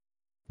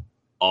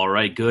All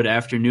right, good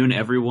afternoon,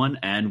 everyone,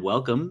 and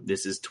welcome.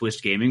 This is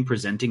Twist Gaming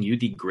presenting you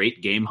the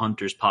Great Game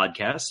Hunters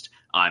podcast.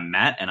 I'm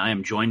Matt, and I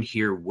am joined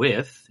here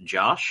with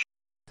Josh.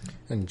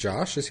 And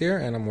Josh is here,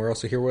 and we're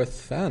also here with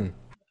Fen.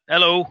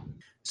 Hello.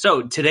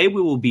 So today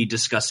we will be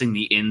discussing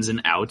the ins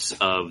and outs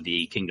of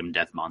the Kingdom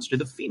Death monster,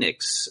 the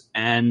Phoenix.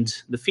 And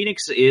the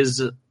Phoenix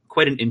is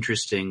quite an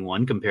interesting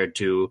one compared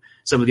to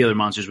some of the other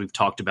monsters we've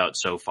talked about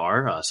so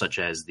far, such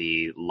as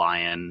the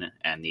lion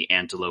and the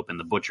antelope and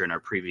the butcher in our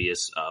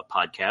previous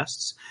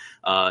podcasts.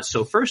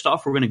 So first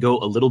off, we're going to go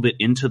a little bit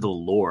into the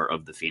lore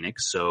of the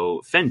Phoenix.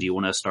 So Fen, do you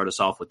want to start us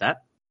off with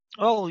that?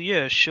 Oh,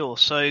 yeah, sure.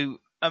 So,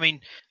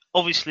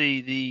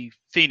 obviously the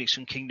Phoenix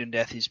from Kingdom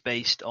Death is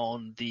based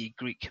on the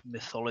Greek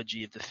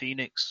mythology of the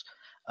Phoenix.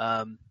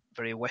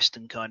 Very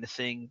Western kind of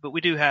thing, but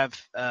we do have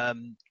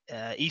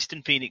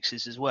Eastern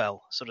phoenixes as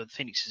well. Sort of the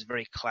phoenix is a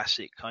very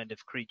classic kind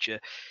of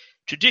creature,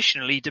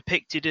 traditionally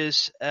depicted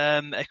as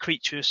a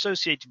creature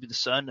associated with the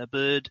sun, a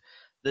bird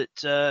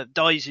that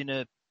dies in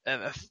a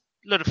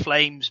lot of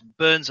flames,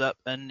 burns up,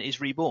 and is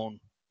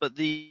reborn. But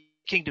the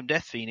Kingdom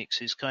Death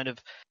Phoenix is kind of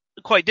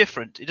quite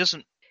different. It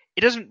doesn't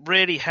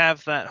really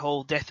have that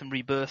whole death and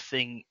rebirth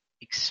thing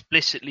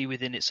explicitly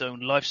within its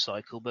own life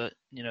cycle, but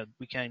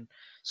we can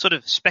sort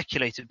of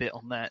speculate a bit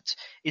on that.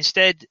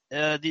 Instead,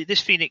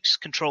 this Phoenix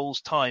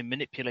controls time,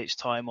 manipulates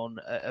time on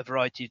a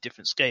variety of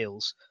different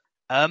scales.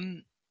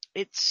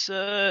 It's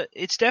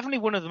definitely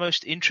one of the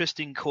most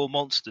interesting core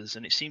monsters,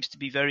 and it seems to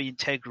be very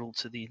integral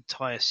to the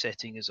entire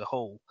setting as a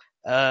whole.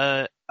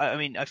 I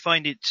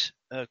find it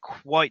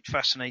quite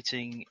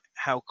fascinating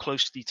how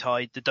closely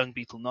tied the Dung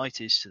Beetle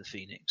Knight is to the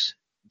Phoenix.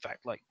 In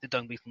fact, the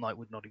Dung Beetle Knight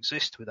would not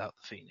exist without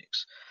the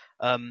Phoenix.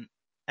 And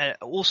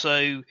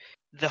also,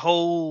 the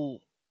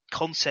whole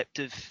concept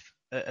of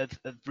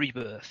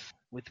rebirth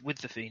with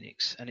the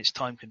Phoenix and its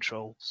time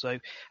control. So,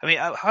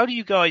 how do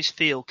you guys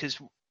feel? Because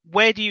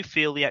where do you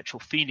feel the actual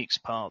Phoenix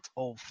part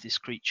of this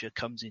creature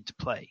comes into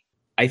play?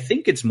 I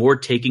think it's more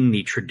taking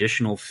the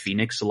traditional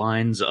Phoenix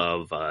lines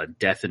of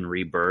death and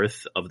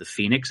rebirth of the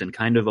Phoenix and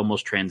kind of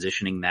almost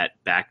transitioning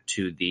that back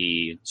to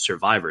the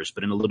survivors,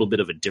 but in a little bit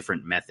of a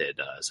different method,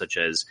 such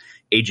as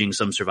aging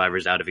some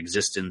survivors out of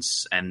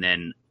existence and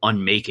then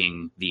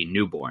unmaking the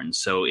newborn.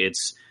 So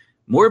it's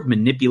more of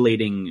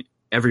manipulating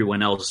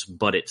everyone else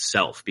but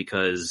itself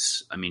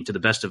because, to the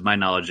best of my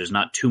knowledge, there's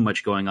not too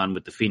much going on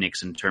with the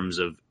Phoenix in terms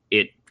of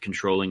it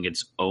controlling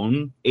its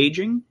own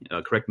aging.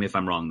 Correct me if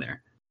I'm wrong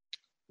there.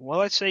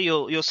 Well, I'd say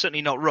you're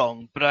certainly not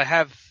wrong, but I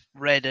have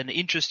read an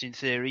interesting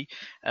theory.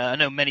 I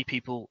know many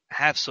people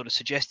have sort of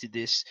suggested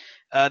this.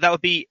 That would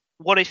be,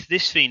 what if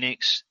this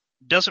Phoenix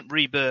doesn't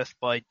rebirth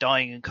by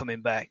dying and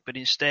coming back, but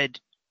instead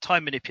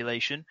time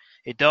manipulation?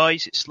 It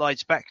dies, it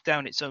slides back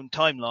down its own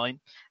timeline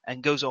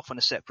and goes off on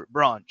a separate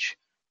branch.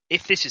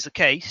 If this is the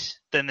case,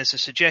 then there's a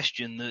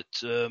suggestion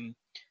that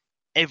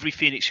every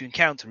Phoenix you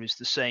encounter is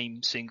the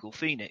same single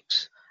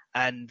Phoenix.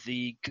 And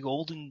the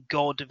golden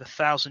god of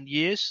 1,000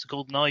 years, the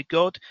golden-eyed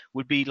god,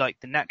 would be like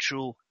the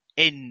natural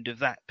end of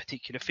that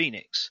particular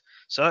Phoenix.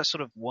 So that's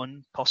sort of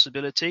one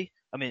possibility.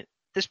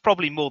 There's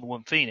probably more than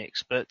one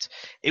Phoenix, but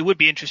it would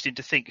be interesting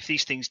to think if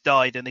these things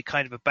die, then they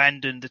kind of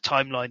abandon the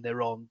timeline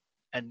they're on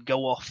and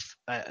go off,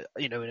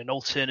 in an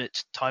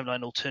alternate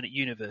timeline, alternate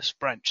universe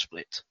branch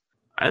split.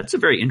 That's a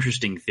very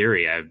interesting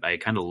theory. I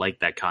kind of like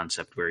that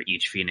concept where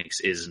each Phoenix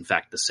is, in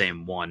fact, the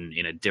same one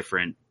in a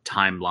different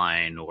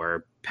timeline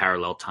or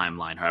parallel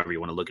timeline, however you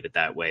want to look at it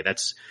that way.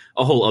 That's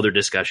a whole other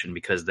discussion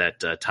because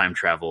that time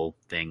travel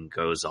thing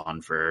goes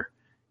on for,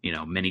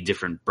 many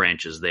different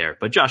branches there.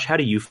 But Josh, how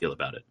do you feel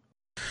about it?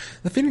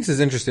 The Phoenix is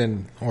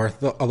interesting, or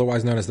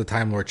otherwise known as the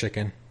Time Lord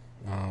Chicken.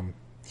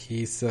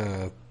 He's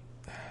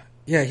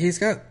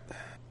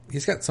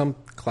got some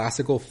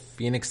classical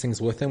Phoenix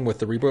things with him with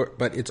the rebirth,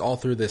 but it's all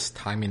through this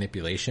time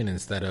manipulation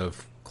instead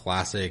of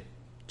classic,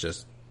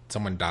 just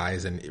someone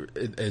dies and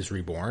is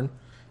reborn,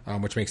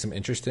 which makes him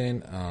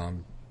interesting.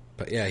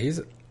 But yeah,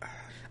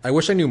 I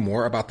wish I knew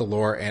more about the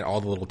lore and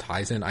all the little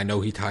ties in. I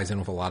know he ties in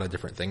with a lot of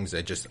different things.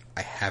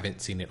 I haven't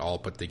seen it all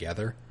put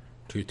together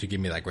to give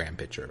me that grand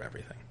picture of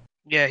everything.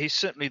 Yeah, he's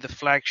certainly the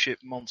flagship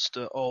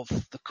monster of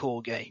the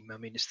core game.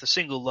 It's the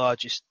single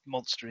largest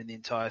monster in the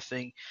entire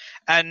thing.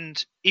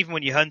 And even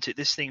when you hunt it,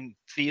 this thing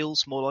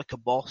feels more like a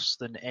boss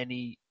than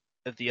any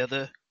of the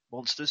other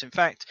monsters. In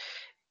fact,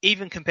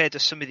 even compared to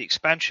some of the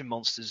expansion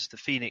monsters, the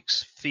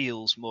Phoenix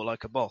feels more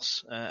like a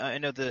boss. I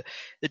know the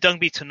Dung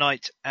Beetle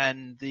Knight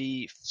and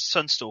the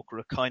Sunstalker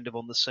are kind of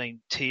on the same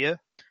tier,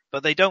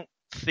 but they don't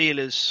feel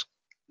as...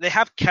 They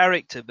have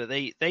character, but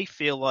they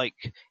feel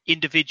like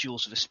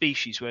individuals of a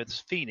species, whereas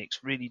the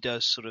Phoenix really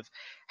does sort of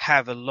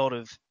have a lot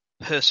of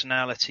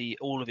personality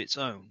all of its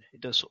own.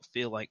 It does sort of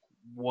feel like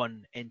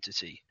one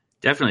entity.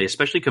 Definitely,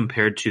 especially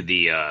compared to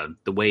the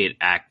way it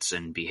acts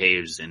and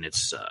behaves in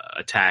its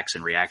attacks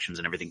and reactions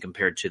and everything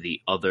compared to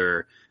the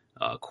other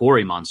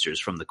quarry monsters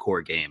from the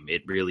core game.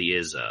 It really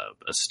is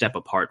a step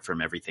apart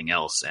from everything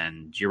else.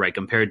 And you're right,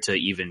 compared to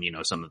even,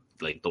 some of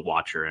like the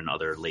Watcher and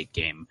other late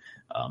game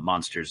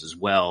monsters as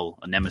well,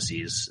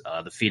 Nemesis,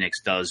 the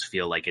Phoenix does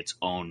feel like its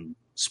own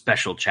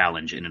special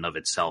challenge in and of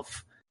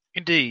itself.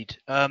 Indeed.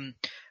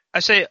 I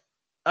say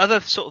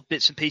other sort of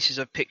bits and pieces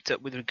I've picked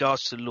up with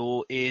regards to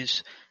lore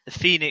is the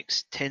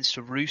Phoenix tends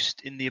to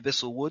roost in the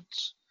Abyssal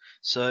Woods.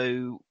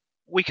 So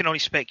we can only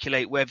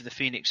speculate whether the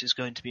Phoenix is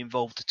going to be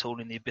involved at all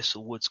in the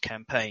Abyssal Woods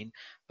campaign.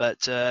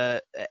 But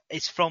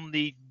it's from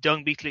the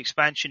Dung Beetle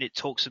expansion. It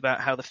talks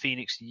about how the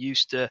Phoenix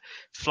used to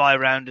fly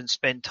around and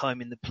spend time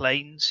in the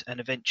plains, and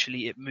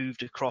eventually it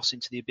moved across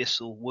into the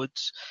Abyssal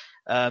Woods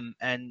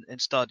and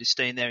started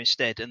staying there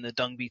instead, and the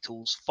Dung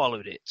Beetles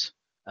followed it.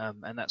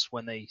 And that's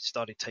when they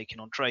started taking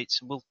on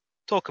traits. And we'll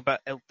talk about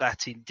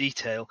that in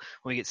detail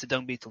when we get to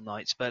Dung Beetle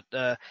Knights. But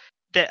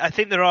I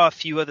think there are a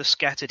few other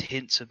scattered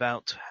hints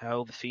about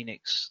how the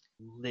Phoenix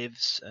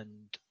lives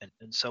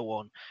and so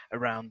on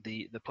around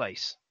the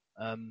place.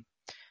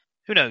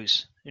 Who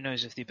knows? Who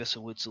knows if the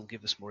Abyssal Woods will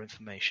give us more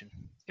information?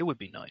 It would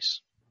be nice.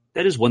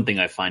 That is one thing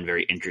I find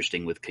very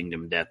interesting with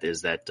Kingdom Death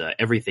is that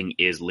everything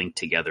is linked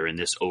together in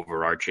this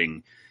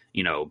overarching,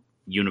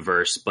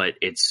 universe, but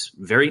it's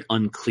very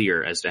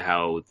unclear as to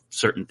how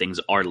certain things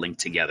are linked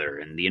together,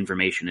 and the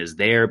information is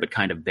there but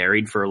kind of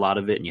buried for a lot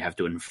of it, and you have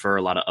to infer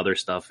a lot of other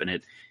stuff,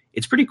 and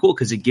it's pretty cool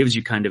because it gives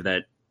you kind of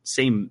that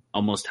same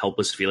almost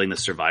helpless feeling the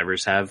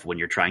survivors have when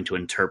you're trying to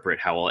interpret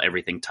how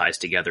everything ties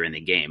together in the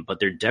game. But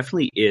there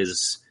definitely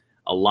is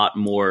a lot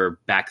more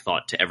back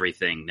thought to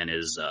everything than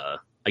is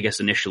I guess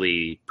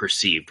initially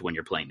perceived when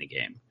you're playing the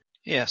game.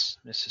 Yes,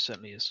 this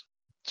certainly is.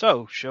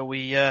 So, shall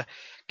we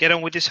get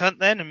on with this hunt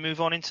then and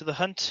move on into the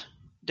hunt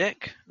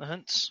deck, the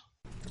hunts?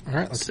 All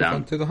right, let's move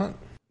on to the hunt.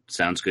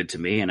 Sounds good to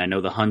me. And I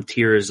know the hunt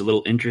here is a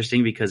little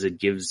interesting because it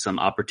gives some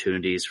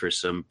opportunities for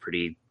some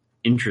pretty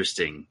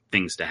interesting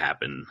things to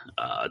happen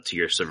to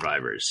your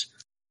survivors.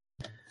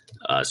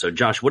 So,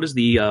 Josh, what is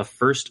the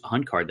first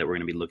hunt card that we're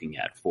going to be looking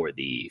at for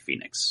the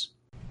Phoenix?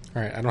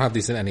 All right, I don't have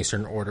these in any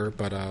certain order,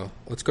 but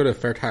let's go to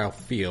Fertile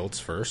Fields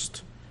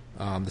first.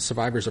 The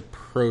survivors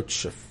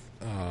approach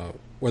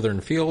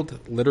Withering Field,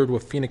 littered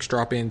with Phoenix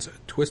droppings,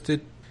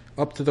 twisted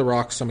up to the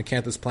rocks. Some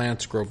acanthus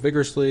plants grow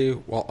vigorously,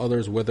 while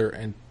others wither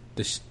and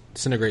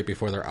disintegrate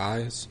before their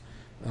eyes.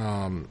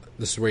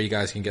 This is where you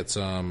guys can get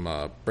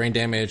some brain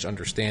damage,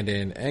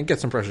 understanding, and get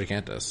some fresh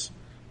acanthus.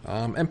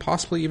 And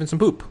possibly even some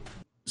poop.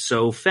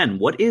 So, Fen,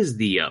 what is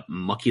the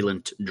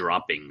mucculent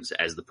droppings,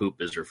 as the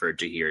poop is referred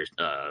to here,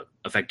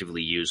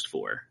 effectively used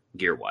for,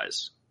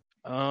 gear-wise?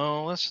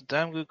 Oh, that's a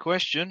damn good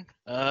question.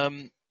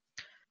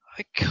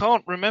 I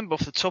can't remember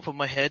off the top of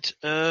my head.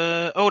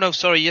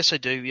 Yes I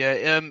do.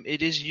 Yeah,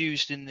 it is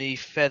used in the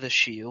Feather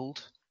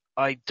Shield.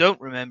 I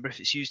don't remember if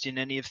it's used in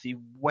any of the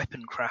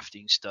weapon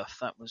crafting stuff.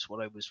 That was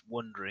what I was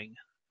wondering,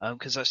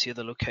 because that's the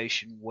other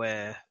location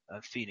where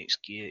Phoenix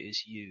gear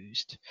is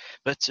used.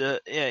 But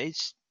I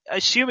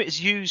assume it's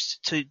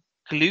used to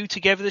glue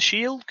together the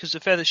shield, because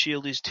the Feather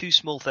Shield is 2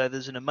 small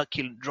feathers and a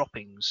mucculent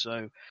droppings.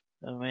 So,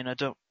 I mean, I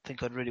don't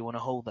think I'd really want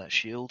to hold that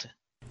shield.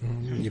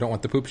 You don't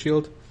want the poop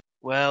shield?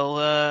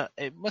 Well,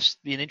 it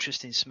must be an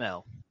interesting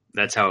smell.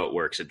 That's how it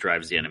works. It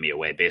drives the enemy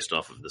away based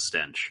off of the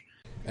stench.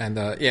 And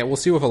we'll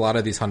see with a lot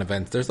of these hunt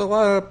events. There's a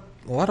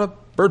lot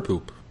of bird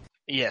poop.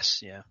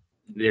 Yes, yeah.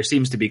 There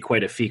seems to be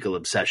quite a fecal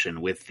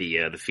obsession with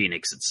the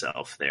Phoenix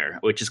itself there,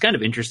 which is kind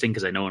of interesting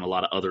because I know in a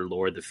lot of other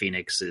lore the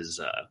Phoenix is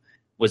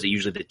was it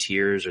usually the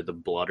tears or the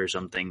blood or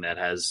something that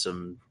has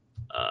some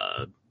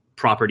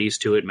properties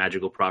to it,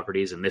 magical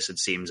properties, and this it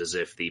seems as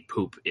if the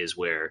poop is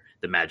where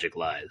the magic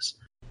lies.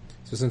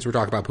 So since we're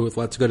talking about poop,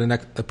 let's go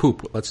to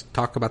poop. Let's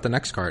talk about the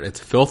next card. It's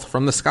Filth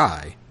from the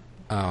Sky.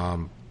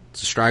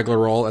 It's a straggler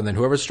roll, and then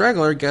whoever's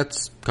straggler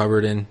gets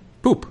covered in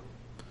poop.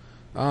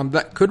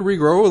 That could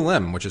regrow a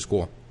limb, which is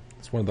cool.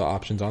 It's one of the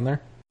options on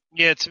there.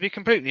 Yeah, to be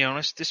completely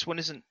honest, this one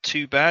isn't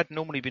too bad.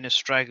 Normally being a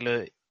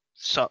straggler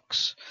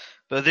sucks.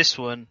 But this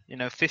one,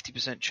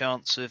 50%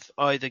 chance of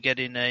either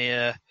getting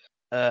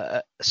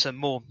some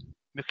more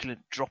mucculent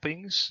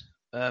droppings,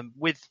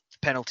 with the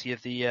penalty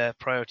of the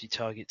priority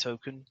target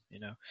token,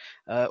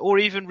 or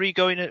even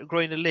growing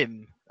a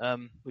limb,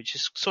 which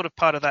is sort of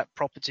part of that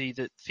property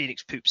that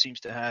Phoenix Poop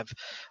seems to have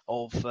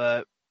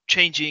of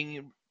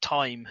changing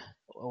time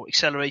or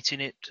accelerating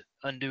it,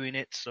 undoing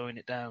it, slowing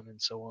it down,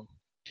 and so on.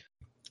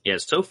 Yeah,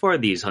 so far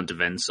these hunt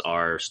events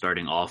are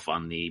starting off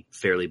on the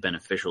fairly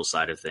beneficial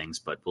side of things,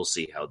 but we'll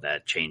see how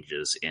that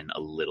changes in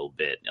a little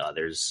bit.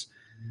 There's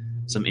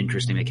some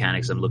interesting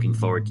mechanics I'm looking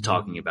forward to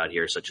talking about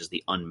here, such as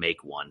the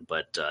unmake one,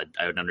 but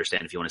I would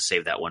understand if you want to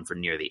save that one for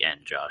near the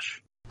end,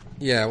 Josh.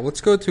 Yeah,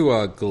 let's go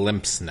to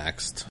Glimpse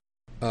next.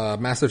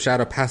 Massive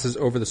shadow passes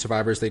over the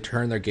survivors. They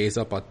turn their gaze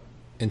up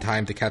in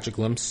time to catch a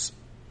glimpse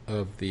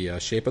of the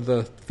shape of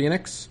the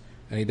Phoenix,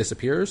 and he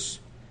disappears.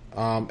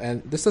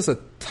 And this is a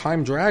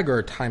time drag or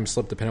a time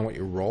slip, depending on what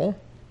you roll.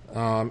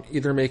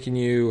 Either making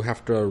you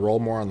have to roll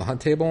more on the hunt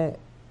table,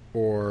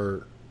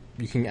 or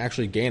you can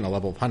actually gain a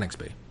level of hunt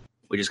XP.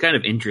 Which is kind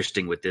of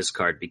interesting with this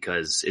card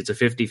because it's a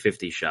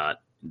 50-50 shot.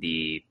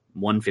 The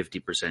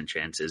 150%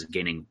 chance is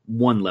gaining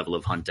 1 level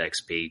of hunt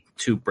XP,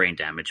 2 brain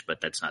damage, but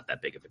that's not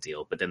that big of a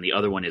deal. But then the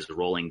other one is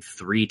rolling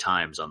 3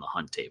 times on the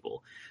hunt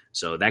table.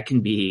 So that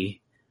can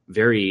be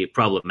very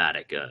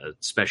problematic,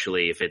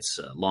 especially if it's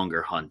a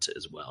longer hunt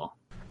as well.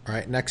 All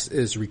right, next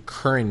is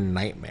Recurring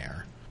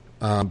Nightmare.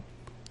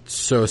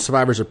 So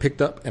survivors are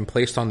picked up and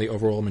placed on the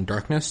Overwhelming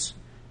Darkness,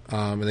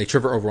 and they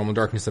trigger Overwhelming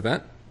Darkness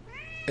event.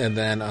 And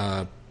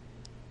then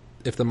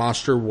if the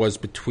monster was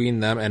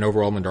between them and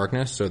Overwhelming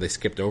Darkness, so they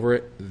skipped over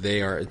it,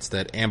 they are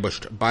instead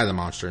ambushed by the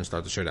monster and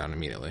start the showdown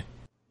immediately.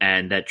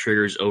 And that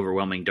triggers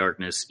Overwhelming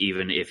Darkness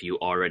even if you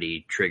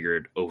already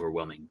triggered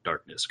Overwhelming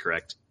Darkness,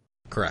 correct?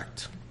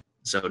 Correct.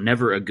 So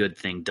never a good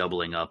thing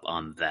doubling up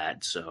on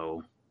that.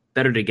 So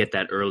better to get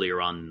that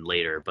earlier on than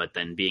later, but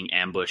then being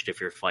ambushed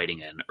if you're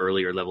fighting an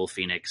earlier level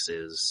Phoenix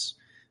is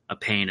a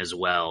pain as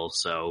well.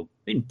 So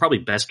I mean, probably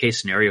best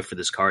case scenario for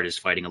this card is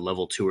fighting a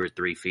level 2 or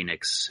 3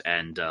 Phoenix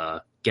and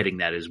getting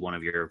that as one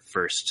of your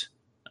first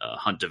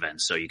hunt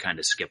events. So you kind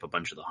of skip a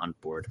bunch of the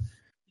hunt board.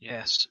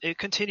 Yes, it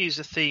continues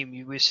the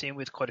theme we're seeing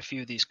with quite a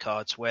few of these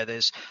cards where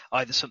there's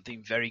either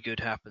something very good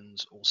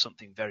happens or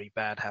something very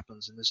bad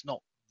happens, and there's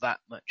not that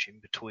much in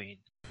between.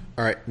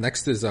 All right,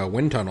 next is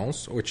Wind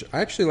Tunnels, which I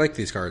actually like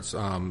these cards.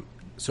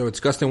 So it's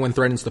gusting wind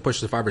threatens to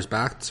push the survivors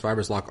back. The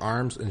survivors lock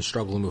arms and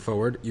struggle to move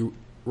forward. You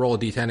roll a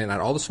d10 and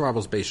add all the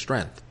survivors' base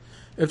strength.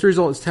 If the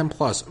result is 10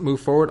 plus, move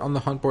forward on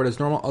the hunt board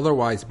as normal.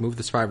 Otherwise, move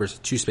the survivors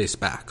 2 space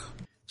back.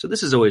 So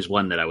this is always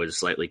one that I was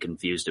slightly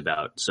confused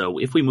about. So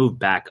if we move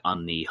back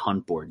on the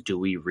hunt board, do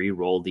we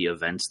re-roll the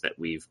events that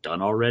we've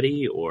done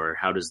already, or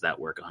how does that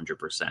work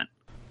 100%?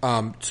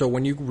 So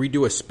when you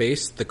redo a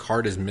space, the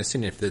card is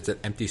missing. If it's an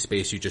empty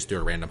space, you just do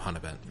a random hunt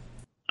event.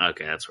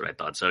 Okay, that's what I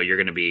thought. So you're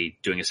going to be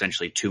doing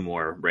essentially 2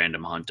 more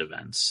random hunt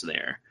events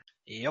there.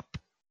 Yep.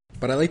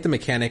 But I like the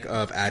mechanic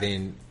of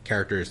adding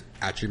characters'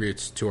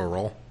 attributes to a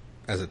roll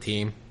as a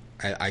team.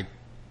 I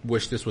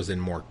wish this was in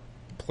more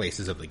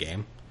places of the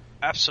game.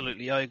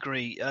 Absolutely, I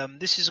agree.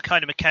 This is a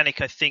kind of mechanic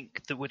I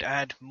think that would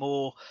add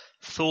more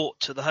thought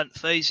to the hunt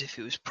phase if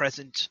it was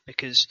present,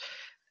 because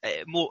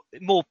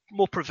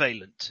more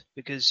prevalent.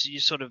 Because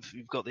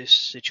you've got this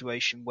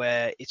situation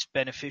where it's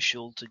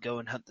beneficial to go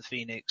and hunt the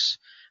Phoenix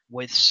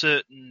with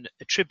certain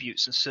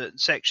attributes and certain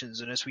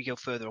sections, and as we go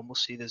further on, we'll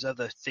see there's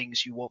other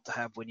things you want to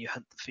have when you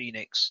hunt the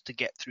Phoenix to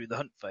get through the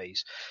hunt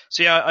phase.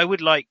 So yeah, I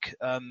would like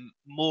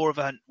more of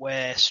a hunt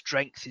where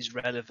strength is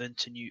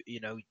relevant, and you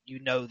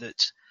know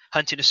that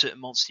hunting a certain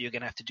monster, you're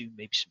going to have to do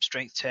maybe some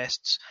strength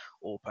tests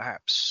or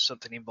perhaps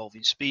something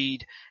involving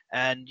speed.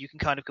 And you can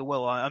kind of go,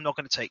 well, I'm not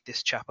going to take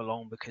this chap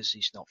along because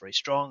he's not very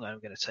strong. I'm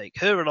going to take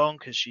her along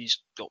because she's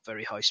got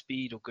very high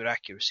speed or good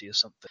accuracy or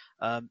something.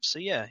 So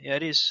yeah,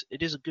 it is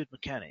a good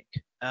mechanic.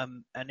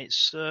 And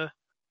it's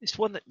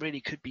one that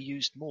really could be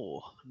used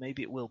more.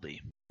 Maybe it will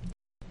be.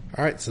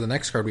 All right, so the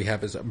next card we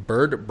have is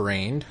Bird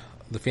Brained.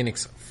 The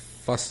Phoenix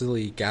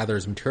fussily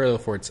gathers material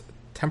for its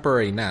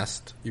temporary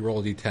nest. You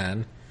roll a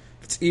d10.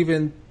 If it's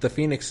even, the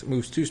Phoenix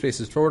moves 2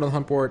 spaces forward on the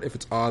hunt board. If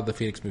it's odd, the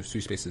Phoenix moves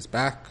 2 spaces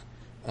back.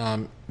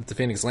 If the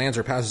Phoenix lands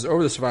or passes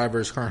over the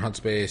survivor's current hunt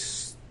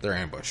space, they're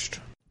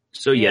ambushed.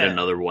 So yet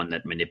another one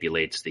that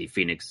manipulates the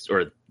Phoenix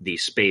or the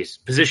space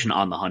position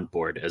on the hunt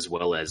board, as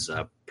well as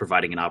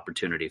providing an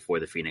opportunity for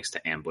the Phoenix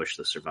to ambush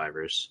the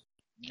survivors.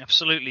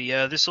 Absolutely.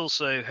 This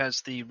also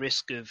has the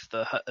risk of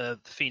the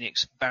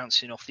Phoenix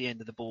bouncing off the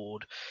end of the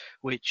board,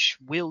 which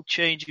will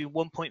change in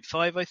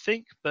 1.5, I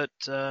think, but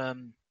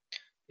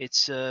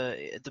it's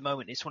at the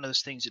moment it's one of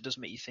those things that does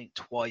make you think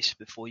twice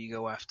before you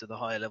go after the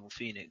higher level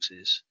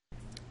Phoenixes.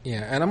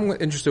 Yeah, and I'm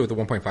interested with the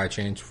 1.5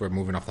 change for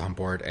moving off the hunt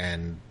board.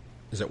 And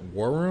is it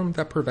War Room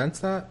that prevents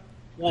that?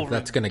 If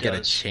that's going to get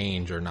a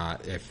change or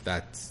not, if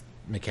that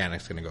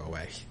mechanic's going to go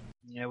away.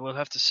 Yeah, we'll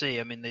have to see.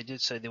 I mean, they did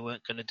say they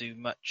weren't going to do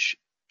much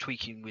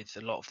tweaking with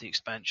a lot of the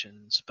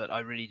expansions, but I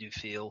really do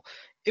feel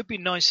it'd be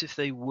nice if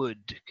they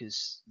would,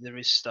 because there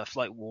is stuff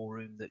like War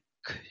Room that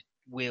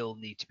will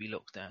need to be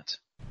looked at.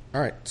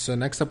 All right, so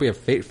next up we have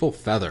Fateful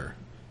Feather.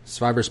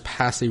 Survivors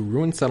pass a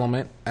ruined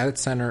settlement. At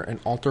its center, an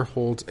altar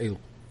holds a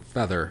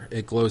feather.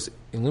 It glows,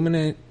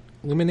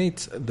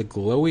 illuminates the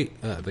glowy.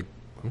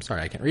 I'm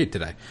sorry, I can't read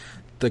today.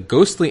 The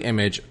ghostly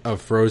image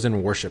of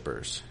frozen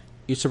worshippers.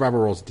 Each survivor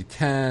rolls a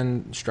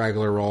d10,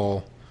 straggler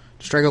roll.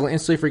 The straggler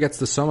instantly forgets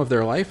the sum of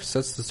their life,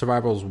 sets the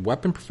survivor's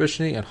weapon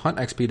proficiency and hunt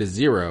XP to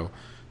 0.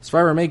 The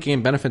survivor may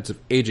gain benefits of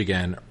age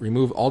again,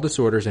 remove all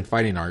disorders and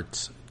fighting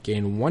arts,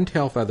 gain 1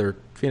 tail feather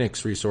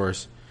Phoenix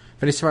resource.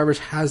 If any survivors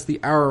has the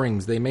Hour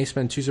Rings, they may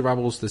spend 2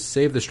 survivals to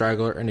save the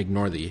straggler and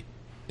ignore the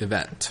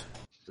event.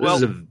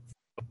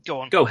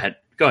 Go on. Go ahead,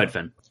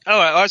 Finn. Oh,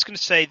 I was going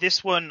to say,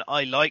 this one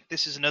I like.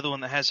 This is another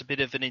one that has a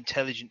bit of an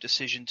intelligent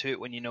decision to it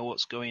when you know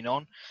what's going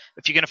on.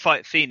 If you're going to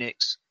fight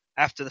Phoenix,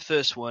 after the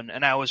first one,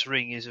 an Hour's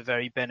Ring is a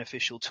very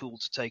beneficial tool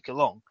to take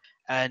along.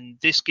 And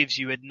this gives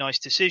you a nice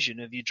decision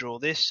of you draw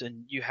this,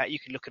 and you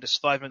can look at a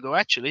survivor and go,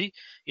 actually,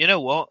 you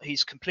know what?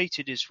 He's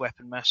completed his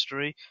weapon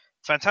mastery.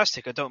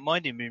 Fantastic. I don't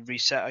mind him being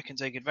reset. I can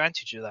take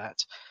advantage of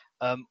that.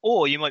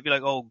 Or you might be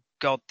like, oh,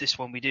 God, this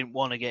one we didn't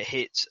want to get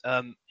hit,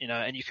 and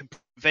you can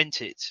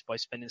prevent it by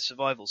spending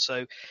survival.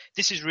 So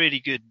this is really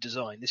good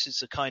design. This is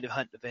the kind of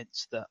hunt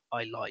events that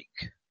I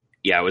like.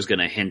 Yeah, I was going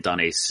to hint on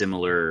a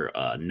similar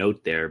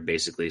note there,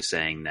 basically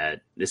saying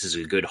that this is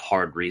a good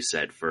hard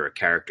reset for a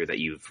character that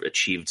you've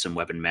achieved some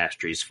weapon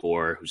masteries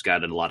for, who's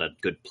got a lot of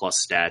good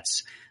plus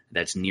stats,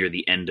 that's near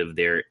the end of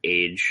their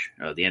age,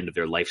 the end of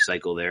their life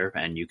cycle there,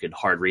 and you can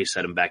hard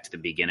reset them back to the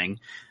beginning.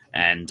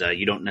 And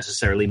you don't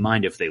necessarily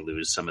mind if they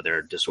lose some of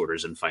their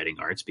disorders and fighting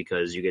arts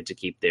because you get to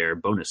keep their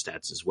bonus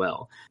stats as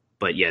well.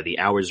 But yeah, the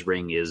hours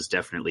ring is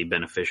definitely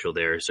beneficial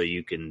there, so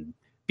you can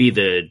be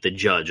the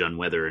judge on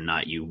whether or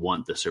not you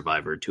want the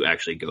survivor to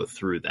actually go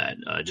through that,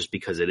 just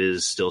because it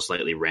is still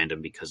slightly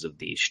random because of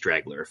the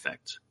straggler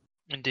effect.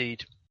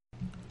 Indeed.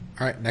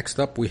 All right, next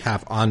up we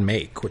have On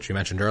Make, which we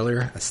mentioned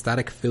earlier. A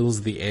static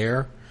fills the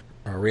air.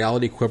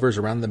 Reality quivers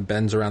around them,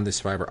 bends around the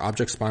survivor.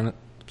 Objects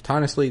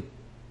spontaneously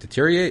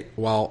deteriorate,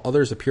 while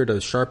others appear to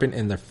sharpen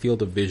in their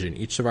field of vision.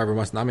 Each survivor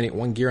must nominate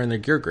one gear in their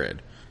gear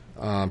grid.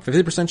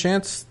 50%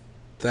 chance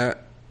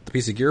that the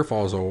piece of gear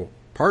falls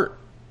apart,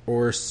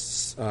 or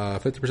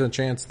 50%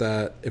 chance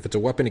that if it's a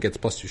weapon, it gets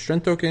 +2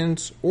 strength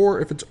tokens,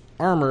 or if it's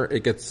armor,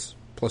 it gets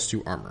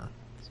 +2 armor.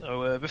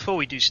 So before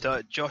we do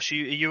start, Josh, are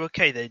you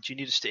okay there? Do you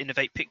need us to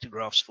innovate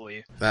pictographs for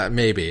you?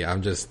 Maybe.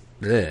 I'm just...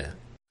 bleh.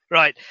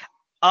 Right.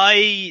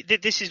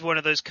 This is one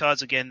of those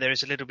cards, again, there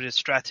is a little bit of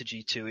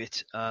strategy to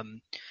it.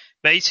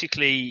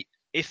 Basically,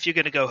 if you're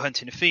going to go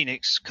hunting a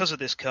phoenix, because of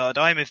this card,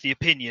 I'm of the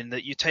opinion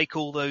that you take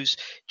all those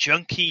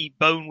junky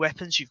bone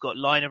weapons you've got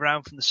lying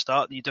around from the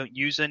start that you don't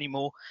use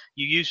anymore,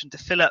 you use them to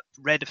fill up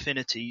red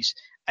affinities,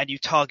 and you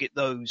target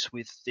those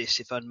with this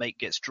if Unmake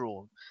gets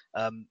drawn.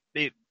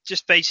 It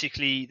just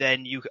basically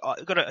then you've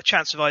got a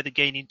chance of either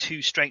gaining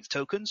 2 strength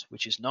tokens,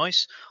 which is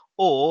nice,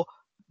 or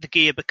the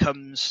gear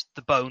becomes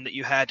the bone that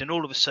you had, and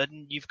all of a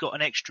sudden you've got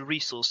an extra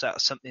resource out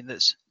of something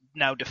that's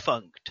now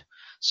defunct.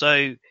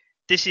 So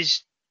this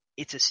is...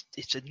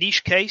 It's a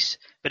niche case,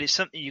 but it's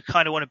something you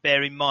kind of want to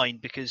bear in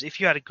mind, because if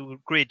you had a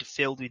grid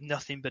filled with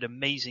nothing but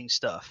amazing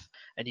stuff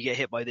and you get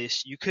hit by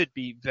this, you could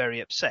be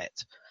very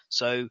upset.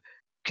 So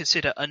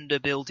consider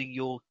underbuilding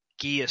your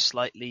gear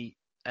slightly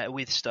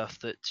with stuff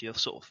that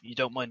you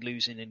don't mind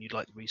losing and you'd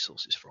like the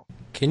resources from.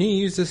 Can you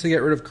use this to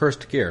get rid of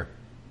cursed gear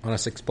on a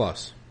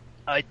 6+?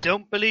 I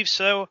don't believe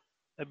so.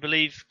 I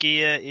believe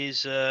gear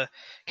is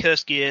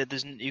cursed gear.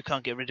 You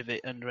can't get rid of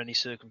it under any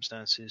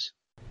circumstances.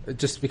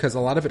 Just because a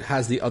lot of it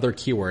has the other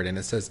keyword, and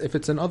it says if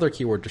it's an other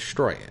keyword,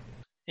 destroy it.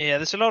 Yeah,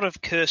 there's a lot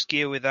of cursed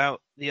gear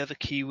without the other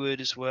keyword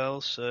as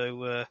well,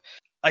 so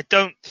I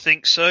don't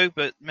think so,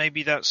 but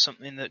maybe that's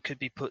something that could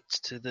be put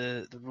to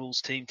the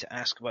rules team to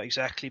ask about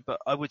exactly. But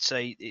I would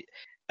say,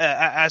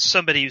 as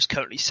somebody who's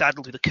currently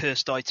saddled with a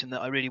cursed item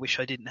that I really wish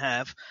I didn't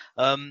have,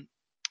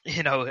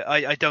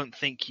 I don't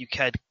think you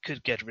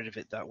could get rid of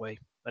it that way.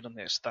 I don't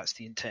think that's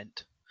the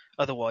intent.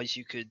 Otherwise,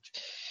 you could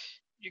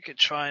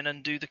try and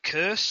undo the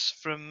curse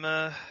from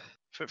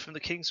the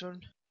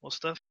Kingsman or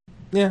stuff.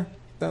 Yeah,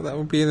 that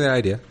would be the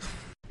idea.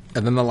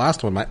 And then the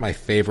last one, my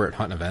favorite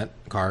hunt event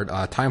card,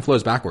 Time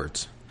Flows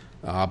Backwards.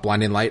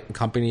 Blinding light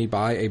accompanied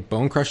by a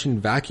bone-crushing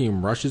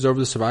vacuum rushes over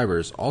the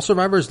survivors. All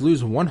survivors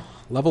lose 1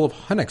 level of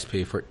hunt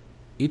XP for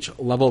each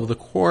level of the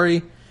quarry.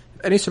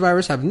 If any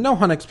survivors have no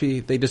hunt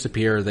XP, they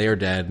disappear, they are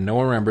dead, no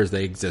one remembers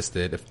they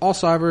existed. If all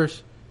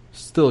survivors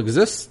still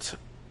exist,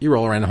 you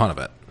roll a random hunt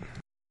event.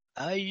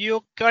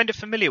 You're kind of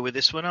familiar with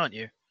this one, aren't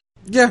you?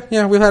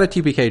 Yeah, we've had a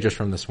TPK just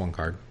from this one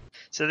card.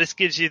 So this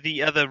gives you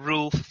the other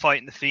rule for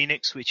fighting the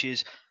Phoenix, which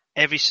is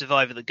every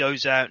survivor that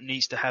goes out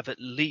needs to have at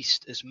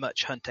least as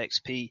much Hunt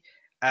XP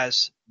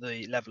as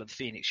the level of the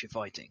Phoenix you're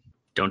fighting.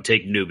 Don't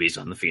take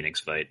newbies on the Phoenix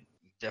fight.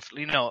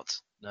 Definitely not,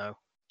 no.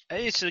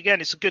 It's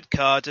a good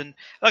card, and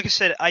like I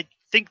said, I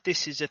think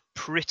this is a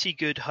pretty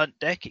good hunt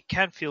deck. It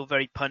can feel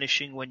very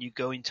punishing when you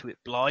go into it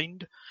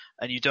blind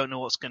and you don't know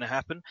what's going to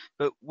happen,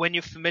 but when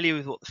you're familiar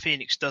with what the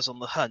Phoenix does on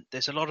the hunt,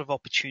 there's a lot of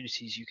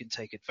opportunities you can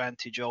take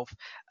advantage of,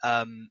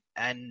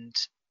 and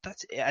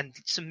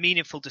some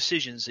meaningful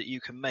decisions that you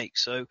can make.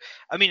 So,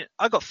 I mean,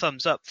 I got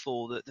thumbs up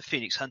for the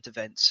Phoenix Hunt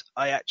events.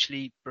 I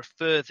actually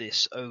prefer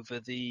this over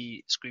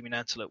the Screaming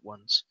Antelope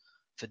ones,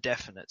 for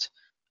definite.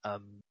 I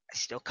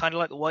still kind of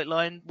like the White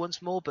Lion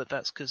ones more, but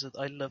that's because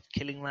I love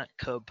killing that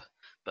cub.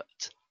 But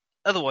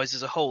otherwise,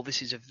 as a whole,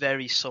 this is a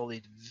very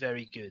solid,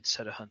 very good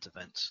set of hunt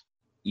events.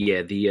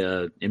 Yeah,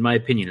 in my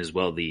opinion as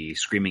well, the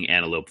Screaming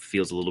Antelope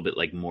feels a little bit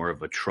like more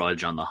of a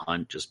trudge on the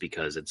hunt, just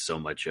because it's so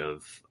much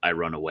of, I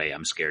run away,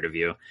 I'm scared of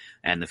you.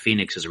 And the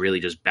Phoenix is really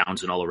just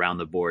bouncing all around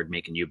the board,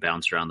 making you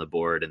bounce around the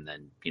board, and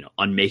then,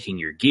 unmaking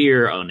your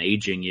gear,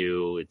 unaging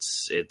you.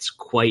 It's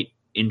quite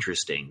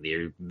interesting.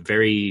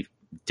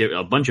 They're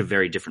a bunch of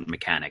very different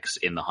mechanics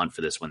in the hunt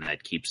for this one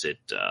that keeps it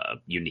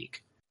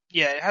unique.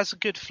 Yeah, it has a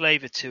good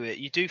flavour to it.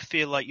 You do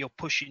feel like you're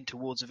pushing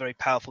towards a very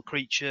powerful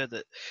creature,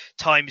 that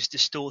time is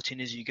distorting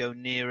as you go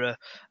nearer.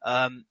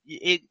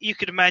 You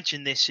could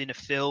imagine this in a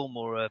film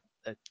or a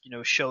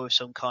show of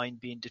some kind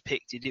being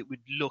depicted. It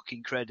would look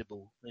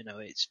incredible.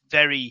 It's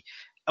very,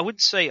 I wouldn't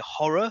say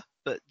horror,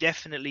 but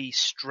definitely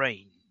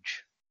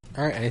strange.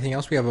 All right, anything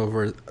else we have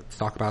over to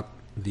talk about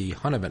the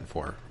hunt event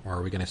for, or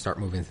are we going to start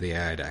moving to the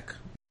AI deck?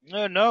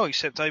 No,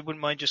 except I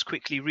wouldn't mind just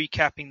quickly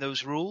recapping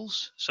those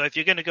rules. So if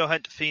you're going to go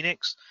hunt a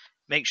Phoenix,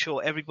 make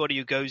sure everybody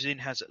who goes in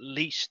has at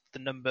least the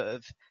number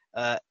of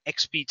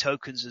XP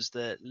tokens as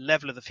the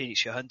level of the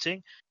Phoenix you're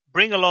hunting.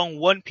 Bring along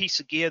one piece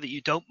of gear that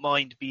you don't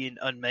mind being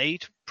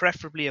unmade,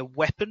 preferably a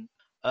weapon.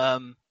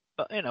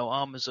 But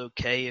armor's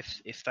okay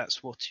if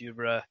that's what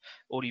you're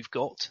all you've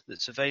got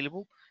that's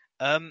available.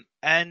 And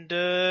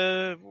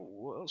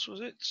what else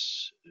was it?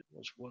 There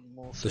was one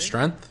more thing. The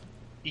strength?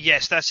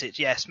 Yes, that's it.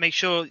 Yes, make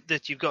sure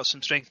that you've got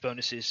some strength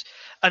bonuses.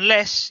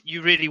 Unless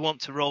you really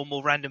want to roll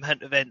more random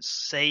hunt events,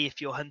 say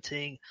if you're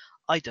hunting,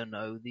 I don't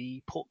know,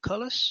 the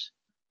portcullis,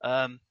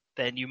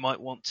 then you might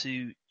want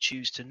to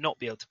choose to not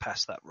be able to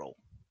pass that roll.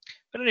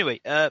 But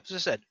anyway, as I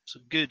said, it's a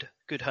good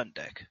hunt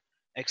deck.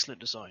 Excellent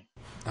design.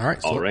 All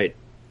right. All right.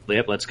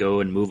 Yep, let's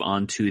go and move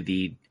on to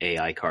the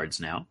AI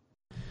cards now.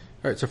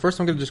 All right, so first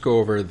I'm going to just go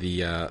over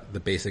the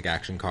basic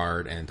action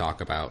card and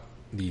talk about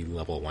the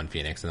level 1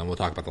 Phoenix, and then we'll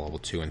talk about the level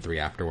 2 and 3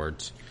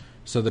 afterwards.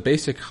 So the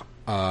basic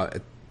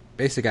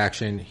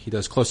action, he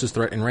does closest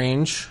threat in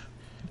range.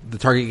 The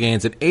target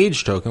gains an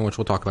age token, which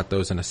we'll talk about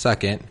those in a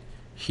second.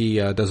 He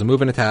does a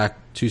move and attack,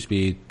 2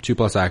 speed,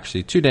 2+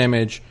 accuracy, 2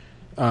 damage.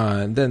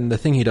 Then the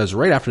thing he does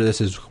right after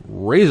this is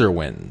Razor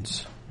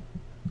Winds,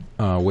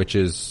 which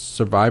is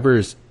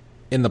survivors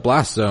in the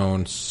blast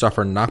zone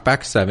suffer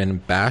knockback 7,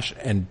 bash,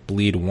 and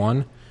bleed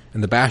 1.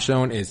 And the bash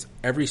zone is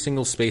every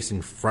single space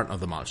in front of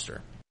the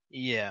monster.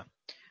 Yeah.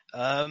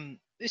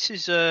 This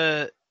is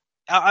what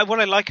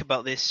I like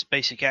about this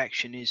basic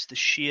action is the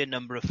sheer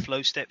number of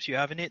flow steps you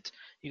have in it.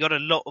 You got a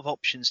lot of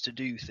options to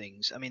do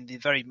things. I mean, the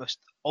very most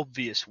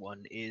obvious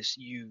one is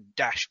you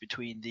dash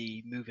between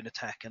the move and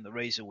attack and the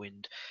razor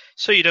wind,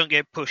 so you don't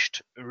get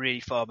pushed really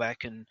far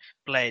back and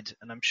bled.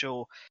 And I'm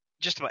sure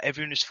just about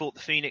everyone who's fought the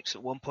Phoenix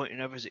at one point or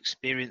another has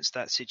experienced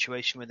that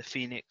situation where the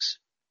Phoenix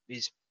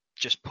is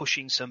just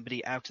pushing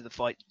somebody out of the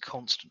fight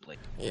constantly.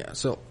 Yeah,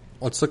 so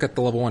let's look at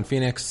the level 1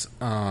 Phoenix.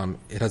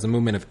 It has a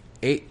movement of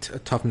 8, a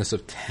toughness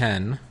of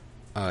 10,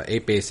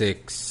 8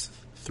 basics,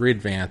 3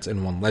 advance,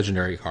 and 1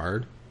 legendary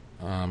card.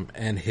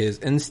 And his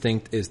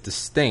instinct is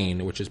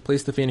Disdain, which is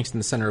place the Phoenix in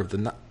the center of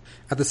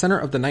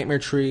the nightmare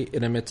tree.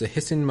 It emits a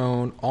hissing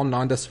moan. All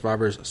non-death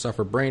survivors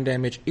suffer brain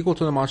damage equal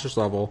to the monster's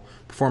level.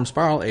 Perform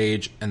Spiral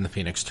Age and the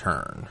Phoenix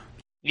turn.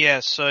 Yeah,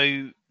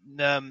 so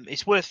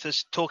it's worth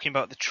us talking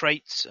about the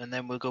traits, and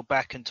then we'll go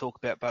back and talk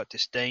a bit about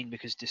Disdain,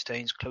 because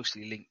Disdain's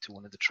closely linked to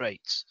one of the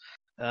traits.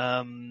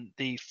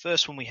 The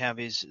first one we have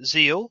is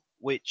Zeal,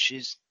 which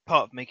is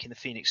part of making the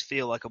Phoenix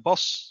feel like a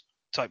boss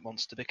type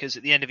monster, because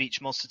at the end of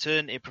each monster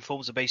turn it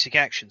performs a basic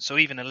action. So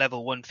even a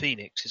level 1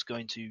 Phoenix is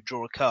going to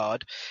draw a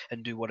card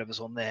and do whatever's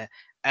on there,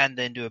 and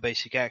then do a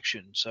basic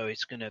action. So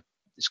it's gonna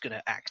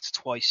act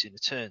twice in a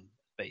turn,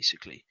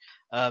 basically.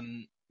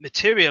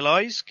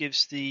 Materialize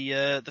gives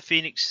the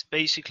Phoenix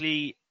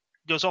basically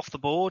goes off the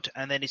board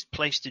and then is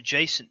placed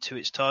adjacent to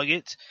its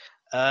target,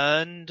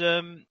 and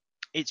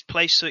it's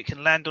placed so it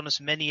can land on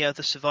as many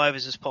other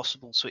survivors as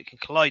possible, so it can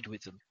collide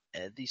with them.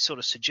 The sort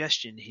of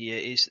suggestion here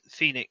is that the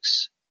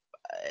Phoenix,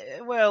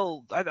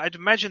 I'd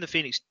imagine the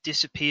Phoenix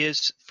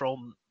disappears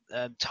from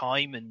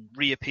time and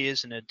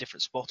reappears in a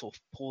different spot, or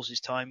pauses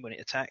time when it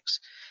attacks,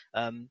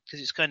 because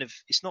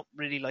it's not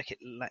really like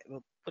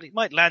but it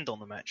might land on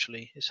them.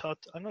 Actually, it's hard.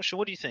 I'm not sure.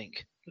 What do you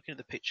think? Looking at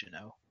the picture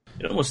now,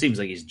 it almost seems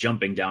like he's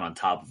jumping down on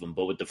top of them,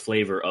 but with the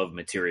flavor of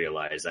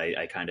Materialize,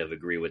 I kind of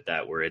agree with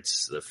that, where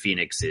it's the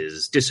Phoenix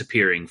is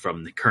disappearing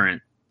from the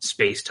current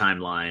space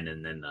timeline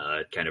and then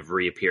kind of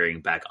reappearing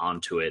back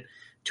onto it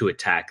to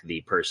attack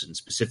the person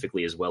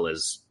specifically, as well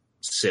as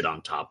sit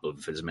on top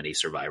of as many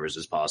survivors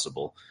as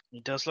possible.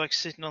 He does like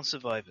sitting on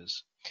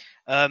survivors.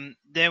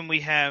 Then we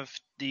have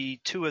the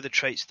 2 other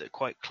traits that are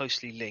quite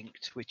closely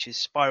linked, which is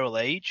Spiral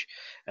Age.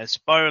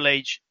 Spiral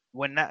Age,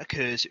 when that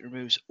occurs, it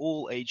removes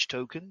all age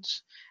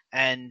tokens,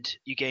 and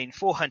you gain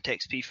 4 Hunt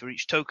XP for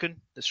each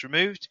token that's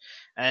removed.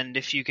 And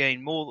if you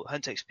gain more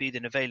Hunt XP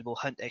than available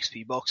Hunt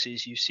XP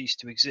boxes, you cease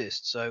to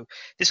exist. So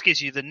this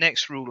gives you the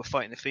next rule of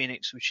fighting the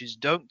Phoenix, which is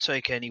don't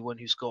take anyone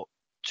who's got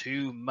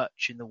too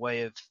much in the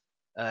way of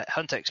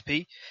Hunt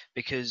XP,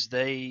 because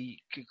they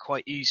could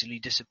quite easily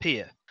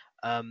disappear.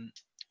 And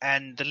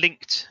the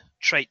linked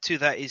trait to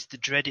that is the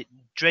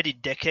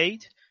dreaded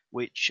Decade,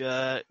 which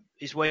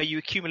is where you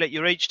accumulate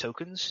your age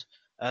tokens.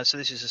 So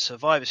this is a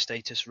survivor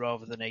status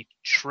rather than a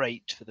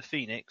trait for the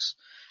Phoenix,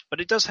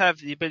 but it does have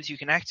the ability you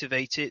can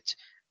activate it,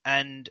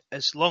 and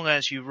as long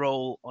as you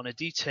roll on a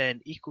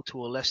D10 equal to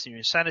or less than your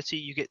insanity,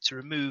 you get to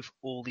remove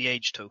all the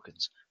age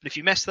tokens. But if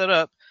you mess that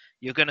up,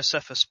 you're going to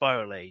suffer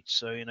Spiral Age.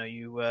 So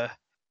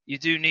you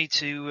do need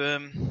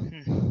to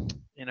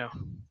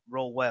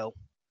roll well,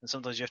 and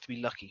sometimes you have to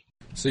be lucky.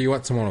 So you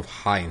want someone with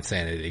high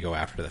insanity to go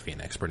after the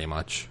Phoenix, pretty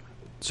much.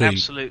 So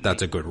absolutely,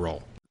 that's a good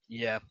roll.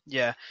 Yeah.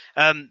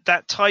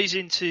 That ties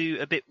into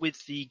a bit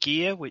with the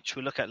gear, which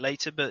we'll look at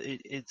later, but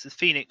it's the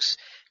Phoenix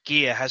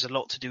gear has a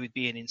lot to do with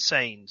being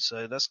insane.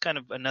 So that's kind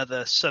of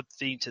another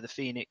sub-theme to the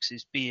Phoenix,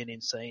 is being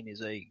insane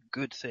is a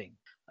good thing.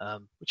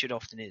 which it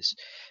often is.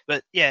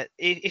 But yeah,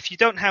 if you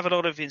don't have a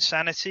lot of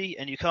insanity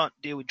and you can't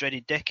deal with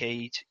Dreaded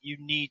Decade, you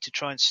need to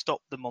try and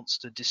stop the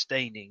monster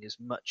disdaining as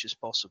much as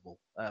possible.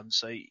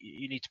 So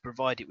you need to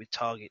provide it with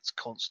targets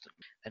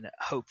constantly and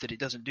hope that it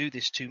doesn't do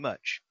this too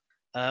much.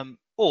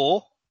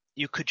 Or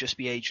you could just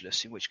be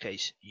ageless, in which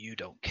case you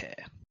don't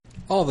care.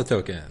 All the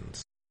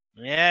tokens.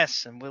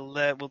 Yes, and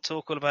we'll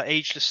talk all about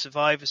ageless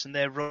survivors and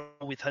their role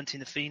with hunting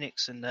the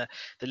Phoenix and the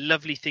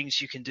lovely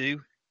things you can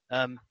do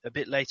a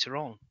bit later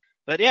on.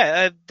 But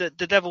yeah,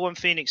 the Level 1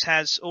 Phoenix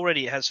has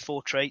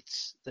 4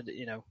 traits that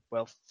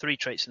 3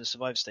 traits in the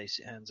survivor status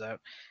it hands out,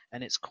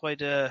 and it's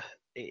quite an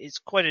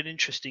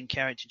interesting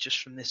character just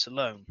from this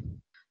alone.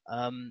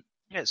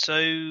 So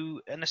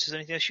unless there's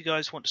anything else you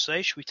guys want to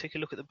say, should we take a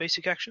look at the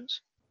basic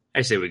actions?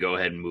 I say we go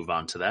ahead and move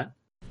on to that.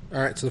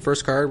 All right, so the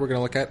first card we're going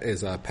to look at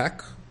is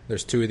Peck.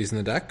 There's 2 of these in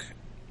the deck.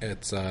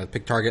 It's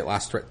pick target,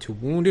 last threat to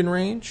wound in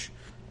range.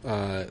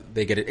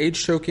 They get an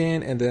age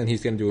token, and then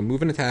he's going to do a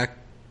move and attack,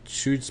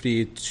 2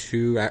 speed,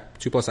 2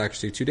 plus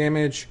accuracy, 2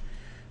 damage.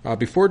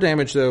 Before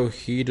damage, though,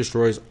 he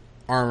destroys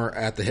armor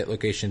at the hit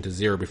location to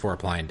 0 before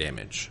applying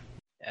damage.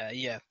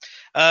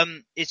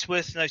 It's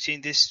worth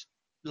noting this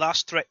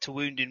last threat to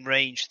wound in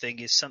range thing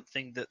is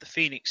something that the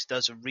Phoenix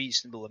does a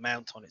reasonable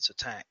amount on its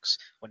attacks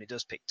when it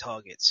does pick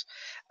targets.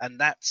 And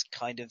that's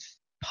kind of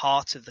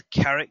part of the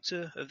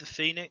character of the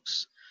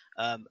Phoenix.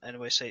 And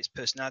when I say its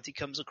personality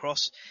comes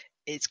across,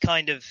 it's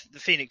kind of, the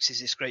Phoenix is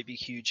this great big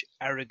huge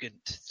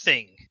arrogant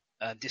thing.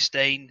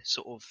 Disdain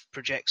sort of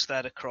projects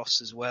that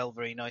across as well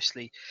very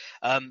nicely.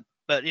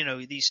 But,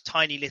 these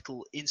tiny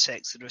little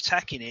insects that are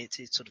attacking it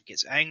sort of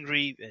gets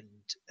angry and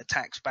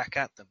attacks back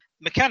at them.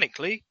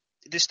 Mechanically,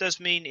 this does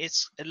mean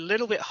it's a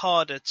little bit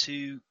harder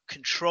to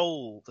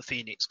control the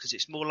Phoenix because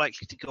it's more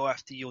likely to go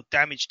after your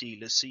damage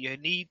dealers. So you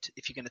need,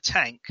 if you're going to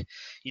tank,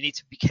 you need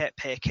to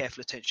pay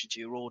careful attention to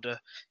your order.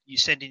 You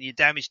send in your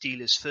damage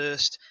dealers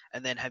first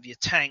and then have your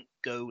tank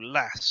go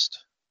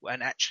last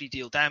and actually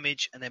deal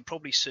damage and then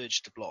probably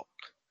surge to block.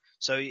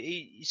 So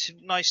it's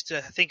nice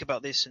to think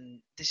about this, and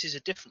this is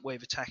a different way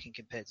of attacking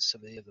compared to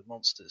some of the other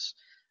monsters.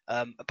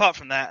 Apart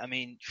from that, I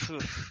mean,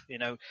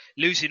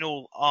 losing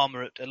all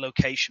armor at a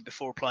location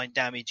before applying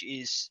damage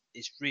is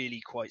really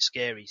quite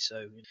scary.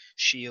 So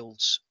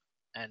shields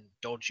and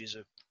dodges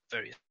are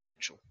very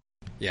essential.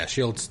 Yeah,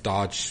 shields,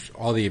 dodge,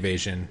 all the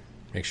evasion.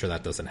 Make sure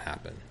that doesn't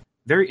happen.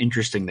 Very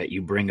interesting that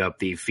you bring up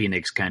the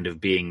Phoenix kind of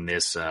being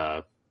this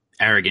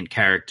arrogant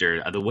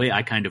character. The way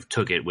I kind of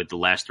took it with the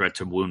last threat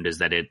to wound is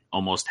that it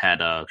almost had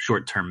a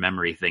short-term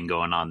memory thing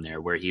going on there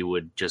where he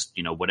would just,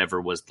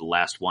 whatever was the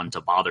last one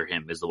to bother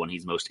him is the one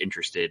he's most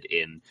interested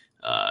in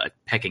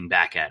pecking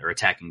back at or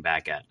attacking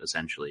back at,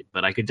 essentially.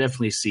 But I could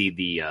definitely see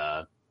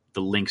the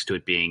links to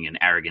it being an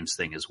arrogance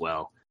thing as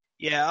well.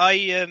 Yeah,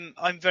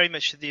 I'm very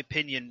much of the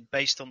opinion,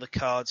 based on the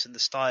cards and the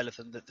style of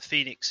them, that the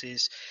Phoenix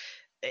is...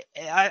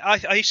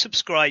 I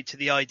subscribe to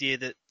the idea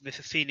that if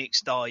a Phoenix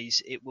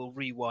dies, it will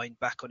rewind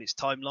back on its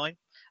timeline.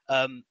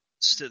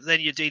 So then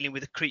you're dealing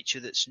with a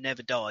creature that's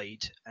never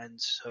died, and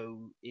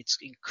so it's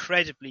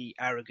incredibly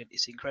arrogant,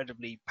 it's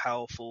incredibly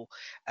powerful,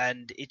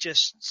 and it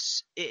does.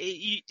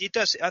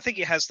 I think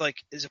it has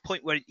there's a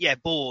point where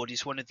board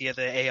is one of the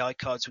other AI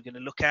cards we're going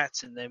to look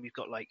at, and then we've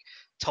got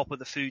top of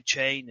the food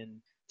chain and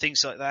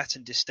things like that,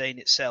 and disdain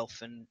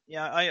itself. And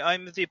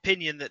I'm of the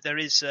opinion that there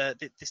is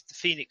the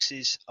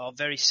Phoenixes are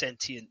very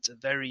sentient,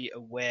 very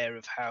aware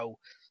of how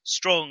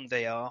strong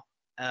they are,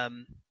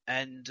 and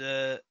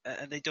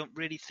they don't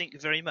really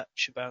think very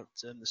much about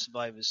the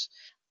survivors.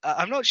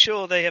 I'm not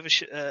sure they have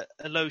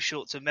a low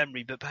short-term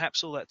memory, but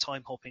perhaps all that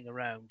time hopping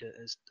around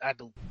as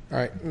adult. All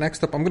right,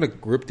 next up, I'm going to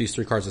group these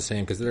 3 cards the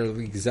same because they're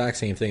the exact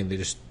same thing. They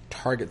just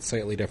target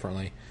slightly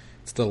differently.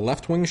 It's the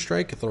left wing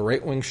strike, the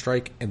right wing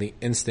strike, and the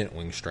instant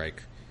wing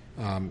strike.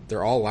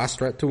 They're all last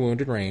threat to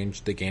wound in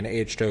range. They gain an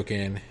age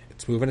token.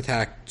 It's move and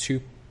attack,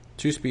 2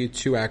 speed,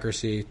 2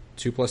 accuracy,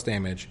 2 plus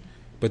damage.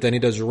 But then he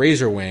does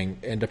Razor Wing,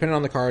 and depending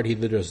on the card, he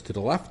either does to the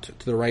left,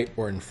 to the right,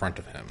 or in front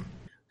of him.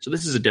 So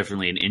this is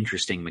definitely an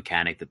interesting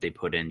mechanic that they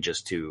put in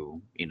just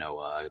to,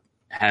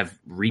 have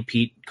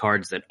repeat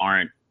cards that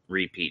aren't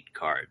repeat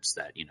cards.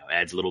 That,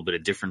 adds a little bit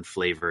of different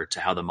flavor to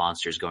how the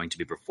monster is going to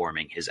be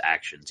performing his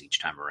actions each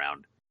time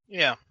around.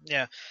 Yeah.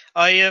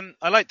 I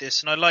like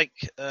this, and I like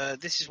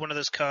this is one of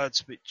those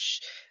cards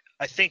which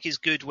I think is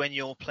good when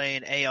you're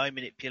playing AI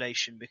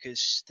manipulation,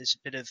 because there's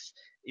a bit of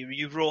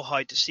you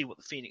rawhide to see what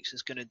the Phoenix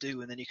is going to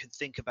do, and then you can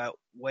think about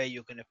where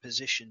you're going to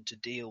position to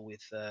deal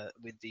with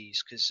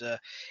these. Because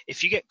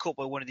if you get caught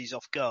by one of these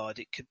off guard,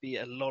 it could be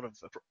a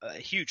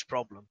huge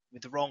problem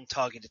with the wrong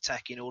target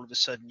attacking. All of a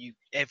sudden,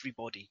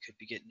 everybody could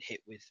be getting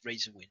hit with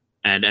Razor Wing.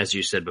 And as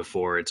you said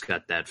before, it's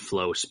got that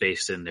flow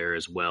space in there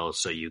as well,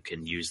 so you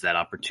can use that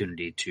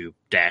opportunity to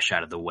dash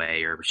out of the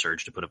way or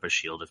surge to put up a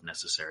shield if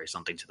necessary,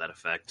 something to that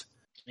effect.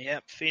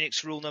 Yeah,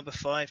 Phoenix rule number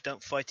 5,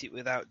 don't fight it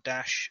without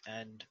dash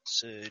and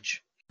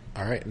surge.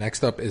 All right,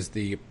 next up is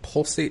the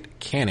Pulsate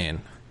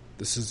Cannon.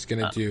 This is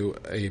going to do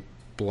a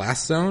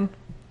blast zone.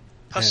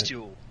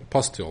 Pustule.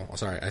 Pustule,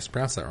 sorry, I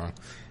pronounced that wrong.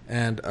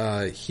 And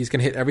he's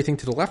going to hit everything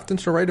to the left and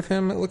to the right of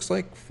him, it looks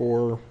like,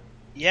 for...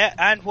 Yeah,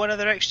 and one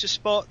other extra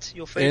spot,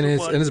 your favorite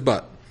one. In his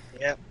butt.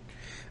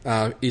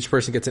 Yeah. Each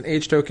person gets an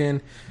age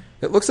token.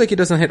 It looks like he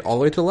doesn't hit all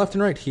the way to the left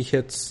and right. He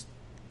hits...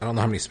 I don't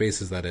know how many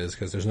spaces that is,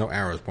 because there's no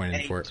arrows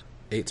pointing for it.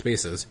 8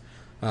 spaces.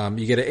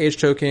 You get an age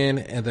token,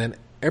 and then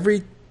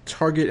every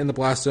target in the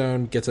blast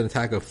zone gets an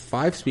attack of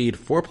 5 speed,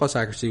 4+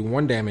 accuracy,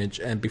 1 damage,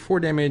 and before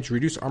damage,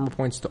 reduce armor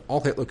points to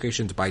all hit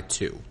locations by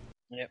 2.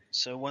 Yep.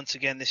 So once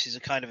again, this is a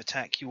kind of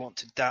attack you want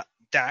to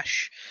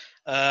dash,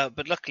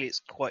 but luckily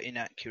it's quite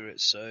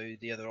inaccurate. So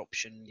the other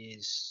option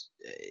is,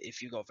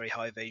 if you've got very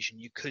high evasion,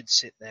 you could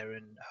sit there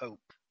and hope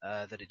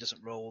that it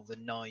doesn't roll the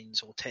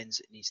 9s or 10s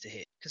it needs to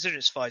hit. Considering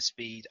it's 5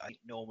 speed, I think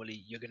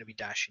normally you're going to be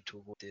dashing to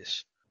avoid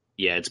this.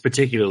 Yeah, it's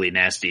particularly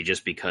nasty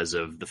just because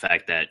of the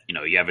fact that,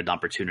 you have an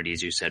opportunity,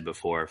 as you said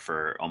before,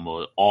 for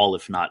almost all,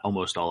 if not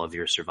almost all of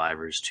your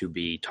survivors to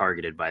be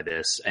targeted by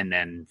this. And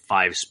then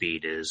 5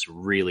 speed is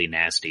really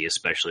nasty,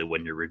 especially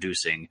when you're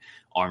reducing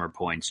armor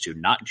points to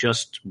not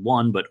just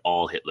 1, but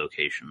all hit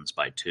locations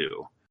by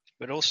 2.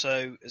 But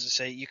also, as I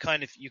say, you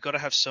got to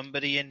have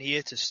somebody in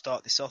here to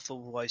start this off,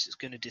 otherwise it's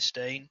going to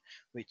disdain,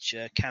 which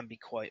can be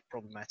quite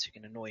problematic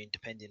and annoying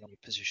depending on your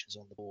positions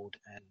on the board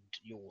and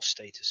your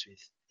status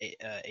with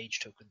age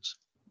tokens.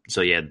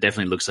 So yeah, it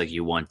definitely looks like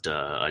you want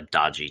a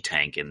dodgy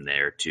tank in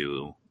there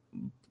to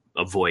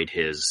avoid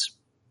his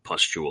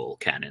pustule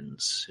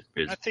cannons.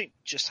 I think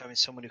just having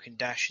someone who can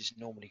dash is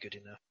normally good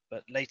enough.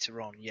 But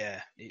later on,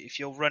 yeah, if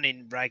you're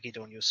running ragged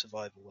on your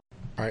survival.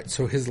 All right,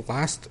 so his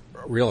last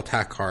real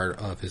attack card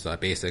of his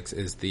basics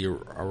is the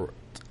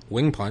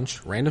Wing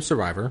Punch, Random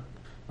Survivor.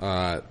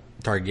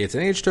 Target gets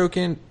an age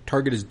token.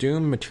 Target is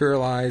doomed,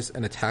 materialize,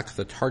 and attacks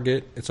the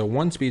target. It's a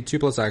 1 speed,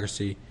 2+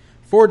 accuracy,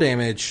 4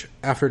 damage.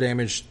 After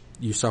damage,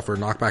 you suffer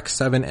knockback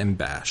 7 and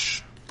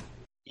bash.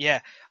 Yeah,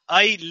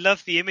 I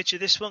love the image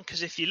of this one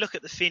because if you look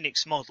at the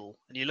Phoenix model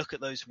and you look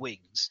at those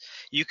wings,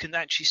 you can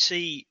actually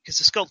see, because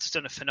the sculptor's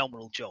done a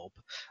phenomenal job,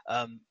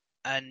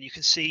 and you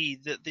can see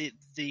that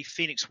the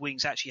Phoenix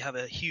wings actually have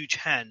a huge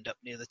hand up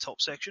near the top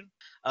section.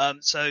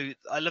 So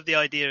I love the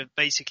idea of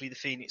basically the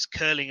Phoenix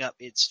curling up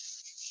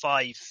its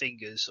 5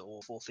 fingers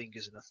or 4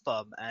 fingers and a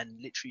thumb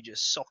and literally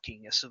just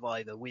socking a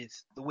survivor with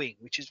the wing,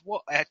 which is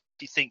what I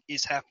actually think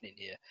is happening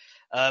here.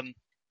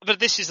 But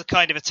this is the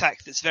kind of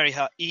attack that's very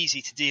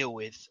easy to deal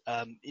with.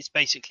 It's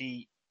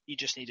basically, you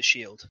just need a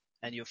shield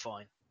and you're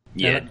fine.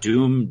 Yeah,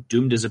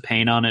 Doomed is a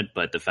pain on it,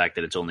 but the fact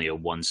that it's only a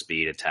 1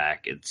 speed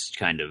attack, it's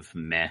kind of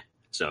meh.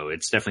 So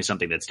it's definitely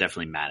something that's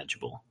definitely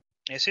manageable.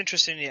 It's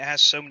interesting it has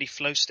so many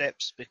flow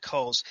steps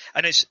because,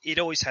 and it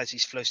always has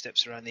these flow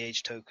steps around the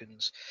age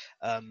tokens,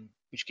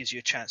 which gives you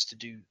a chance to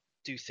do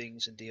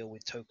things and deal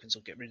with tokens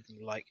or get rid of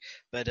them like.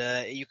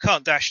 But you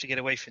can't dash to get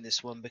away from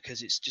this one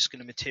because it's just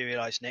going to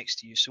materialize next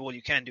to you. So all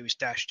you can do is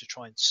dash to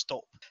try and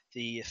stop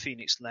the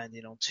Phoenix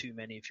landing on too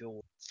many of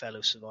your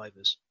fellow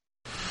survivors.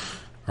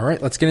 All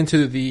right, let's get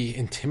into the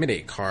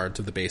Intimidate cards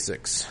of the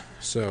basics.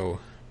 So,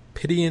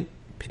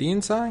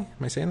 Pitying Sigh? Am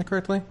I saying that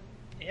correctly?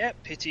 Yeah,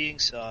 Pitying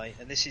Sigh.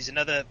 And this is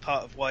another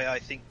part of why I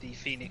think the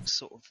Phoenix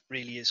sort of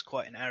really is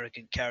quite an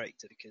arrogant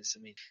character because,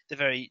 I mean, the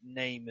very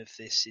name of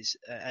this is,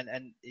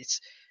 and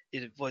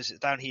it was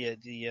down here,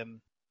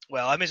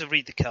 well, I may as well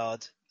read the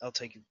card. I'll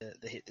take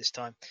the hit this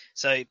time.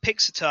 So it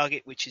picks a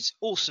target, which is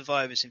all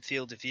survivors in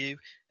field of view.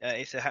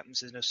 If there happens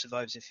there's no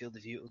survivors in field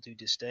of view, it will do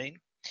Disdain.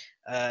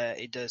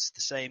 It does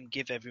the same,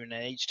 give everyone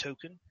an age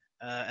token.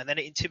 And then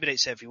it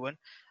intimidates everyone.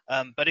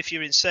 But if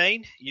you're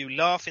insane, you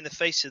laugh in the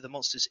face of the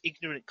monster's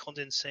ignorant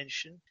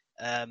condescension.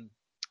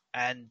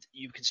 And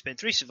you can spend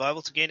 3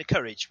 survival to gain a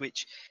courage,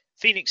 which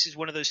Phoenix is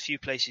one of those few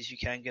places you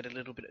can get a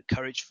little bit of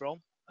courage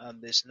from.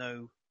 There's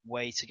no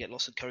way to get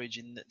lots of courage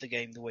in the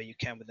game the way you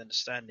can with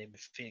understanding,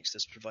 but Phoenix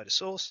does provide a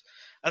source.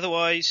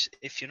 Otherwise,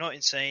 if you're not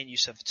insane, you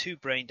suffer 2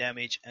 brain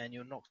damage and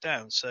you're knocked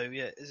down. So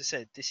yeah, as I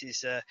said, this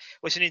is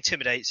it's an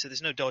intimidate, so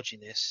there's no dodging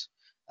this.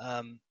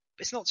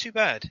 It's not too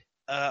bad.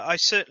 I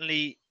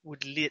certainly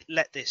would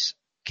let this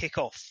kick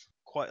off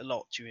quite a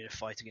lot during a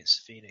fight against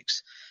the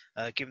Phoenix.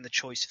 Given the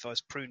choice, if I was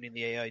pruning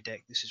the AI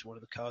deck, this is one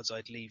of the cards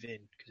I'd leave in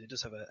because it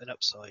does have an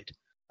upside.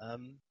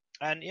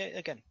 And yeah,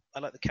 again, I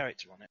like the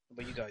character on it.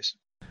 What about you guys?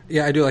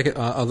 Yeah, I do like it.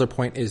 Other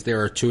point is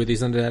there are 2 of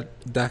these in the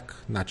deck,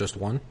 not just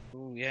 1.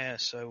 Oh yeah,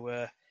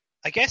 so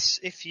I guess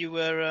if you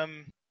were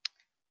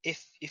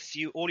if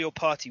all your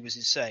party was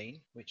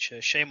insane, which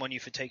shame on you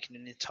for taking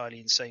an entirely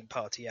insane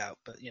party out,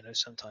 but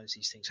sometimes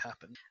these things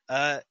happen.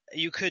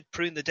 You could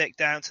prune the deck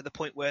down to the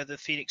point where the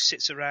Phoenix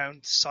sits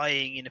around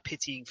sighing in a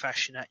pitying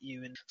fashion at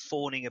you and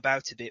fawning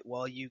about a bit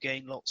while you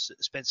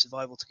spend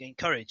survival to gain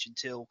courage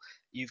until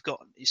you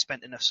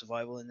spent enough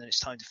survival and then it's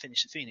time to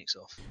finish the Phoenix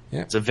off.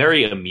 Yeah. It's a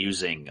very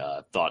amusing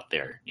thought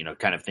there,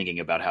 kind of thinking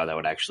about how that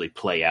would actually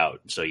play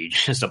out. So you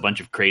just a bunch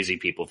of crazy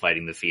people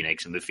fighting the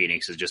Phoenix, and the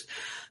Phoenix is just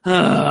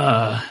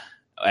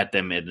at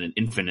them in an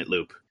infinite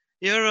loop.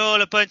 You're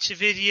all a bunch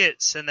of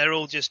idiots, and they're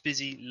all just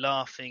busy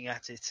laughing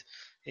at it.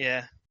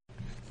 Yeah.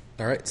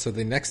 All right, so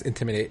the next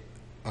Intimidate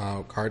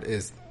card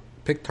is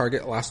pick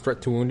target, last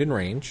threat to wound in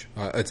range.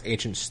 It's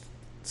Ancient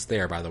It's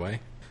there, by the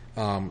way.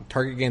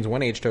 Target gains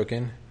 1 age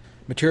token.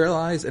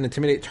 Materialize and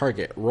intimidate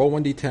target. Roll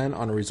 1d10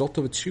 on a result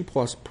of a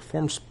 2+.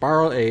 Perform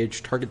spiral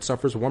age. Target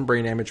suffers 1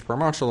 brain damage per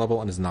monster level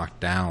and is knocked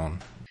down.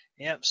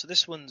 Yeah, so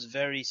this one's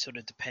very sort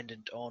of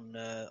dependent on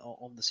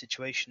the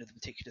situation of the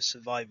particular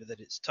survivor that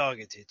it's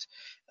targeted.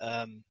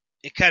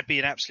 It can be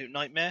an absolute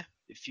nightmare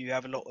if you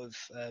have a lot of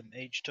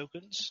age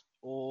tokens,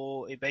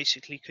 or it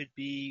basically could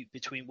be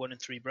between 1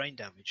 and 3 brain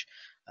damage.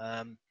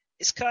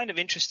 It's kind of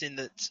interesting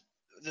that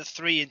the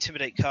 3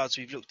 Intimidate cards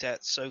we've looked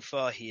at so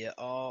far here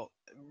are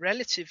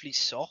relatively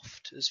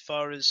soft as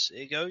far as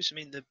it goes. I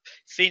mean, the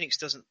Phoenix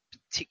doesn't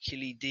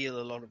particularly deal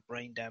a lot of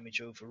brain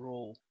damage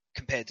overall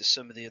compared to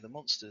some of the other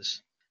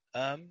monsters.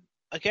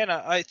 Again,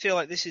 I feel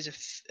like this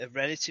is a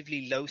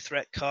relatively low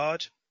threat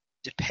card,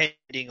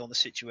 depending on the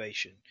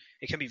situation.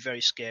 It can be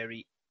very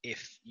scary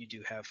if you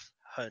do have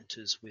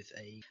hunters with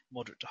a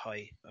moderate to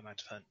high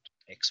amount of hunt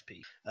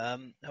XP. How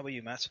about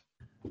you, Matt?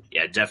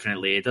 Yeah,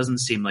 definitely. It doesn't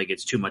seem like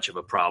it's too much of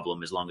a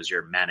problem as long as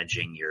you're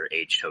managing your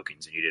age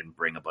tokens and you didn't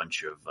bring a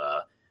bunch of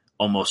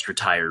almost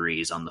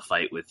retirees on the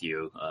fight with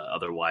you.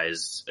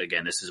 Otherwise,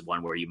 again, this is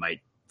one where you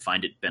might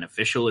find it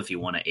beneficial if you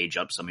want to age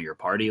up some of your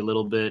party a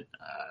little bit.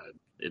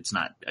 It's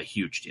not a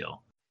huge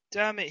deal.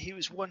 Damn it, he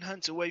was 1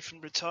 hunt away from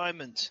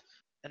retirement,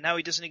 and now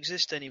he doesn't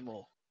exist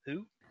anymore.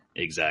 Who?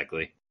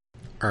 Exactly.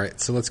 All right,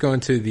 so let's go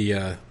into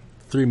the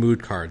 3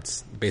 mood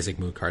cards, basic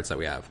mood cards that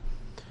we have.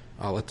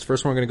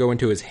 First one we're going to go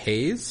into is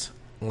Haze.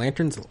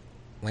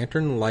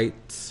 Lantern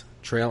lights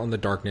trail in the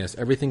darkness.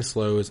 Everything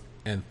slows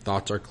and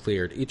thoughts are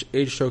cleared. Each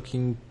age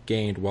token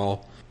gained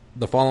while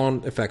the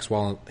following effects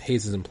while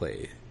Haze is in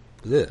play.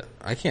 Ugh,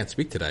 I can't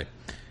speak today.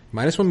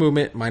 -1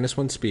 movement,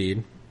 -1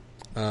 speed.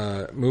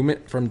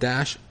 Movement from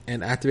dash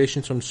and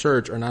activations from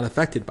surge are not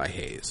affected by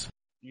Haze.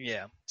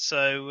 Yeah,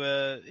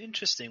 so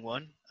interesting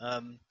one.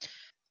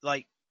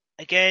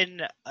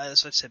 Again,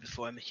 as I've said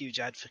before, I'm a huge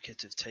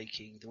advocate of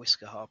taking the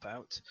Whisker Harp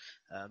out,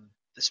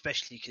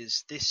 especially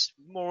because this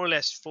more or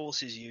less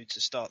forces you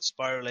to start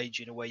spiral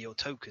aging away your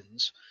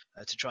tokens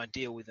to try and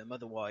deal with them.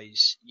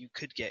 Otherwise, you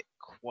could get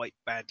quite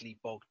badly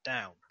bogged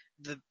down.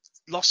 The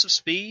loss of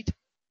speed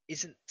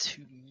isn't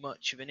too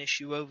much of an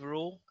issue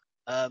overall,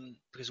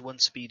 because 1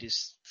 speed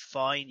is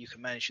fine, you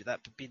can manage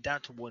that, but being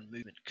down to 1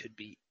 movement could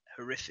be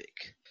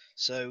horrific.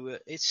 So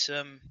it's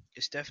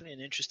definitely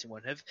an interesting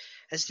one.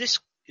 Has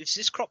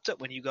this cropped up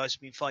when you guys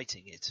have been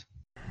fighting it?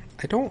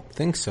 I don't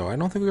think so. I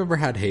don't think we've ever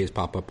had Haze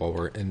pop up while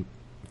we're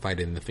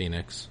fighting the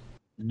Phoenix.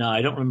 No,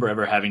 I don't remember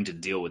ever having to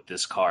deal with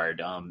this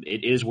card.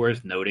 It is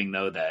worth noting,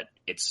 though, that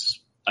it's,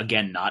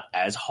 again, not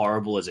as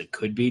horrible as it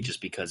could be,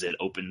 just because it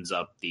opens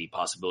up the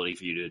possibility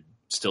for you to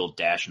still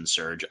dash and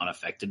surge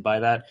unaffected by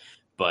that.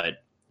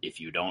 But if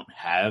you don't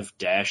have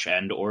dash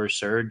and or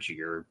surge,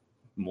 you're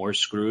more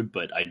screwed.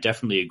 But I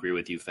definitely agree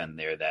with you, Fen,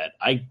 there, that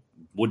I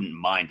wouldn't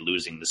mind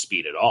losing the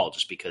speed at all,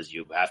 just because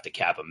you have to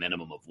cap a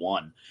minimum of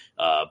 1.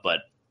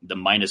 But the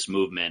minus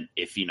movement,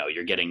 if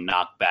you're getting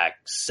knocked back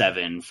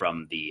 7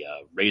 from the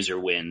Razor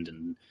Wind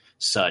and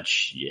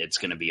such, it's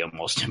going to be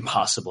almost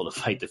impossible to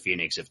fight the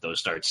Phoenix if those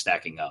start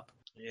stacking up.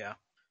 Yeah.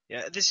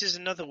 This is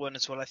another one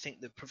as well, I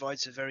think, that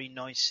provides a very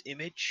nice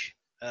image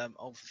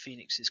of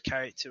Phoenix's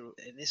character.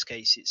 In this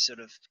case, it's sort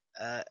of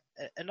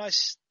a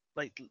nice,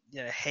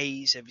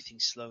 haze, everything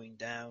slowing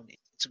down.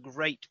 It's a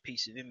great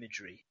piece of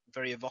imagery,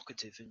 very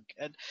evocative.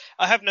 And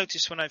I have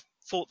noticed when I've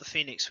fought the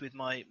Phoenix with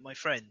my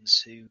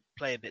friends who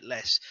play a bit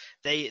less,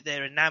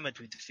 they're enamored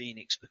with the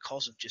Phoenix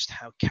because of just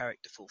how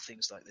characterful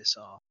things like this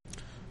are.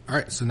 All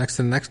right, so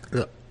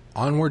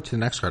onward to the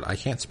next card. I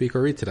can't speak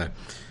or read today.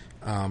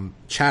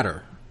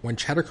 Chatter. When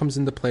Chatter comes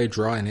into play,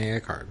 draw an AI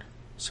card.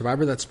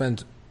 Survivor that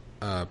spends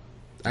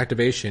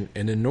activation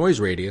in a noise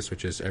radius,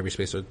 which is every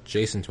space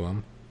adjacent to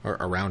him or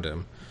around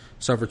him,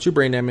 suffer 2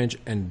 brain damage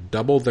and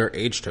double their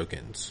age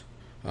tokens.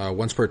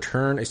 Once per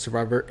turn, a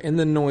survivor in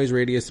the noise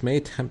radius may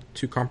attempt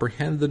to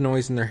comprehend the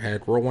noise in their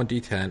head. Roll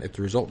 1d10. If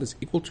the result is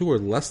equal to or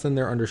less than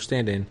their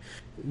understanding,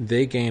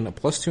 they gain a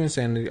 +2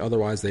 insanity.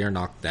 Otherwise, they are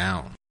knocked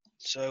down.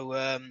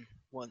 So,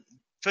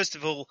 first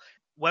of all,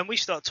 when we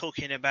start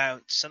talking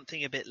about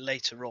something a bit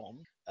later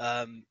on,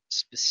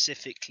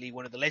 specifically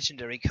one of the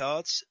legendary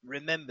cards,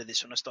 remember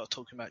this when I start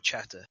talking about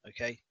Chatter,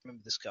 okay?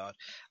 Remember this card.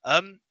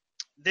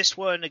 This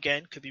one,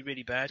 again, could be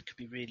really bad, could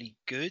be really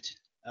good.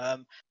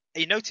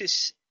 You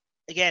notice,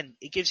 again,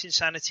 it gives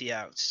insanity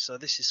out. So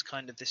this is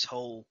kind of this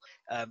whole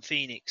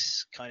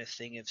Phoenix kind of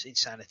thing of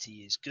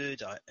insanity is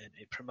good, and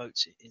it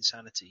promotes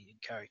insanity in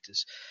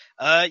characters.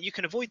 You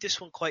can avoid this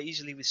one quite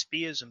easily with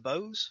spears and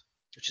bows,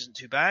 which isn't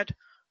too bad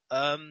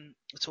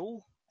at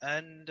all.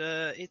 And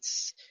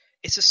it's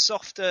a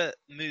softer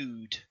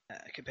mood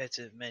compared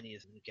to many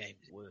of the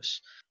games.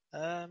 Worse.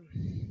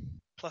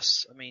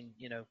 Plus, I mean,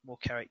 more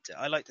character.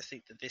 I like to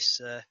think that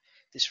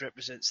this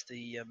represents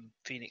the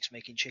Phoenix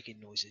making chicken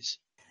noises.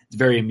 It's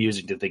very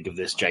amusing to think of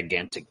this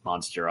gigantic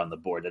monster on the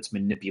board that's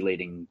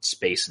manipulating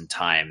space and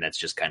time, that's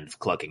just kind of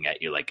clucking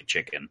at you like a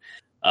chicken.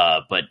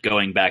 But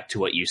going back to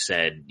what you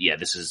said, yeah,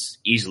 this is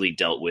easily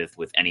dealt with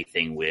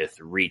anything with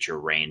reach or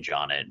range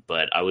on it.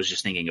 But I was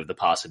just thinking of the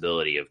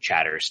possibility of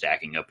Chatter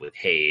stacking up with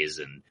Haze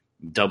and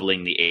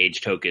doubling the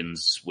age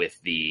tokens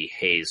with the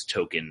Haze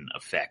token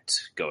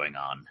effect going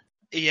on.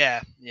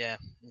 Yeah,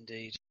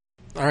 indeed.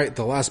 All right,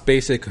 the last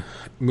basic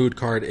mood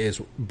card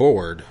is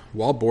Bored.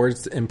 While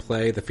Bored's in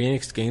play, the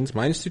Phoenix gains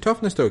 -2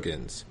 toughness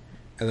tokens.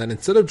 And then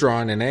instead of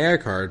drawing an AI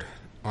card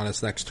on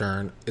its next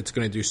turn, it's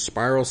going to do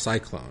Spiral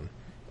Cyclone,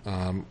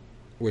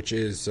 which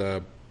is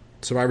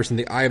survivors in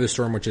the Eye of the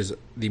Storm, which is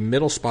the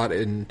middle spot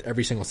in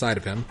every single side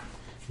of him.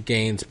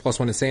 Gains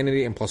 +1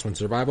 insanity and +1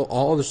 survival.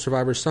 All other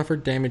survivors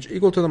suffered damage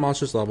equal to the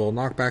monster's level,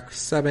 knockback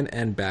 7,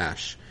 and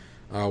bash.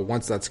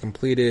 Once that's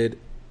completed,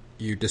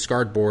 you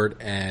discard Bored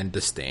and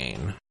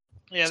Disdain.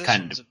 Yeah, this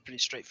one's pretty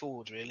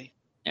straightforward, really.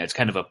 Yeah, it's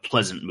kind of a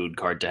pleasant mood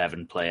card to have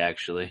in play,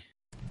 actually.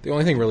 The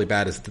only thing really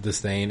bad is the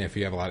Disdain if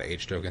you have a lot of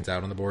H tokens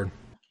out on the board.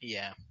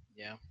 Yeah.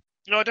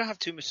 No, I don't have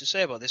too much to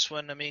say about this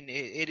one. I mean,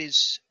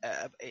 it's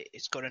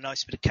got a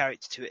nice bit of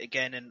character to it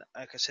again, and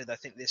like I said, I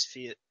think this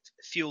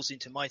fuels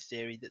into my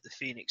theory that the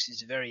Phoenix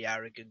is very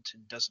arrogant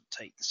and doesn't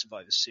take the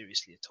survivors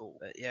seriously at all.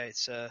 But yeah,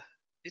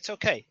 it's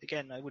okay.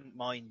 Again, I wouldn't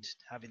mind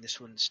having this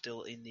one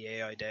still in the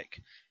AI deck.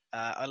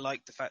 I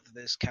like the fact that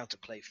there's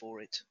counterplay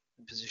for it,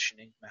 and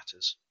positioning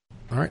matters.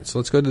 All right, so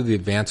let's go to the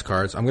advanced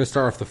cards. I'm going to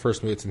start off the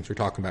first mood since we're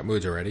talking about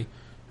moods already.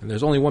 And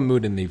there's only one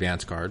mood in the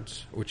advanced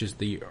cards, which is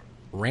the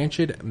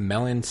Rancid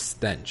Melon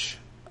Stench.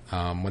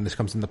 When this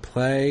comes into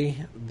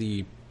play,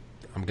 I'm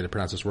going to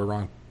pronounce this word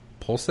wrong,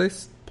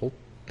 Poultice?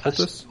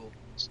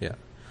 Yeah.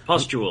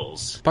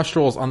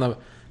 Pustules on the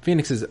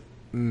Phoenix's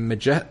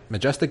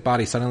majestic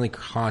body suddenly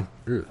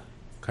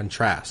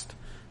contrast.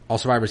 All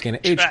survivors gain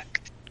an age...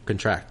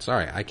 Contract.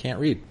 Sorry, I can't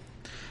read.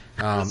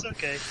 That's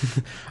okay.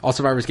 All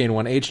survivors gain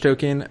 1 age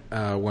token.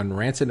 When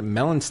Rancid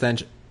Melon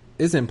Stench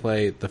is in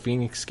play, the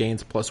Phoenix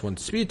gains +1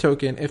 speed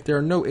token. If there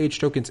are no age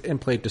tokens in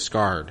play,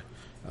 discard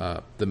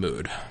the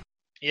mood.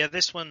 Yeah,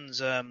 this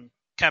one's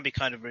can be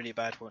kind of really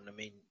bad one. I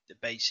mean,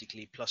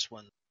 basically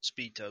 +1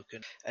 speed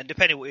token, and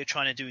depending on what you're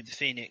trying to do with the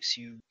Phoenix,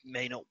 you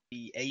may not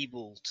be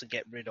able to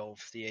get rid of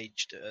the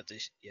age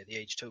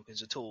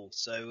tokens at all.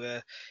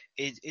 So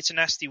it's a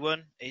nasty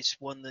one. It's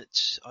one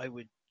that I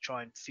would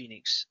try and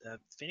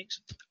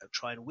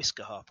try and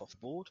whisker harp off the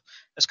board.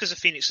 That's because the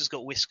Phoenix has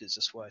got whiskers.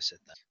 That's why I said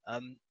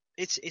that.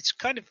 It's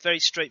kind of very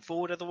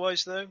straightforward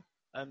otherwise, though.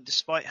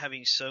 Despite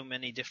having so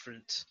many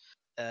different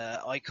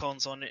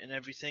icons on it and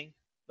everything,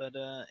 but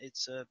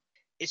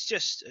it's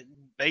just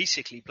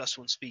basically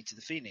 +1 speed to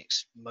the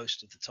Phoenix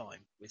most of the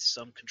time with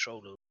some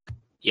control.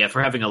 Yeah,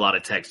 for having a lot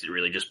of text, it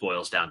really just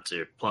boils down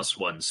to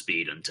 +1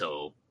 speed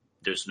until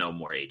there's no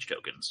more age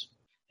tokens.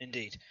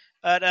 Indeed.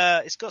 But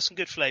it's got some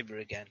good flavor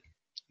again.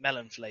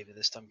 Melon flavor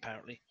this time,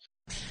 apparently.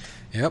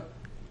 Yep.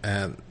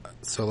 And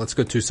so let's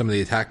go to some of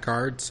the attack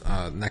cards.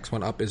 Next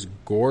one up is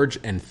Gorge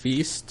and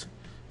Feast.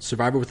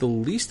 Survivor with the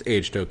least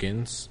age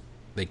tokens.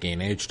 They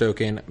gain age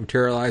token,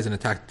 materialize and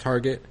attack the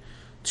target.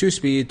 2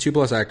 speed,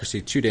 2+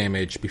 accuracy, 2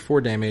 damage. Before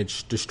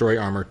damage, destroy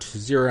armor to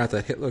 0 at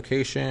that hit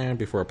location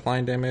before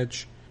applying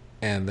damage.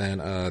 And then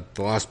the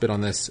last bit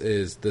on this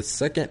is the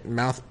second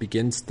mouth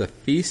begins to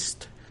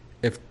feast.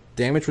 If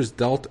damage was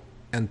dealt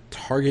and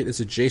target is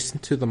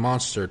adjacent to the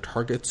monster,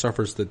 target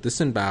suffers the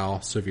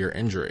disembowel severe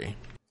injury.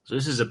 So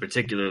this is a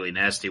particularly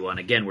nasty one.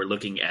 Again, we're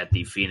looking at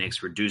the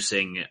Phoenix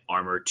reducing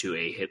armor to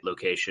a hit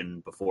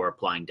location before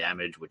applying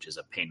damage, which is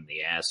a pain in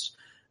the ass.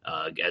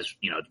 As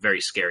you know,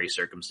 very scary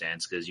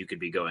circumstance because you could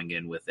be going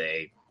in with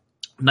a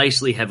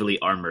nicely heavily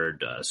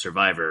armored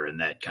survivor,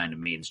 and that kind of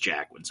means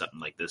jack when something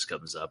like this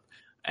comes up.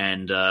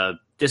 And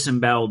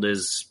disemboweled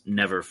is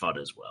never fun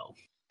as well.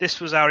 This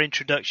was our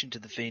introduction to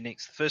the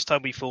Phoenix. The first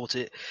time we fought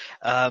it,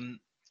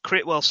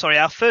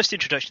 our first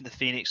introduction to the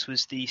Phoenix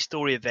was the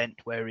story event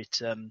where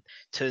it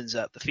turns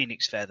up the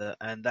Phoenix Feather,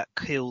 and that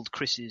killed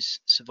Chris's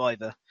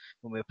survivor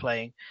when we were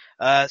playing.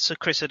 So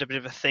Chris had a bit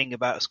of a thing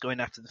about us going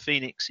after the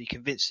Phoenix. He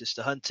convinced us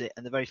to hunt it,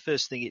 and the very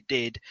first thing it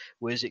did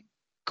was it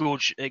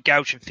gouged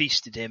and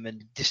feasted him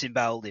and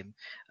disemboweled him.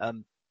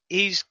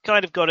 He's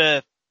kind of got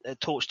a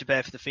torch to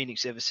bear for the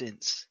Phoenix ever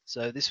since.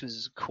 So this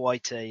was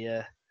quite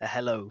a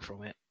hello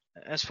from it.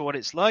 As for what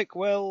it's like,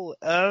 well,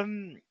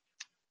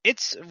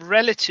 it's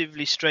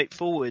relatively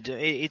straightforward.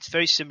 It's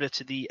very similar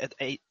to the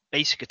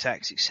basic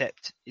attacks,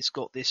 except it's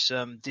got this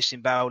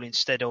disembowel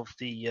instead of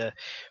the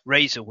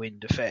razor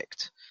wind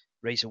effect.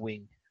 Razor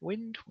wing.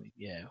 Wind?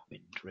 Yeah,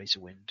 wind. Razor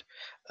wind.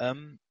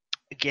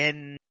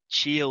 Again,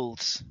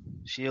 shields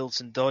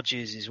and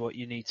dodges is what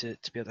you need to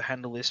be able to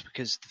handle this,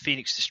 because the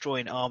Phoenix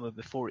destroying armor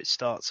before it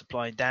starts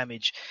applying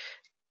damage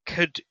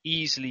could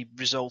easily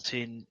result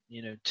in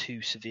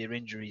 2 severe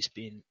injuries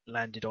being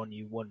landed on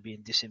you, one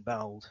being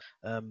disemboweled.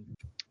 And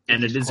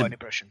it is quite an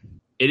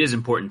impression. It is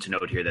important to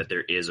note here that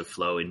there is a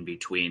flow in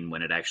between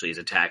when it actually is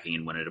attacking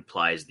and when it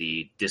applies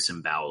the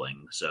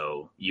disemboweling.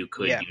 So you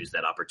could use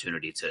that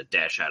opportunity to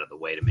dash out of the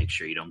way to make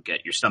sure you don't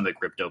get your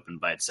stomach ripped open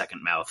by its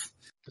second mouth.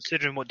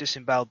 Considering what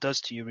disembowel does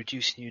to you,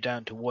 reducing you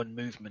down to 1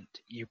 movement,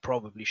 you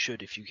probably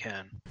should if you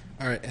can.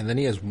 All right, and then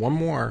he has one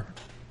more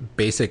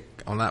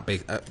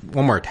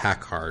one more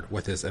attack card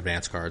with his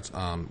advanced cards,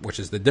 which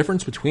is the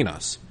difference between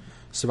us.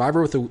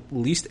 Survivor with the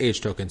least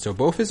age token. So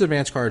both his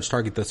advanced cards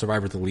target the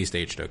survivor with the least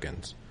age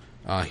tokens.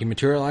 He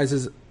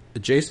materializes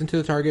adjacent to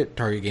the target.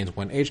 Target gains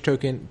 1 age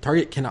token.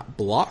 Target cannot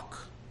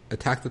block,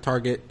 attack the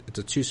target. It's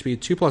a 2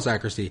 speed, 2+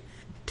 accuracy,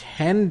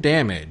 10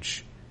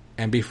 damage.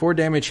 And before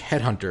damage,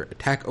 Headhunter.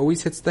 Attack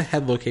always hits the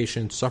head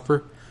location.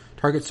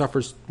 Target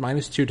suffers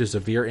 -2 to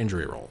severe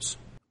injury rolls.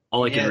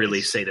 All I can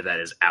really say to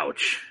that is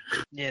ouch.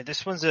 Yeah,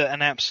 this one's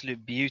an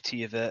absolute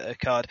beauty of a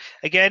card.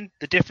 Again,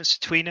 the difference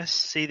between us,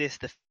 see this,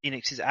 the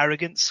Phoenix's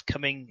arrogance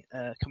coming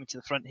to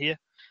the front here.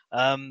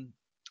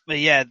 But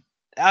yeah,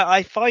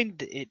 I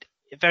find it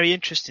very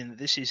interesting that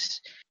this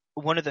is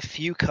one of the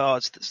few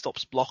cards that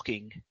stops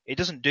blocking. It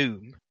doesn't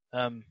doom,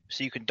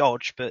 so you can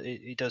dodge, but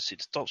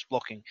it stops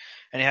blocking.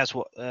 And it has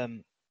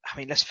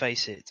let's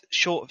face it,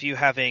 short of you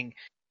having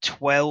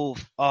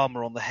 12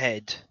 armor on the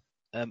head,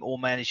 or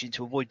managing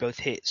to avoid both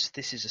hits,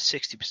 this is a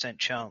 60%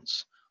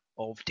 chance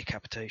of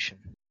decapitation.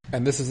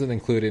 And this isn't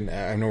included,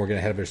 I know we're getting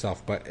ahead of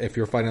yourself, but if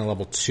you're fighting a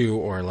level 2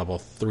 or a level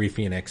 3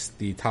 Phoenix,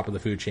 the top of the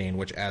food chain,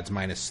 which adds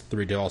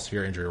 -3 to all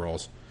severe injury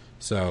rolls.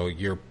 So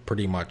you're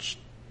pretty much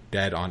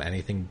dead on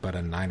anything but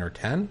a 9 or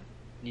 10?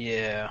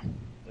 Yeah.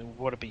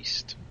 What a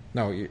beast.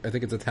 No, I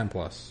think it's a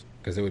 10+,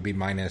 because it would be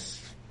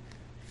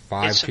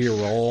 -5 to your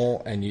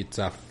roll, and it's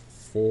a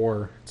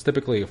 4. It's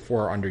typically a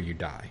 4 or under you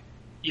die.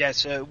 Yeah,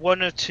 so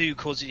 1 or 2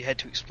 causes your head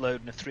to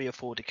explode, and a 3 or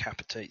 4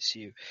 decapitates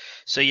you.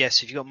 So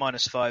yes, if you got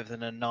 -5,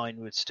 then a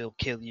 9 would still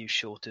kill you,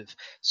 short of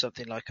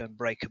something like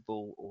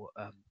Unbreakable or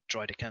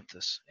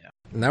Drydacanthus. Yeah.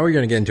 Now we're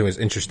going to get into his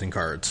interesting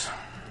cards.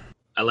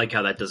 I like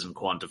how that doesn't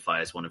quantify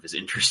as one of his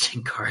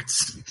interesting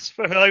cards. That's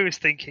what I was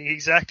thinking,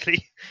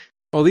 exactly.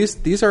 Well,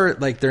 these are,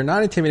 they're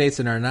not intimidates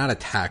and are not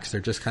attacks.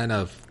 They're just kind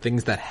of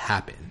things that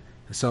happen.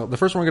 So the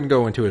first one we're going to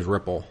go into is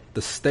Ripple.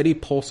 The steady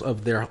pulse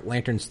of their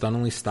lanterns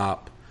suddenly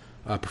stop.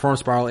 Perform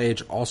Spiral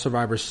Age. All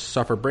survivors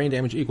suffer brain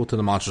damage equal to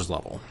the monster's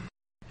level.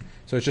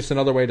 So it's just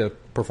another way to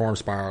perform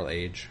Spiral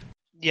Age.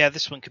 Yeah,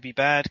 this one could be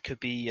bad, could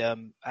be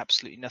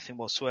absolutely nothing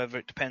whatsoever.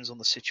 It depends on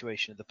the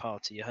situation of the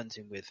party you're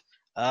hunting with.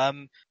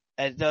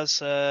 It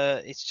does.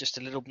 It's just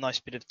a little nice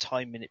bit of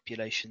time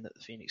manipulation that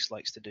the Phoenix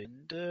likes to do,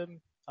 and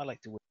I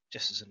like to win,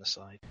 just as an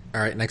aside.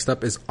 All right, next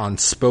up is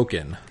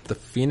Unspoken. The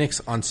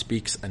Phoenix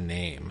unspeaks a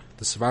name.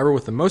 The survivor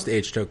with the most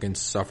age tokens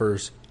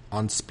suffers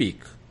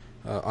Unspeak.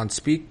 On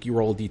Speak, you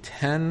roll a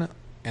d10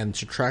 and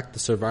subtract the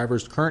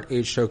survivor's current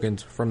age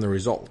tokens from the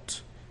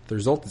result. If the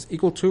result is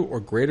equal to or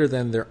greater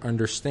than their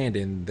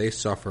understanding, they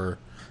suffer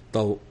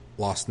the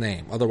lost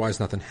name.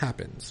 Otherwise, nothing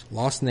happens.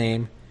 Lost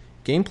name,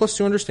 gain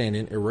 +2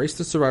 understanding, erase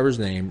the survivor's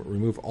name,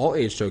 remove all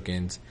age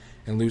tokens,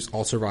 and lose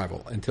all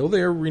survival. Until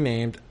they are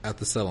renamed at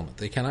the settlement,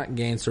 they cannot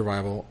gain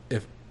survival.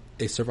 If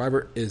a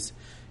survivor is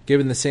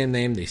given the same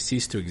name, they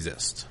cease to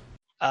exist.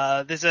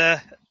 There's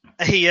an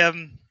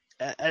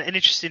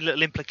interesting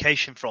little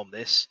implication from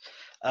this.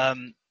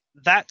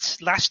 That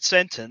last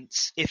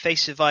sentence, if a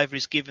survivor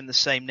is given the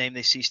same name,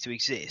 they cease to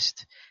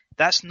exist.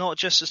 That's not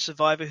just a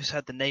survivor who's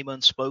had the name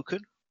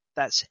unspoken.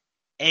 That's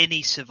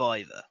any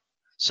survivor.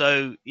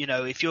 So,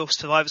 if your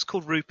survivor's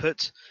called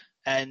Rupert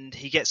and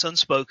he gets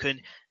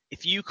unspoken,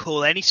 if you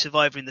call any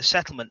survivor in the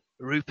settlement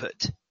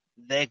Rupert,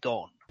 they're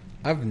gone.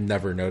 I've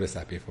never noticed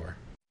that before.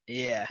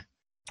 Yeah.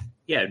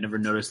 Yeah, I've never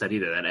noticed that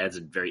either. That adds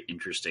a very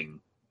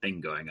interesting thing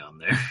going on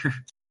there.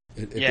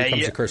 It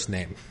becomes a cursed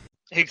name.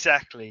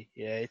 Exactly.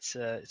 Yeah, it's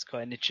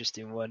quite an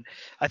interesting one.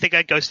 I think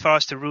I'd go as far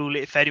as to rule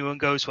it. If anyone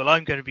goes, well,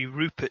 I'm going to be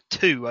Rupert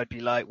 2, I'd be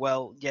like,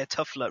 well, yeah,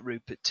 tough luck,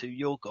 Rupert 2,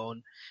 you're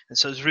gone. And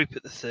so is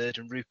Rupert the 3rd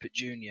and Rupert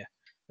Jr.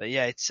 But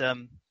yeah, it's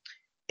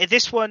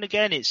this one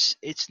again.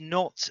 It's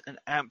not an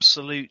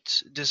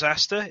absolute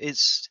disaster.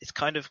 It's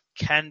kind of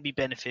can be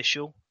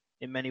beneficial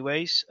in many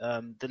ways.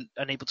 The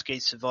unable to gain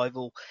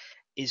survival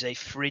is a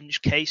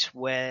fringe case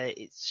where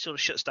it sort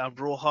of shuts down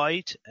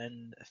Rawhide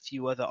and a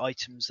few other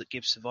items that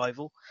give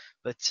survival.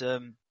 But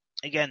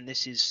again,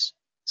 this is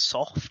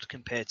soft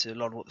compared to a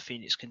lot of what the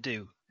Phoenix can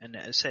do. And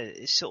as I said,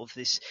 it's sort of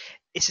this.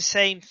 It's the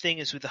same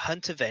thing as with the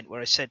Hunt event, where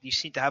I said you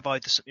seem to have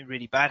either something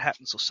really bad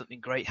happens or something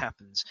great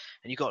happens,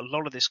 and you've got a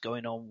lot of this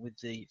going on with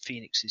the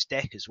Phoenix's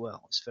deck as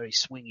well. It's very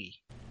swingy.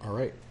 All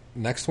right,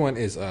 next one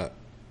is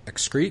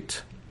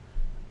Excrete.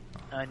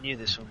 I knew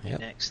this one would be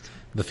next.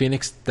 The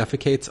Phoenix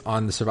defecates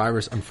on the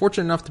survivors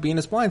unfortunate enough to be in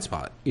his blind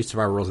spot. Each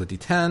survivor rolls a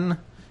d10.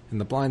 In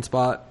the blind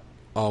spot,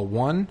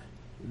 1,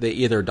 they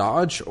either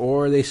dodge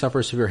or they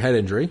suffer severe head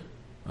injury.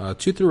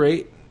 2 through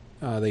 8,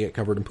 they get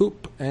covered in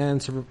poop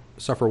and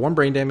suffer 1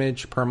 brain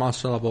damage per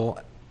monster level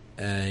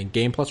and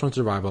gain +1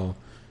 survival.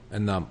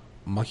 And the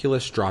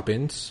Muculus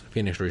drop-ins,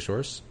 Phoenix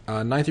resource.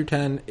 9 through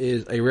 10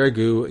 is a rare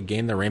goo,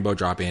 gain the rainbow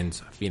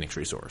drop-ins, Phoenix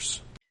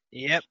resource.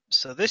 Yep,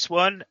 so this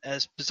one,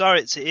 as bizarre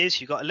as it is,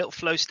 you've got a little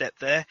flow step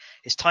there.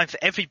 It's time for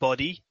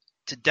everybody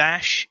to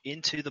dash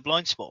into the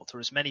blind spot, or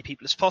as many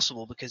people as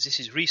possible, because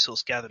this is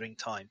resource gathering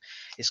time.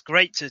 It's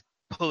great to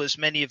pull as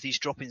many of these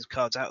drop-ins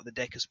cards out of the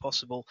deck as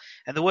possible,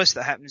 and the worst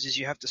that happens is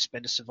you have to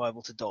spend a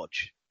survival to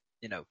dodge.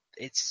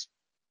 It's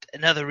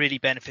another really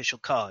beneficial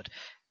card.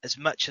 As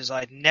much as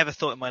I'd never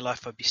thought in my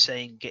life I'd be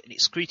saying getting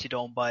excreted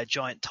on by a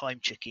giant time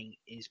chicken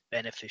is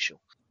beneficial.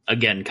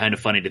 Again, kind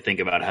of funny to think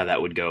about how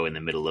that would go in the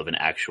middle of an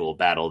actual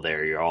battle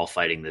there. You're all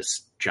fighting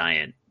this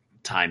giant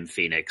time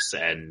phoenix,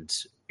 and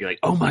you're like,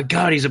 oh my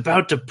god, he's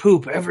about to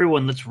poop.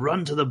 Everyone, let's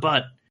run to the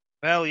butt.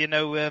 Well,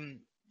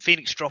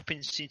 Phoenix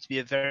drop-ins seem to be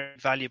a very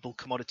valuable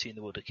commodity in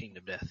the world of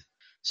Kingdom Death.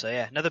 So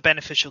yeah, another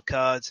beneficial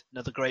card,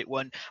 another great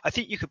one. I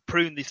think you could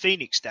prune the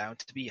Phoenix down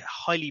to be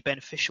highly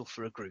beneficial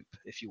for a group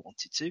if you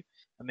wanted to.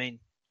 I mean,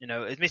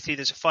 admittedly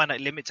there's a finite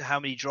limit to how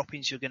many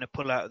drop-ins you're going to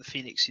pull out of the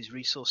Phoenix's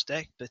resource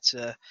deck, but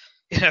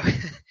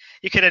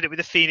you could end up with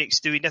the Phoenix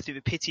doing nothing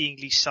but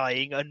pityingly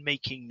sighing,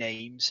 unmaking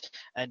names,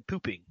 and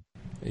pooping.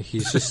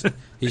 He's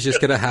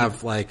just gonna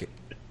have like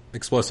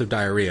explosive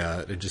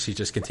diarrhea, and he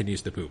just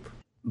continues to poop.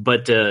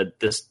 But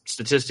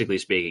statistically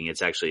speaking,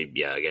 it's actually,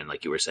 again,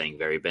 like you were saying,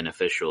 very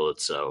beneficial.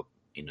 It's a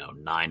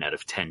 9 out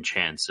of 10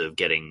 chance of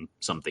getting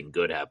something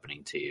good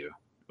happening to you,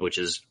 which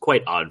is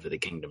quite odd for the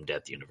Kingdom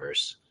Death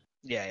universe.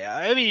 Yeah.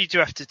 I mean, you do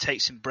have to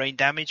take some brain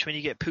damage when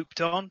you get pooped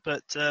on,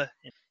 but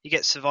you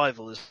get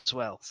survival as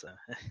well, so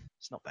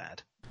it's not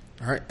bad.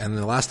 All right, and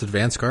the last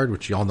advanced card,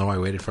 which you all know I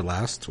waited for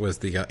last, was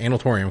the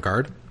Anatorium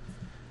card.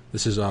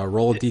 This is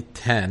roll a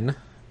d10,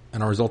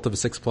 and a result of a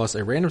 6+,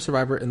 a random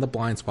survivor in the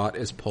blind spot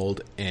is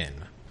pulled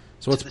in.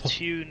 So it's the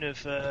tune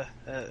of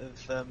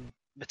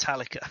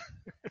Metallica.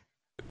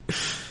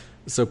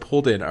 So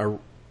pulled in,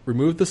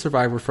 remove the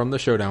survivor from the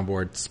showdown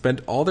board,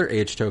 spend all their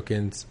age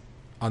tokens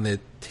on the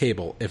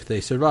table. If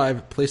they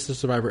survive, place the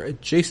survivor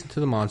adjacent to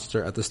the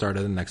monster at the start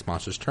of the next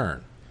monster's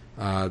turn.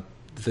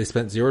 If they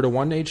spent 0 to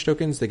 1 age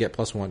tokens, they get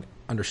 +1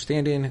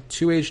 understanding,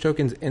 2 age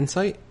tokens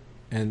insight,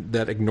 and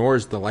that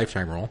ignores the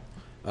lifetime roll.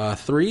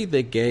 3,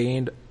 they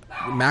gained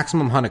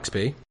maximum hunt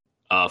XP.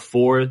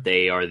 4,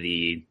 they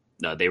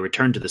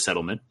return to the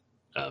settlement.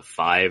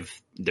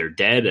 5, they're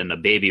dead and a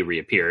baby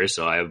reappears.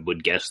 So I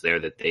would guess there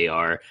that they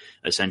are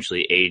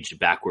essentially aged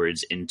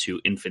backwards into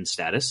infant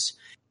status.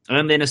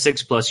 And then a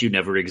 6+, you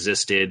never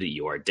existed,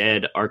 you are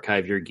dead,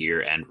 archive your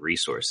gear and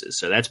resources.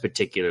 So that's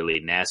particularly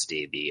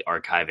nasty, the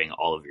archiving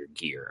all of your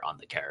gear on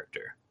the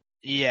character.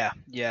 Yeah,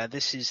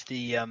 this is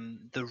the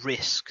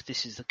risk.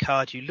 This is the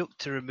card you look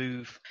to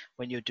remove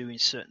when you're doing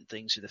certain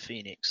things with the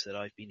Phoenix that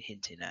I've been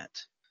hinting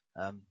at.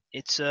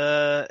 It's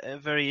a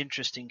very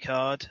interesting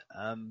card.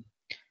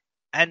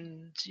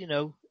 And,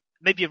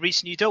 maybe a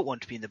reason you don't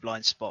want to be in the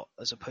blind spot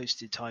as opposed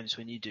to times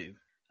when you do.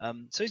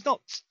 So it's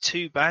not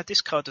too bad.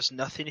 This card does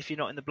nothing if you're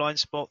not in the blind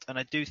spot, and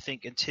I do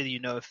think until you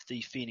know if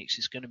the Phoenix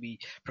is going to be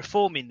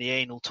performing the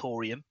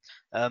Anatorium,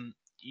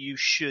 you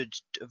should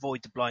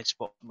avoid the blind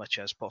spot as much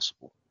as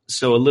possible.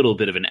 So a little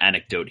bit of an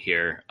anecdote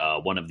here.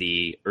 One of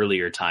the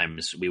earlier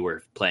times we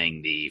were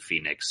playing the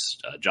Phoenix,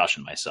 Josh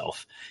and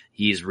myself,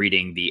 he's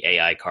reading the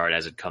AI card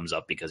as it comes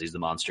up because he's the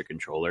monster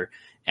controller,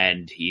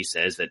 and he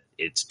says that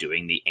it's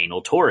doing the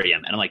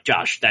Anatorium. And I'm like,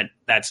 Josh,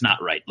 that's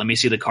not right. Let me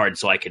see the card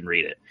so I can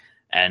read it.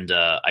 And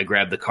I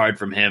grabbed the card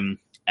from him,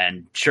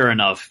 and sure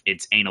enough,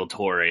 it's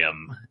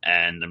Anatorium.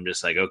 And I'm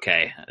just like,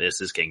 okay,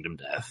 this is Kingdom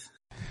Death.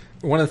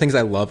 One of the things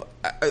I love,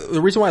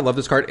 the reason why I love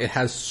this card, it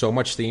has so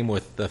much theme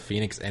with the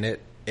Phoenix in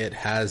it. It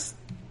has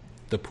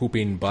the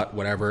pooping butt,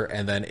 whatever,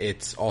 and then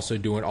it's also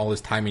doing all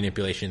his time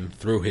manipulation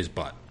through his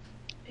butt.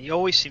 He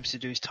always seems to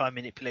do his time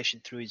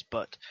manipulation through his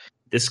butt.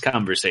 This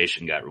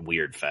conversation got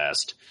weird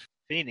fast.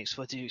 Phoenix,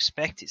 what do you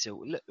expect? It's a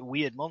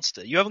weird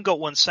monster. You haven't got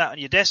one sat on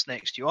your desk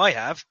next to you. I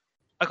have.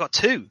 I got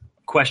 2.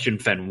 Question,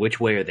 Fen, which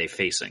way are they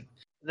facing?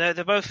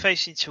 They're both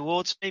facing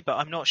towards me, but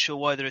I'm not sure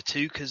why there are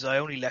 2 because I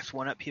only left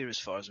one up here as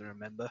far as I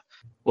remember.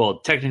 Well,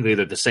 technically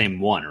they're the same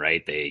one,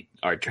 right? They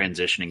are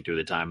transitioning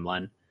through the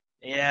timeline.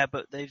 Yeah,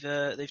 but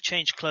they've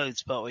changed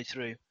clothes partway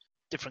through,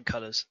 different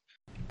colors.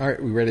 All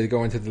right, we ready to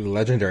go into the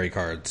legendary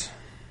cards?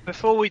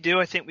 Before we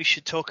do, I think we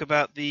should talk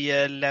about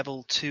the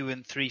level 2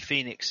 and 3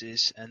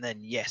 Phoenixes, and then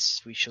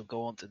yes, we shall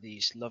go on to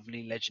these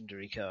lovely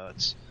legendary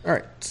cards. All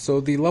right,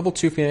 so the level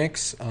 2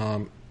 Phoenix,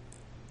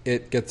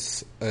 it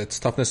gets its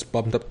toughness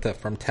bumped up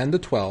from 10 to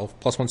 12,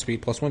 +1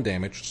 speed, +1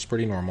 damage, which is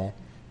pretty normal.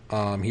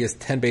 He has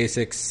 10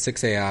 basics,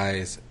 6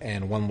 AIs,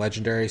 and 1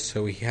 legendary,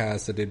 so he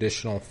has an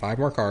additional 5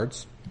 more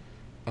cards.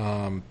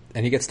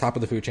 And he gets top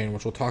of the food chain,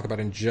 which we'll talk about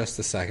in just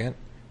a second.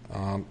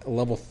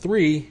 Level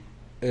 3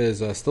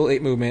 is still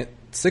 8 movement,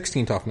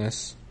 16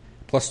 toughness,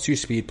 +2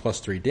 speed,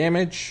 +3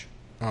 damage.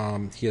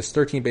 He has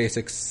 13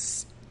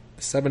 basics,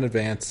 7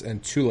 advance,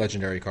 and 2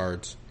 legendary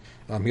cards.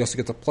 He also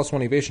gets a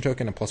 +1 evasion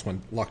token and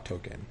 +1 luck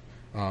token.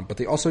 But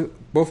they also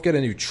both get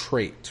a new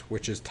trait,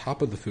 which is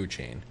top of the food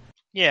chain.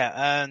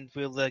 Yeah, and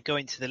we'll go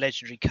into the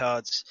legendary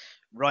cards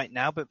right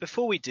now. But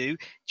before we do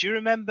you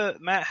remember,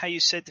 Matt, how you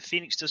said the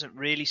Phoenix doesn't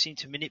really seem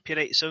to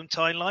manipulate its own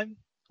timeline?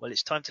 Well,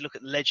 it's time to look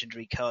at the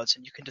legendary cards,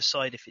 and you can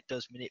decide if it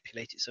does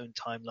manipulate its own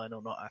timeline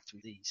or not after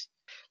these.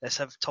 Let's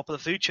have top of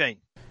the food chain.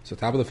 So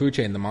top of the food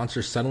chain, the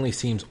monster suddenly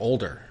seems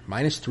older.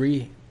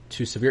 -3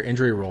 to severe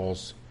injury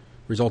rolls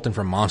resulting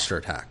from monster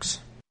attacks.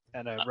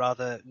 And a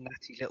rather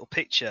natty little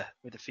picture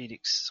with the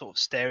Phoenix sort of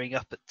staring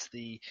up at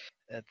the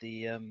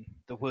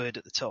word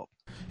at the top.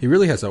 He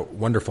really has a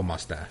wonderful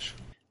mustache.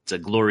 It's a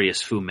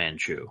glorious Fu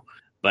Manchu.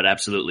 But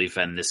absolutely,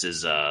 Fen, this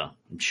is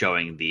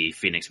showing the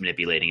Phoenix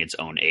manipulating its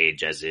own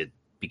age as it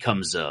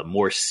becomes a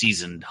more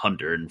seasoned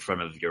hunter in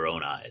front of your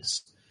own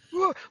eyes.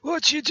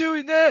 What you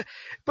doing there?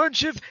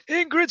 Bunch of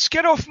Ingrids,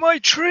 get off my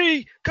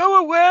tree! Go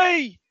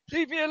away!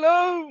 Leave me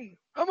alone!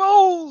 I'm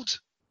old!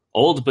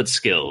 Old but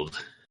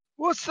skilled.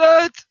 What's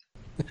that?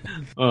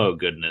 Oh,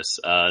 goodness.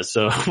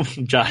 So,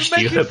 Josh, You're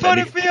do you making have fun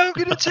any... of me. I'm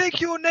going to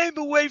take your name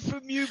away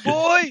from you,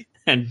 boy.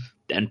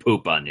 and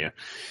poop on you.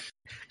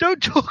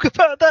 Don't talk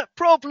about that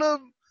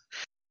problem.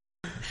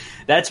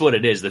 That's what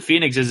it is. The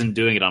Phoenix isn't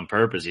doing it on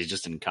purpose. He's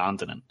just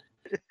incontinent.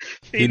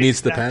 He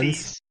needs the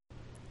pens.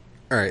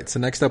 All right, so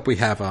next up we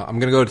have, I'm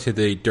going to go to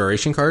the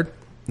duration card.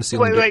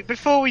 Wait,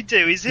 before we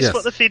do, is this Yes.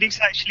 what the Phoenix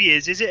actually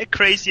is? Is it a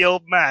crazy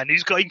old man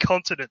who's got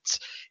incontinence?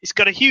 It's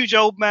got a huge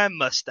old man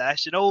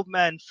mustache, an old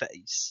man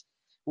face,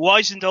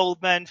 wizened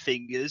old man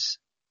fingers,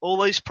 all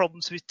those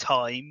problems with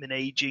time and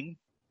aging.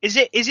 Is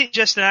it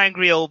just an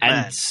angry old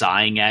man? And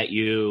sighing at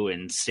you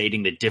and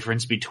stating the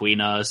difference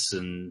between us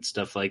and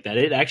stuff like that.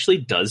 It actually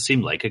does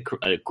seem like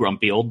a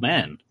grumpy old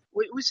man.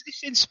 Was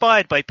this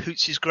inspired by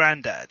Poots's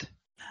granddad?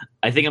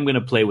 I think I'm going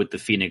to play with the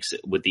Phoenix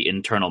with the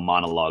internal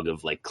monologue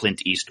of like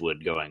Clint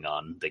Eastwood going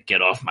on. The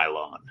get off my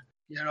lawn.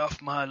 Get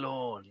off my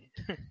lawn,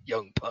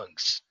 young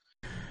punks.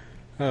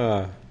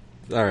 All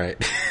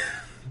right.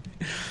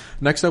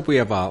 Next up we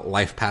have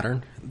Life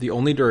Pattern, the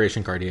only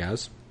duration card he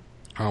has.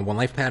 When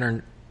Life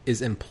Pattern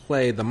is in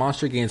play, the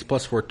monster gains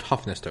 +4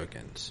 toughness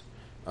tokens.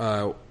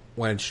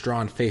 When it's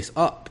drawn face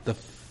up, the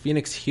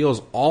Phoenix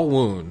heals all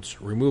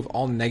wounds, remove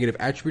all negative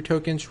attribute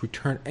tokens,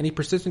 return any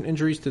persistent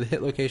injuries to the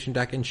hit location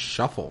deck, and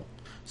shuffle.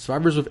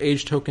 Survivors with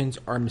age tokens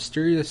are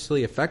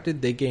mysteriously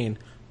affected. They gain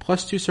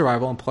 +2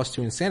 survival and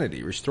 +2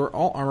 insanity, restore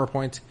all armor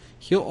points,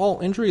 heal all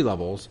injury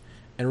levels,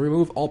 and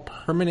remove all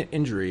permanent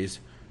injuries,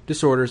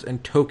 disorders,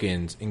 and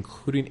tokens,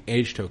 including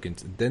age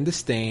tokens, then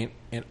disdain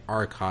and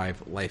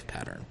archive Life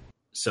Pattern.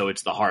 So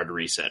it's the hard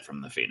reset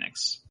from the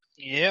Phoenix.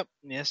 Yep,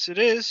 yes it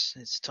is.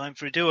 It's time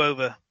for a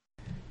do-over.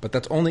 But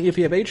that's only if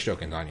you have age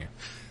tokens on you.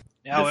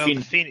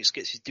 The Phoenix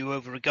gets his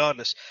do-over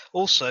regardless.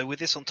 Also, with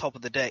this on top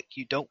of the deck,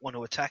 you don't want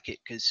to attack it,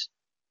 because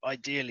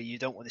ideally you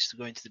don't want this to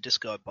go into the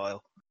discard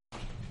pile.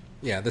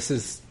 Yeah,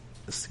 this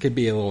could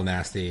be a little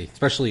nasty,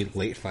 especially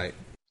late fight.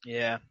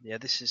 Yeah,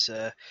 this is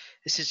a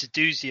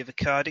doozy of a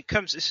card.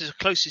 This is the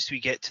closest we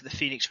get to the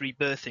Phoenix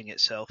rebirthing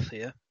itself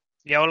here.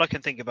 Yeah, all I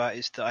can think about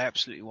is that I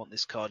absolutely want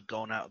this card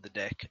gone out of the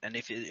deck, and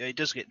if it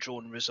does get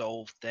drawn and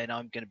resolved, then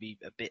I'm going to be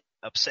a bit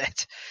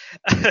upset,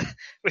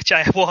 which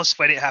I was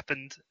when it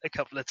happened a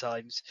couple of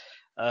times.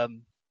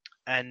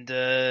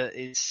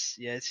 This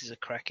is a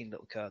cracking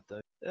little card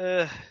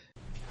though.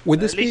 Would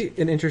this be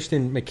an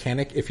interesting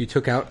mechanic if you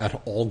took out an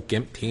all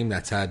GIMP team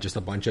that's had just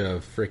a bunch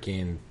of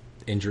freaking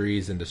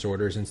injuries and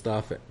disorders and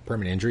stuff,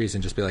 permanent injuries,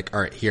 and just be like,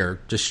 all right,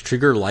 here, just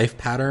trigger Life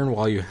Pattern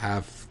while you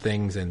have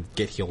things and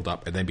get healed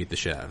up and then beat the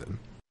shit out of them?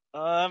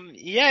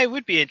 Yeah, it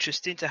would be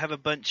interesting to have a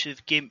bunch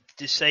of GIMP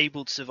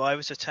disabled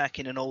survivors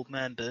attacking an old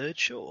man bird,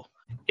 sure.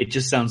 It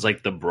just sounds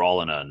like the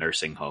brawl in a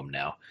nursing home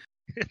now.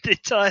 The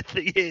entire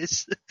thing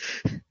is.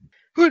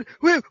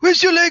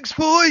 Where's your legs,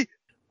 boy?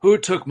 Who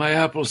took my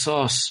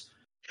applesauce?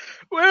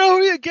 Where are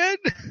we again?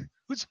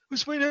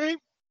 What's my name?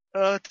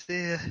 Oh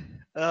dear.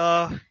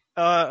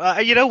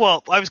 You know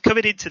what? I was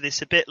coming into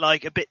this a bit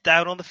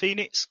down on the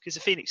Phoenix, because the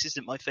Phoenix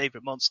isn't my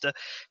favourite monster,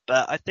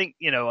 but I think,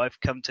 I've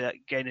come to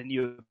gain a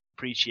new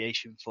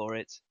appreciation for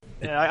it.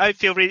 I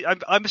feel really,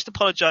 I must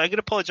apologise. I'm going to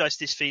apologise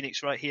to this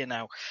Phoenix right here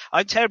now.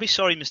 I'm terribly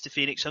sorry, Mr.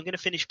 Phoenix. I'm going to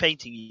finish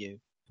painting you.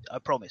 I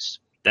promise.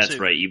 That's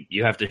right.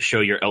 You have to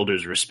show your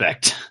elders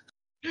respect.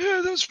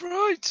 Yeah, that's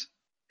right.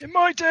 In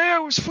my day, I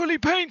was fully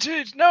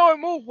painted. Now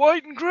I'm all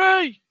white and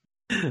grey.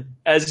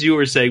 As you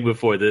were saying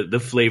before, the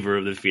flavor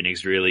of the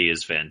Phoenix really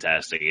is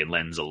fantastic and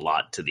lends a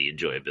lot to the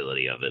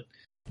enjoyability of it.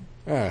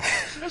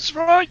 That's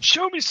right.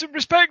 Show me some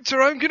respect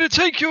or I'm going to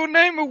take your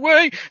name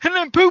away and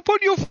then poop on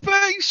your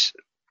face.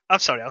 I'm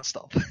sorry, I'll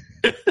stop.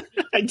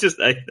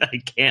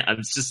 I can't. I'm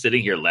just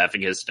sitting here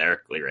laughing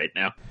hysterically right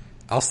now.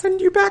 I'll send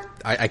you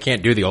back. I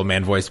can't do the old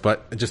man voice,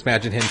 but just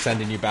imagine him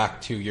sending you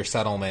back to your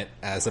settlement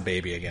as a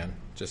baby again.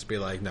 Just be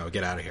like, no,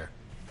 get out of here.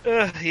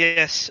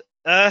 Yes.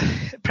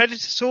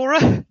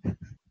 Predatosaura?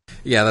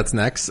 Yeah, that's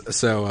next.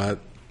 So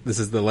this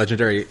is the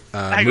legendary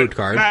mood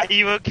card. Matt, are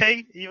you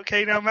okay? Are you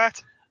okay now,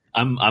 Matt?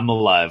 I'm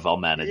alive. I'll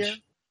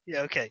manage.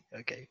 Yeah, okay.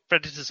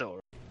 Predatosaura.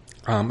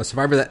 A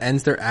survivor that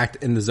ends their act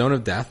in the zone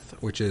of death,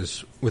 which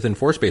is within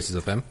 4 spaces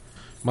of them,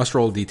 must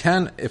roll a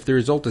d10. If the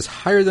result is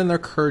higher than their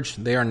courage,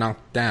 they are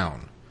knocked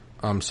down.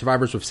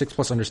 Survivors with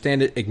 6+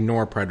 understand it,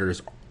 ignore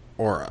Predator's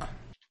aura.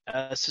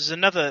 So there's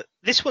another.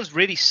 This one's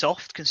really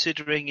soft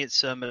considering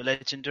it's a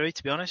legendary.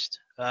 To be honest,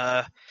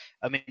 I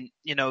mean,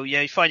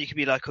 you find you can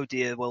be like, oh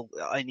dear, well,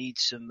 I need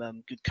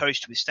some good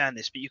courage to withstand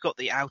this, but you've got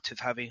the out of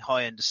having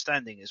high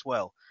understanding as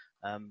well.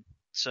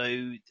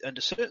 So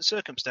under certain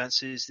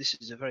circumstances, this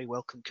is a very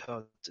welcome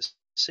card to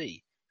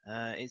see.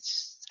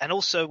 And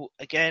also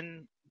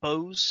again,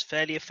 bows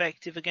fairly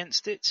effective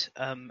against it.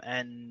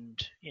 And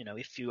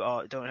if you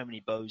don't have any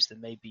bows, then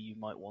maybe you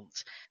might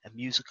want a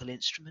musical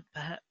instrument,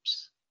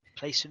 perhaps.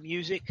 Play some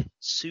music,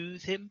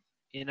 soothe him.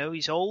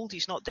 He's old.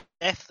 He's not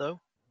deaf, though.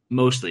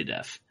 Mostly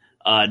deaf.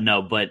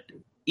 No, but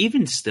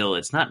even still,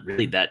 it's not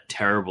really that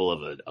terrible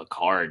of a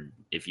card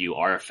if you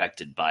are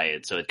affected by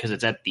it. So, because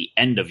it's at the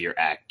end of your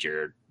act,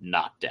 you're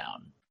knocked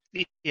down.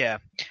 Yeah.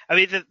 I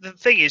mean, the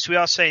thing is, we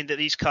are saying that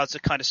these cards are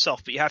kind of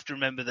soft, but you have to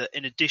remember that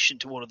in addition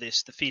to all of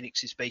this, the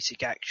Phoenix's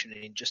basic action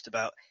in just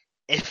about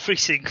every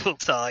single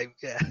time.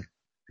 Yeah.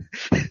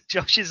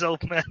 Josh's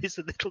old man is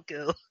a little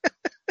girl.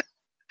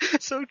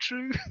 So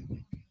true.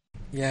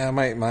 Yeah,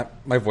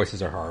 my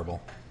voices are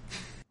horrible.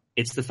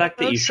 It's the fact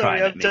that you try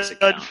that makes it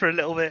count. For a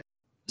little bit.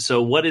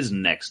 So what is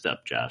next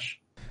up, Josh?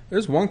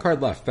 There's one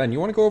card left. Ben, you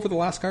want to go over the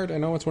last card? I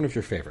know it's one of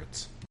your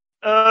favorites.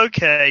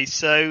 Okay,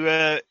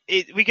 so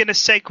we're going to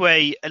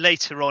segue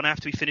later on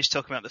after we finish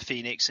talking about the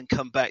Phoenix and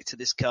come back to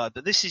this card.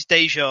 But this is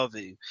Deja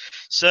Vu.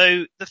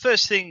 So the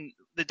first thing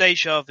the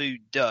Deja Vu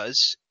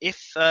does,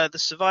 if the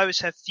survivors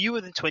have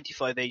fewer than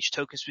 25 age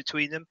tokens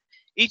between them,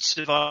 each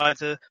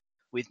survivor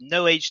with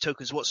no age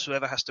tokens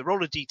whatsoever has to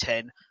roll a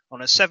d10.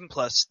 On a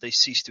 7+, they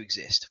cease to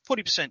exist.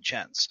 40%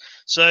 chance.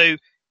 So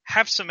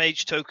have some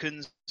age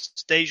tokens,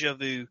 Deja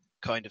Vu,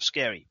 kind of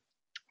scary.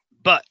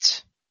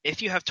 But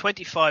if you have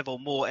 25 or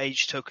more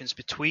age tokens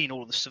between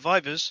all the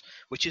survivors,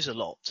 which is a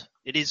lot,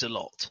 it is a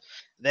lot,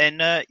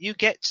 then you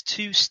get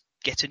to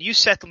get a new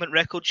settlement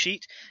record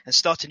sheet and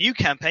start a new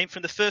campaign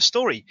from the first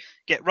story.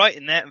 Get right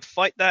in there and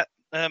fight that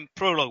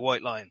prologue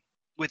white line.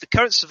 With the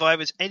current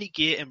survivors, any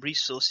gear and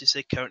resources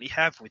they currently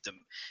have with them.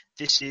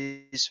 This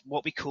is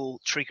what we call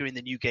triggering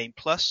the New Game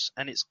Plus,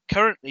 and it's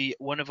currently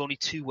one of only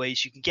 2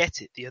 ways you can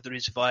get it. The other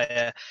is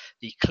via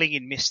the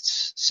Clinging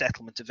Mists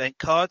settlement event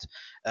card,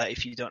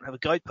 if you don't have a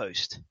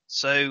guidepost.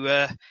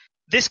 So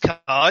this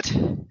card,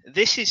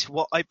 this is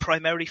what I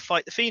primarily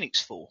fight the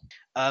Phoenix for.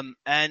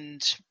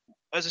 And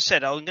as I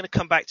said, I'm going to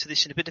come back to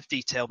this in a bit of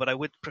detail, but I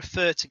would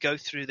prefer to go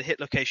through the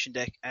hit location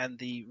deck and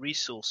the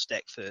resource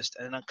deck first,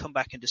 and then I'll come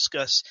back and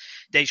discuss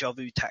Deja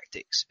Vu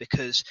tactics,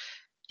 because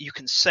you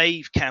can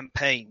save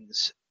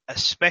campaigns,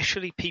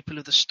 especially People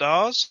of the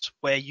Stars,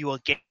 where you are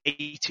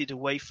gated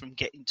away from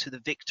getting to the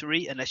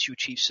victory unless you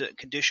achieve certain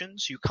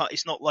conditions. You can't.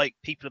 It's not like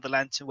People of the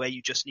Lantern where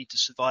you just need to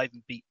survive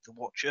and beat the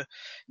Watcher.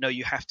 No,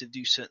 you have to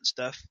do certain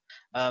stuff.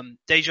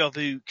 Deja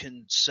Vu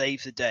can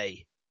save the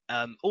day.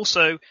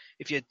 Also,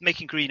 if you're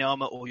making green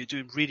armor or you're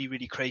doing really,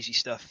 really crazy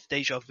stuff,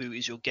 Deja Vu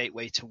is your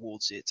gateway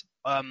towards it.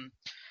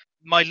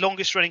 My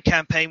longest running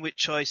campaign,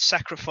 which I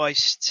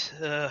sacrificed,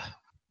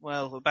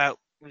 about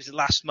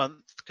last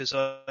month because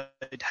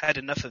I'd had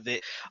enough of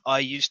it, I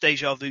used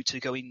Deja Vu to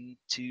go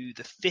into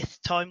the 5th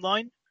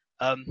timeline.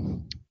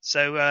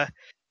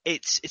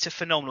 It's a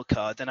phenomenal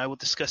card, and I will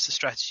discuss the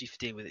strategy for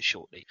dealing with it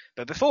shortly.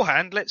 But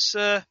beforehand, let's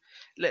sort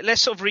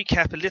of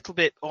recap a little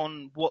bit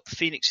on what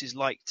Phoenix is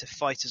like to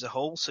fight as a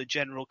whole. So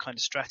general kind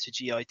of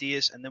strategy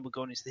ideas, and then we'll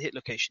go on into the hit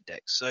location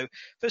decks. So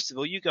first of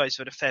all, you guys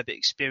have had a fair bit of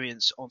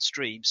experience on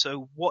stream.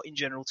 So what in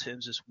general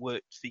terms has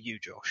worked for you,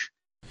 Josh?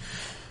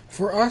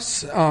 For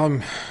us,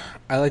 I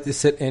like to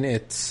sit in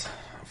its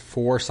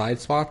 4 side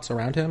spots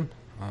around him.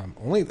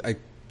 I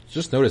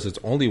just noticed it's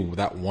only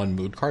that one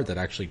mood card that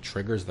actually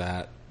triggers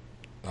that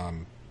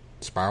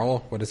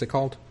spiral. What is it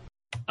called?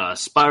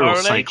 Spiral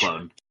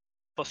Cyclone.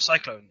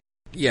 Cyclone.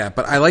 Yeah,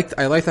 but I like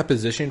that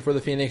position for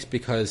the Phoenix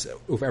because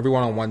with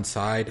everyone on one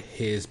side,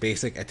 his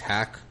basic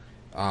attack,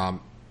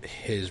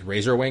 his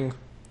Razor Wing,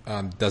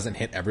 doesn't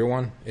hit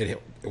everyone.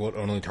 It will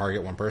only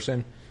target one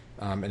person,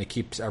 and it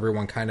keeps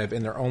everyone kind of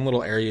in their own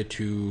little area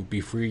to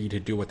be free to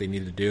do what they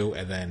need to do,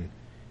 and then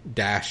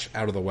dash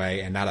out of the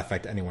way and not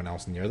affect anyone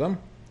else near them.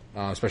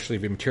 Especially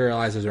if it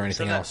materializes or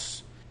anything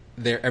else,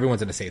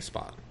 everyone's in a safe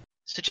spot.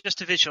 So just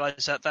to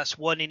visualize that, that's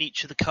one in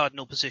each of the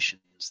cardinal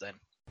positions then?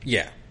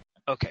 Yeah.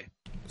 Okay.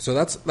 So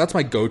that's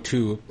my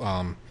go-to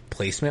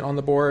placement on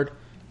the board.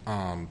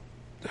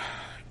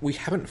 We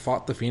haven't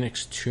fought the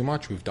Phoenix too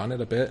much. We've done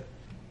it a bit.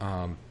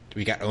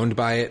 We got owned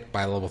by it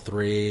by level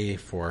 3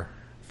 for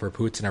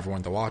Poots and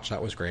everyone to watch.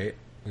 That was great.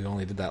 We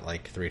only did that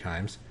like 3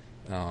 times.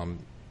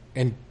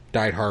 And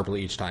died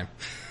horribly each time.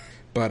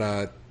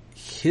 But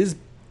his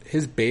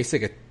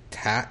basic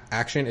attack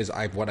action is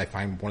what I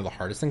find one of the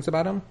hardest things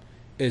about him.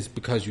 Is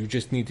because you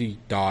just need to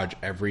dodge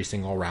every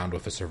single round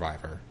with a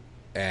survivor.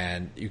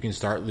 And you can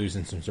start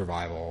losing some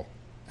survival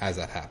as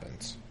that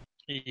happens.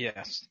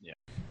 Yes. Yeah.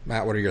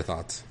 Matt, what are your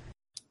thoughts?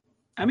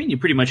 I mean, you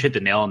pretty much hit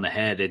the nail on the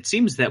head. It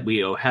seems that we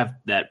have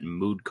that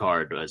mood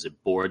card as a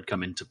board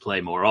come into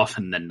play more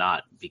often than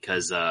not,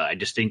 because I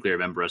distinctly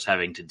remember us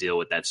having to deal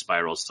with that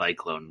Spiral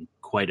Cyclone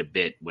quite a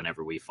bit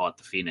whenever we fought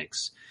the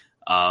Phoenix.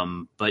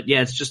 But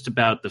yeah, it's just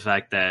about the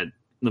fact that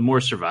the more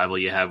survival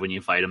you have when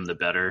you fight them, the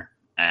better.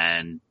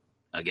 And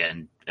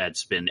again,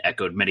 that's been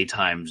echoed many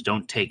times.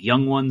 Don't take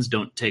young ones,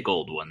 don't take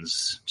old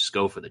ones. Just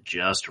go for the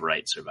just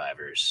right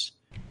survivors.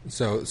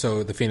 So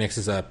the Phoenix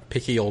is a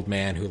picky old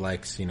man who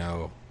likes,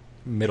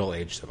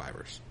 middle-aged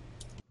survivors.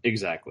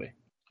 Exactly.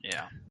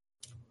 Yeah.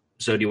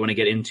 So do you want to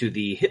get into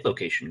the hit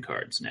location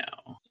cards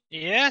now?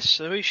 Yes,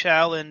 so we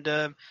shall, and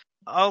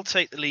I'll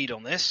take the lead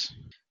on this.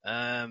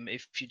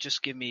 If you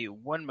just give me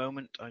one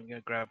moment, I'm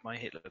going to grab my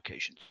hit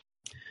location.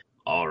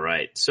 All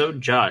right. So,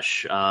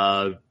 Josh,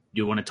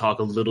 you want to talk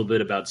a little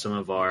bit about some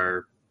of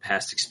our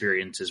past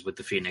experiences with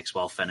the Phoenix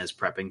while Fen is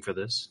prepping for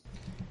this?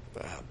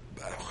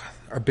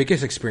 Our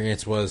biggest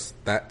experience was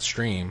that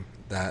stream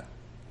that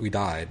we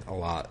died a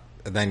lot,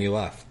 and then you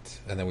left,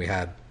 and then we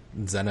had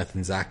Zenith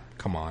and Zach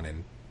come on,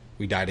 and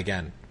we died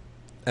again,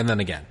 and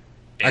then again.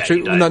 Yeah,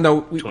 actually,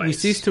 no, we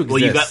ceased to exist. Well,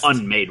 you got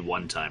unmade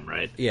one time,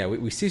 right? Yeah,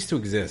 we ceased to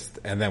exist,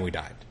 and then we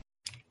died.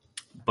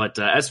 But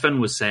as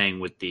Fen was saying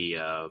with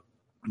the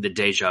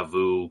deja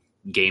vu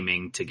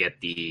gaming to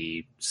get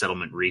the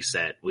settlement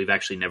reset, we've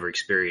actually never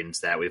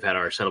experienced that. We've had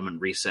our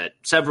settlement reset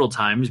several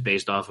times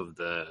based off of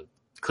the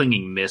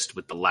clinging mist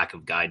with the lack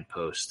of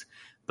guidepost,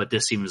 but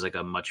this seems like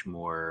a much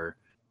more,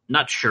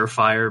 not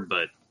surefire,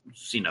 but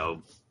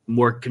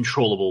more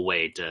controllable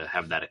way to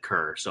have that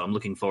occur. So I'm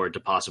looking forward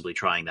to possibly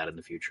trying that in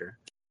the future.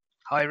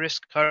 High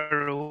risk, high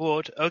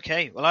reward.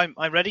 Okay, well I'm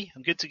ready.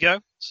 I'm good to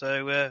go.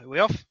 So we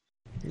off?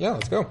 Yeah,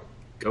 let's go.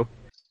 Go.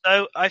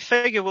 So I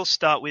figure we'll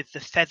start with the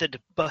feathered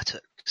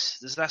buttocks.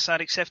 Does that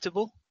sound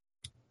acceptable?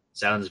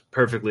 Sounds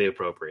perfectly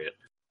appropriate.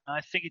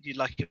 I figured you'd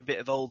like a bit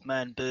of old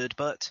man bird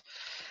butt.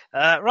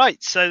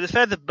 Right, so the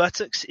feathered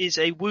buttocks is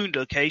a wound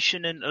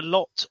location and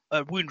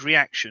a wound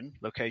reaction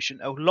location.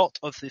 A lot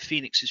of the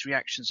Phoenix's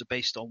reactions are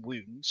based on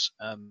wounds.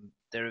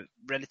 There are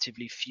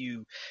relatively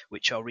few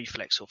which are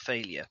reflex or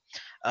failure.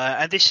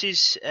 And this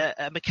is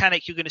a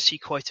mechanic you're going to see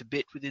quite a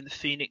bit within the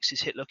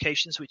Phoenix's hit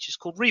locations, which is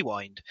called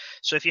rewind.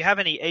 So if you have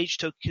any age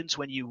tokens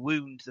when you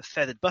wound the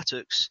feathered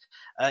buttocks,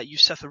 you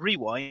suffer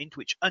rewind,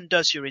 which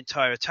undoes your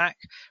entire attack,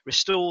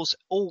 restores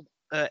all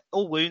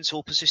wounds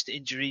or persistent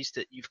injuries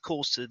that you've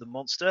caused to the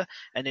monster,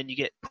 and then you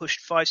get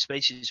pushed 5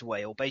 spaces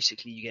away, or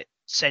basically you get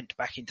sent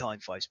back in time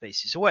 5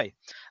 spaces away.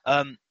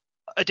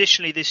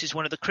 Additionally, this is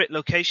one of the crit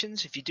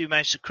locations. If you do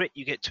manage to crit,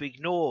 you get to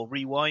ignore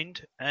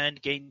rewind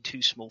and gain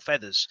 2 small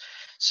feathers.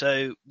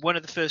 So one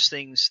of the first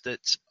things that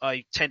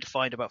I tend to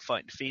find about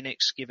fighting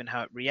Phoenix, given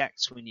how it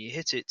reacts when you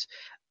hit it,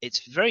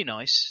 it's very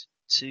nice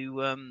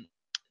to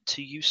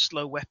use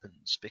slow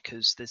weapons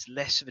because there's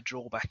less of a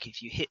drawback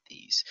if you hit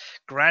these.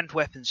 Grand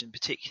weapons in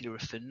particular are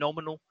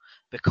phenomenal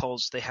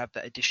because they have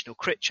that additional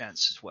crit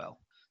chance as well.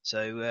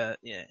 So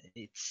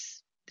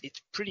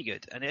it's pretty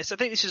good, and I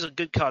think this is a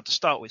good card to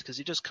start with because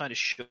it does kind of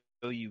show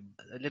you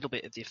a little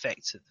bit of the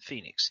effects of the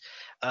Phoenix.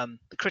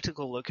 The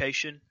critical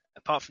location,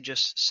 apart from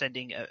just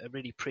sending a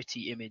really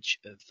pretty image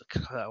of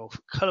the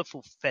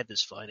colourful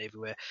feathers flying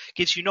everywhere,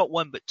 gives you not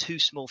 1 but 2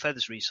 small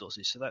feathers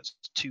resources, so that's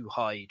 2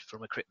 hide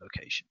from a crit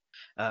location,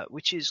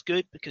 which is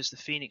good because the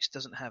Phoenix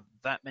doesn't have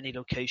that many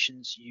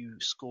locations you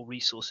score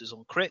resources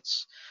on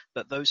crits,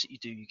 but those that you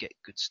do, you get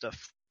good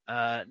stuff.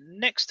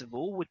 Next of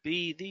all would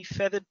be the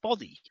feathered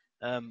body.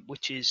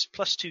 Which is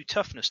 +2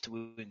 toughness to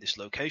wound this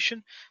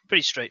location.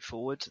 Pretty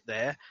straightforward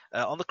there.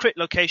 On the crit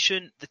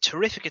location, the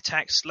terrific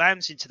attack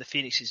slams into the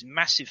Phoenix's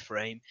massive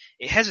frame.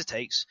 It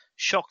hesitates,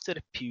 shocked that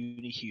a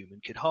puny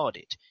human could hard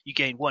it. You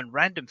gain 1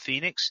 random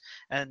Phoenix,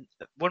 and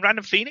 1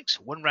 random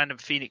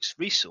Phoenix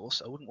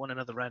resource. I wouldn't want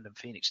another random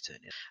Phoenix turn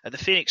in. The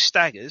Phoenix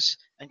staggers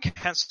and can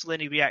cancel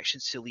any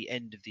reactions till the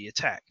end of the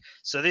attack.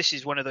 So this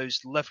is one of those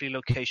lovely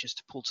locations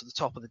to pull to the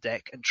top of the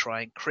deck and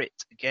try and crit.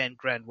 Again,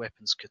 grand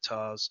weapons,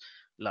 katars,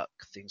 luck,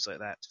 things like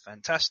that.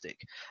 Fantastic.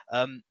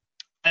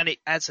 And it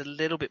adds a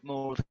little bit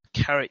more of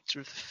the character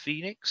of the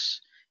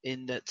Phoenix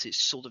in that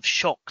it's sort of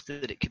shocked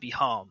that it could be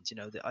harmed.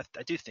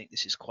 I do think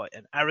this is quite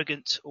an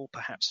arrogant or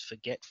perhaps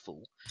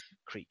forgetful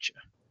creature.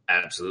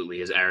 Absolutely.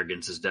 His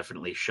arrogance is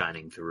definitely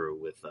shining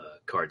through with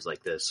cards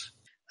like this.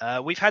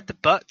 We've had the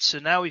butt, so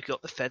now we've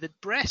got the feathered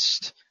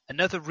breast.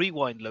 Another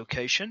rewind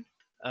location.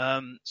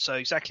 So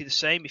exactly the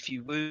same. If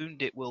you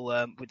wound, it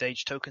will, with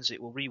age tokens,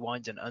 it will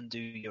rewind and undo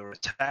your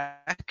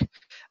attack.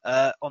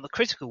 On the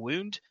critical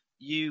wound,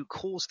 you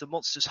cause the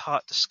monster's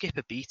heart to skip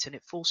a beat and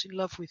it falls in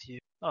love with you.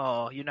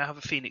 Oh, you now have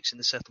a Phoenix in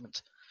the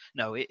settlement.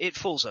 No, it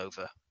falls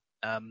over.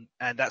 And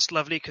that's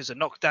lovely because a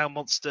knockdown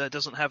monster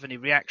doesn't have any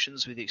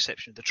reactions with the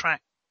exception of the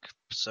track.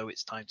 So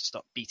it's time to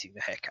start beating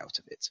the heck out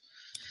of it.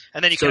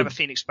 And then you can have a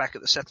Phoenix back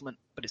at the settlement,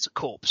 but it's a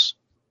corpse.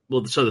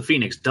 Well, so the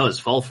Phoenix does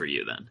fall for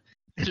you then.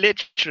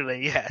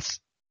 Literally, yes.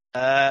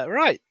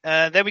 Right.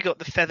 Then we got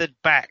the feathered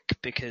back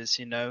because,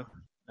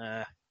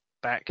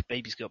 back,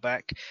 baby's got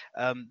back.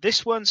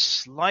 This one's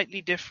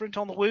slightly different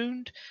on the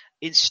wound.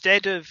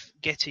 Instead of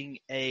getting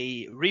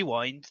a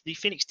rewind, the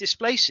Phoenix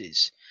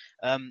displaces.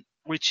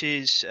 which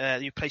is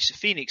you place a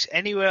Phoenix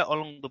anywhere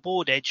along the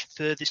board edge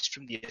furthest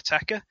from the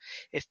attacker.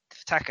 If the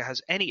attacker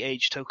has any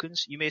age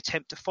tokens, you may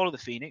attempt to follow the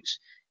Phoenix.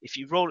 If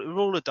you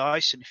roll a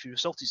dice, and if the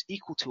result is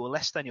equal to or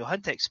less than your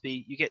hunt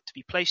XP, you get to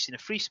be placed in a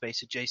free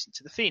space adjacent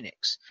to the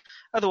Phoenix.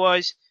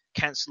 Otherwise,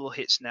 cancel all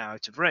hits now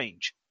out of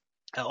range.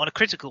 On a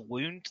critical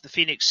wound, the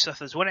Phoenix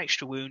suffers 1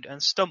 extra wound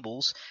and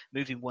stumbles,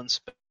 moving 1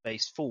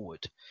 space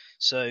forward.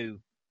 So,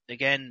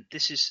 again,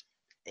 this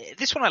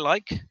one I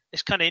like.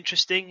 It's kind of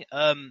interesting.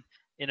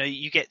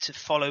 You get to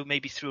follow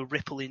maybe through a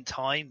ripple in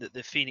time that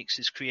the Phoenix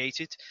has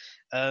created.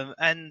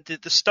 And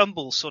the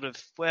stumble sort of,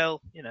 I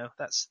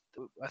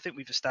think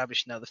we've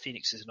established now the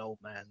Phoenix is an old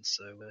man,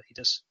 so he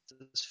does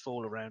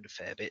fall around a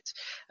fair bit.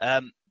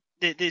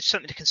 There's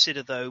something to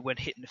consider, though, when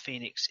hitting the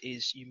Phoenix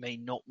is you may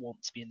not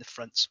want to be in the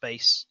front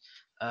space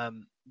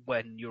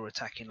when you're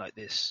attacking like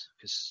this,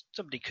 because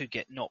somebody could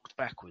get knocked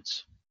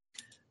backwards.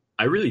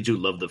 I really do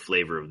love the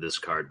flavor of this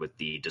card with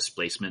the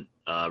displacement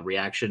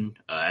reaction.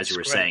 As you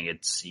were saying,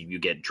 it's you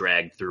get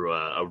dragged through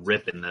a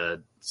rip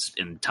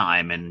in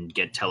time and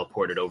get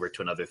teleported over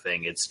to another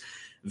thing. It's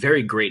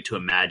very great to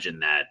imagine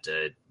that.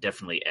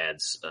 Definitely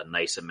adds a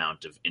nice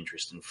amount of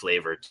interest and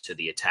flavor to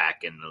the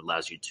attack and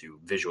allows you to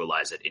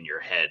visualize it in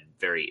your head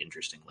very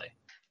interestingly.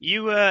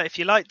 If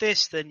you like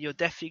this, then you're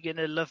definitely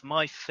going to love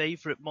my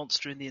favorite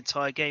monster in the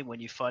entire game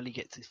when you finally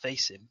get to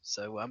face him.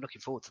 So I'm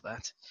looking forward to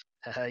that.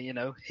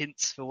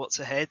 Hints for what's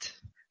ahead.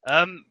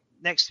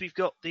 Next, we've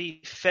got the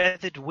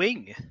Feathered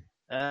Wing.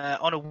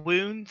 On a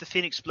wound, the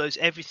Phoenix blows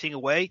everything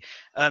away.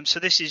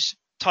 So this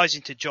ties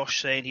into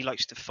Josh saying he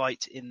likes to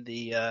fight in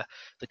the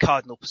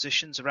cardinal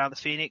positions around the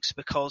Phoenix,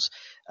 because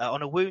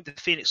on a wound, the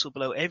Phoenix will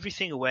blow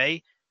everything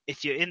away.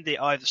 If you're in the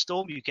Eye of the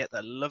Storm, you get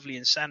that lovely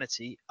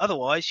Insanity.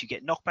 Otherwise, you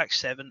get knockback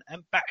 7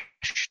 and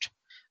bashed.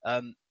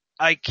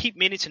 I keep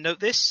meaning to note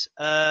this.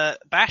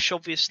 Bash,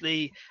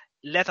 obviously,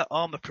 leather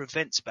armor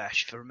prevents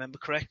bash, if I remember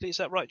correctly. Is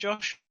that right,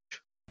 Josh?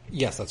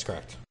 Yes, that's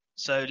correct.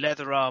 So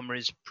leather armor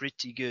is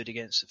pretty good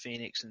against the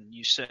Phoenix, and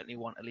you certainly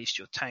want at least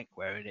your tank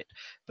wearing it.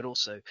 But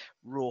also,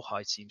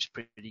 Rawhide seems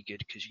pretty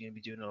good because you're going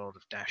to be doing a lot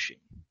of dashing.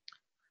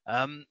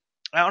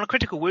 On a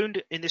critical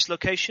wound in this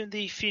location,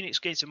 the Phoenix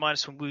gains a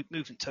 -1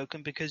 movement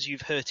token because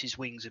you've hurt his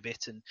wings a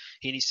bit, and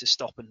he needs to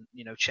stop and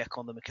check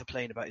on them and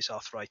complain about his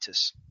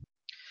arthritis.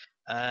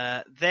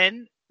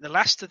 Then the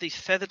last of the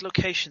feathered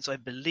locations, I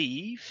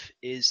believe,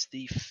 is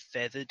the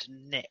Feathered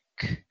Neck.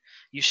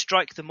 You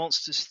strike the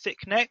monster's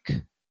thick neck.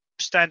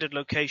 Standard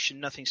location,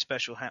 nothing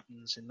special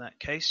happens in that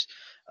case.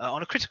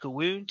 On a critical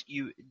wound,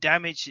 you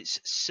damage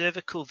its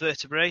cervical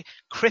vertebrae,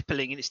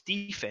 crippling in its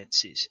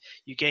defenses.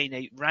 You gain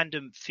a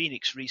random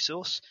Phoenix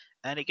resource,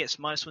 and it gets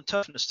 -1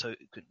 toughness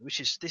token,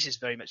 this is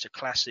very much a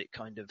classic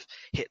kind of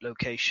hit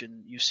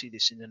location. You see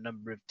this in a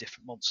number of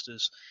different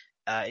monsters.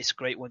 It's a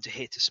great one to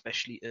hit,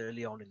 especially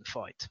early on in the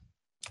fight.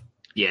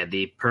 Yeah,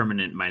 the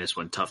permanent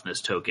 -1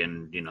 toughness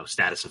token,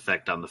 status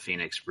effect on the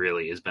Phoenix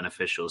really is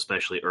beneficial,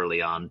 especially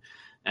early on.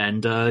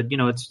 And,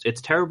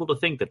 it's terrible to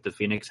think that the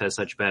Phoenix has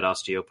such bad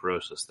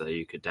osteoporosis that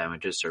you could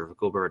damage his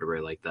cervical vertebrae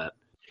like that.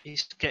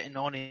 He's getting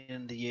on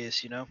in the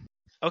years,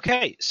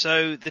 Okay,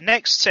 so the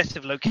next set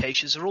of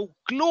locations are all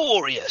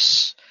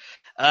glorious.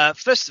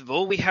 First of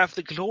all, we have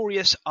the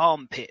glorious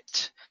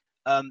Armpit.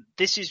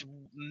 This is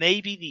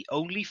maybe the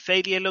only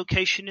failure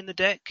location in the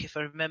deck, if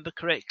I remember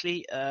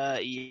correctly.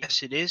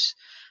 Yes, it is.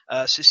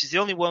 So this is the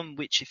only one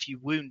which, if you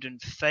wound and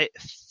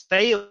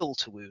fail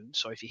to wound,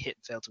 if you hit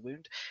and fail to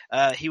wound,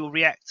 he will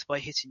react by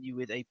hitting you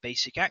with a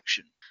basic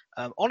action.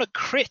 On a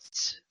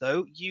crit,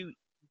 though, you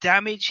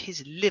damage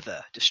his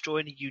liver,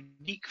 destroying a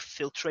unique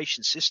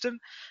filtration system,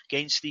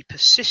 gains the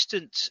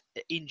persistent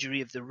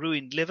injury of the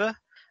ruined liver,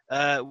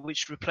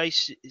 which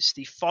replaces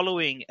the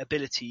following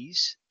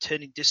abilities,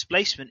 turning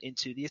displacement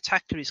into the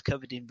attacker is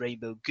covered in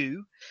rainbow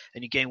goo,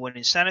 and you gain 1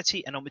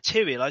 insanity, and on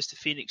materialize, the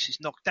Phoenix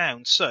is knocked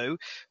down. So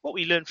what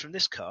we learn from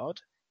this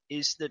card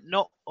is that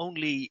not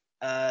only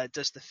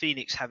does the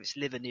Phoenix have its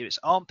liver near its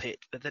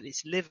armpit, but that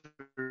its liver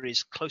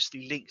is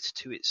closely linked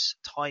to its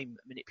time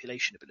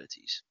manipulation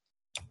abilities.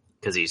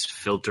 Because he's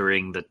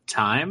filtering the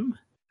time?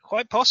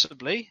 Quite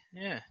possibly,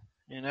 yeah.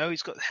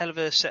 He's got a hell of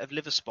a set of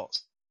liver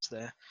spots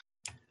there.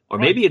 Or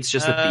maybe it's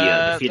just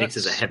that the Phoenix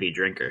is a heavy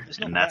drinker,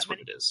 and that's what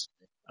it is.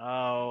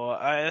 Oh,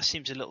 that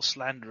seems a little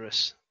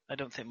slanderous. I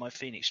don't think my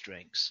Phoenix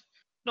drinks.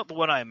 Not the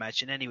one I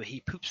imagine, anyway.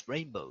 He poops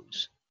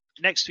rainbows.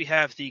 Next we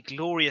have the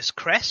Glorious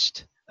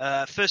Crest.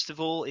 First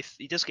of all, if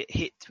he does get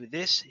hit with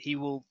this, he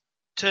will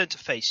turn to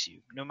face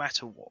you, no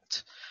matter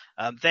what.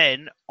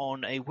 Then,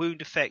 on a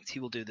wound effect, he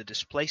will do the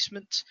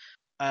displacement.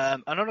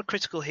 And on a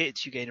critical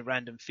hit, you gain a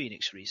random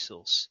Phoenix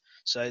resource.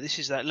 So this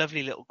is that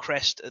lovely little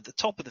crest at the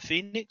top of the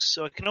Phoenix.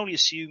 So I can only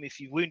assume if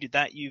you've wounded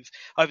that,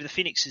 either the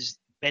Phoenix is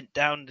bent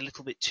down a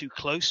little bit too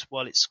close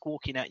while it's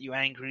squawking at you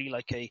angrily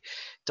like a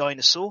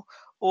dinosaur,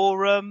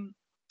 or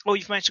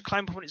you've managed to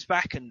climb up on its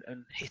back and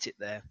hit it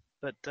there.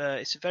 But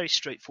it's a very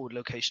straightforward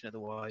location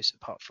otherwise,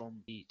 apart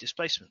from the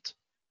displacement.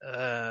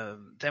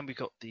 Then we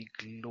got the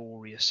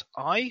Glorious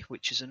Eye,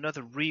 which is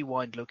another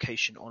rewind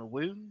location on a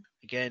wound.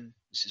 Again,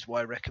 this is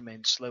why I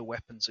recommend slow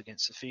weapons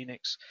against the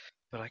Phoenix,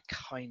 but I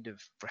kind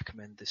of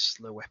recommend this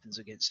slow weapons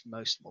against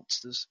most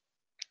monsters.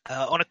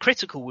 On a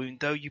critical wound,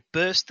 though, you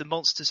burst the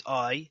monster's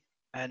eye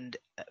and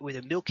with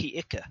a milky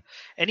ichor.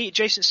 Any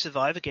adjacent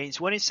survivor gains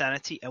 1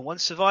 insanity and 1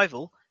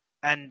 survival,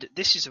 and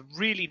this is a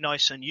really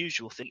nice,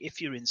 unusual thing.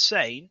 If you're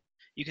insane,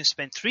 you can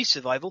spend 3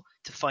 survival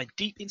to find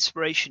deep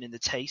inspiration in the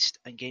taste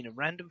and gain a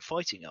random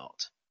fighting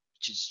art.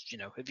 Which is,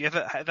 have you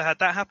ever had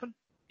that happen?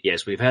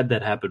 Yes, we've had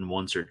that happen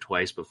once or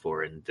twice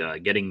before, and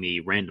getting the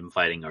random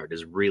fighting art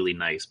is really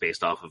nice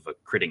based off of a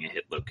critting a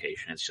hit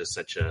location. It's just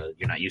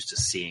you're not used to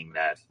seeing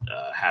that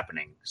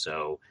happening,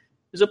 so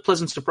it's a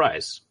pleasant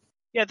surprise.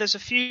 Yeah, there's a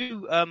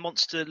few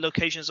monster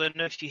locations. I don't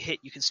know if you hit,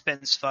 you can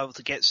spend survival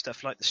to get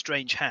stuff like the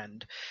Strange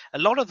Hand. A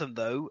lot of them,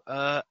 though,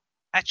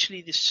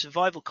 actually the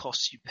survival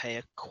costs you pay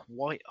are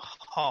quite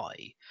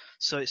high.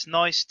 So it's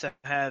nice to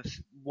have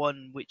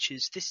one which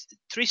is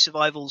 3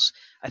 survivals,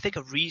 I think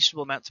a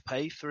reasonable amount to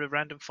pay for a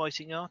random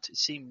fighting art. It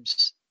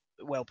seems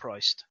well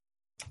priced.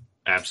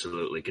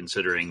 Absolutely,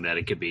 considering that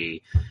it could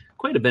be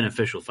quite a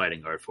beneficial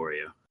fighting art for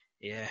you.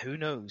 Yeah, who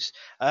knows?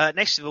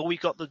 Next of all,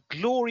 we've got the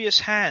Glorious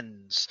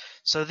Hands.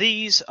 So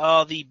these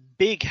are the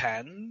big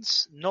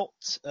hands, not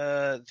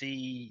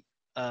the...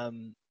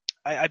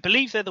 I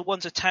believe they're the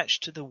ones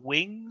attached to the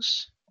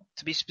wings,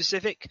 to be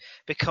specific,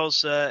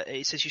 because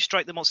it says you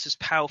strike the monster's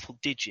powerful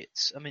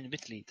digits. I mean,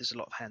 admittedly, there's a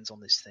lot of hands on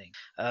this thing.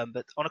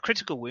 But on a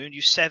critical wound,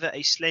 you sever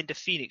a slender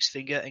phoenix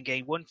finger and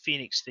gain 1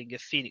 phoenix finger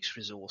phoenix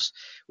resource,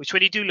 which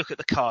when you do look at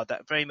the card,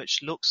 that very much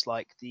looks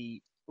like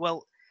the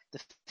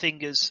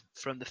fingers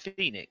from the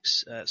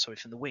phoenix,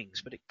 from the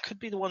wings, but it could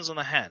be the ones on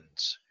the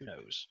hands. Who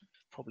knows?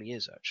 Probably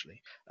is,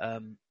 actually.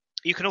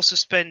 You can also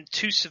spend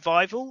 2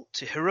 survival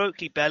to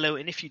heroically bellow,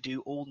 and if you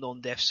do, all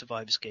non-death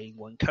survivors gain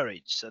 1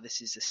 courage. So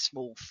this is a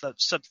small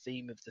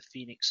sub-theme of the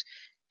Phoenix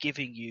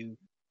giving you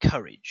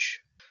courage.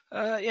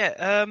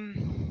 I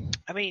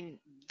mean,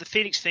 the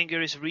Phoenix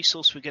Finger is a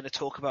resource we're going to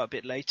talk about a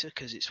bit later,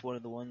 because it's one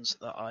of the ones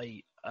that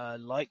I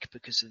like,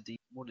 because of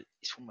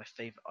it's one of my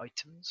favourite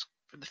items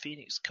from the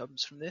Phoenix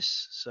comes from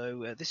this.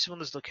 So this is one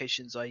of those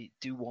locations I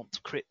do want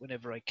to crit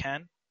whenever I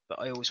can, but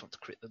I always want to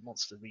crit the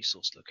monster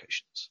resource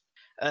locations.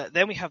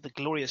 Then we have the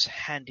Glorious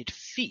Handed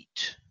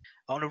Feet.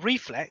 On a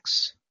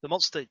reflex, the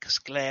monster's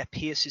glare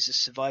pierces a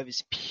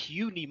survivor's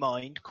puny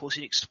mind,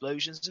 causing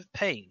explosions of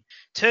pain.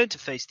 Turn to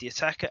face the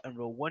attacker and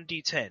roll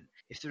 1d10.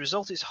 If the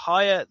result is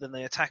higher than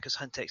the attacker's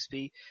hunt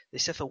XP, they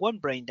suffer 1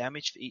 brain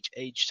damage for each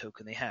age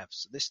token they have.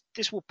 So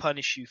this will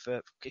punish you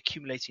for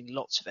accumulating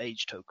lots of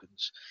age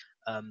tokens.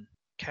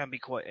 Can be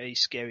quite a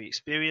scary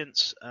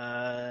experience,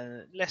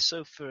 less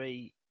so for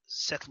a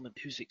settlement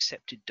who's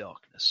accepted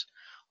darkness.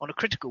 On a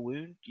critical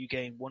wound, you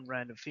gain 1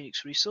 random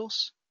Phoenix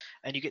resource,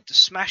 and you get to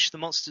smash the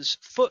monster's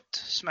foot,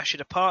 smash it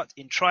apart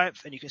in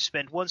triumph, and you can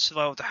spend 1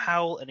 survival to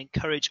howl and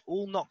encourage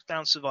all knocked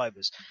down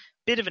survivors.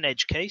 Bit of an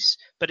edge case,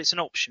 but it's an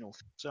optional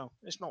thing, so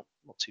it's not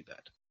too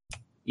bad.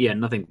 Yeah,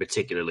 nothing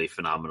particularly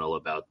phenomenal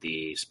about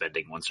the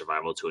spending 1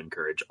 survival to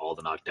encourage all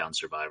the knockdown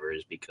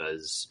survivors,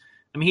 because,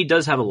 I mean, he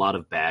does have a lot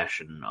of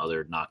bash and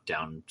other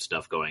knockdown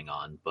stuff going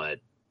on, but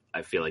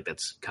I feel like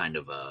that's kind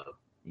of a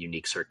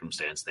unique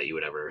circumstance that you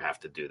would ever have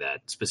to do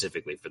that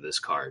specifically for this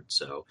card.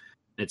 So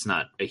it's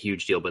not a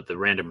huge deal, but the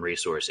random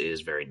resource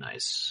is very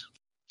nice.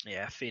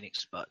 Yeah,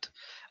 Phoenix butt.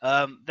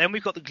 Then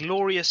we've got the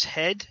Glorious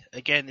Head.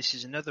 Again, this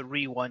is another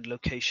rewind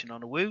location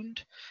on a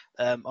wound.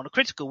 On a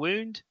critical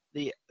wound,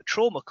 the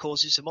trauma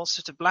causes the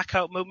monster to black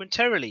out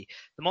momentarily.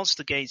 The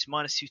monster gains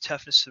 -2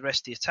 toughness for the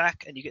rest of the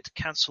attack, and you get to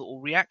cancel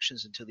all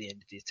reactions until the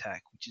end of the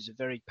attack, which is a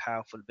very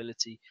powerful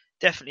ability.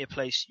 Definitely a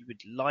place you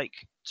would like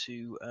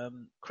to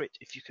crit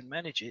if you can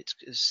manage it,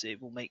 because it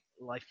will make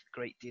life a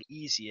great deal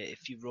easier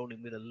if you're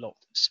rolling with a lot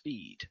of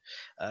speed.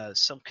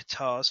 Some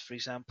Katars, for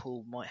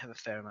example, might have a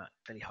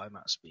fairly high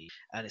amount of speed,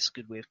 and it's a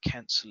good way of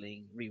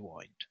cancelling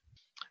rewind.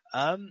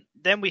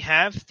 Then we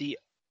have the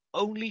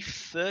only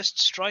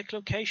first strike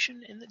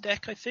location in the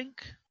deck, I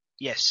think.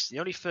 Yes, the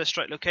only first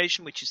strike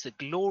location, which is the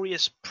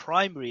Glorious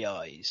Primary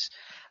Eyes.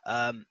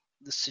 The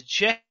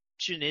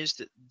suggestion is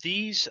that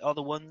these are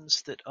the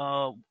ones that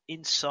are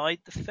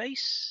inside the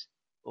face,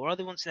 or are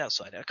they ones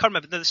outside? I can't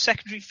remember. The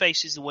secondary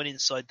face is the one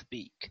inside the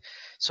beak.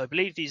 So I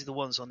believe these are the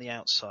ones on the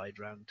outside,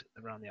 around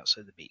the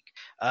outside of the beak.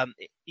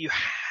 You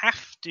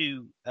have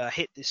to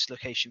hit this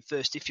location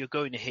first if you're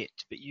going to hit,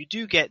 but you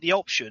do get the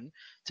option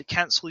to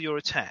cancel your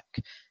attack,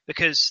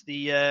 because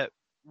the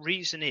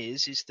reason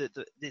is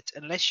that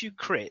unless you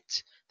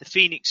crit, the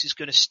Phoenix is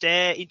going to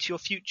stare into your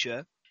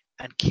future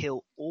and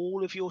kill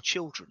all of your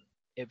children.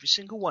 Every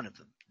single one of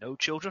them. No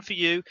children for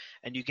you,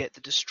 and you get the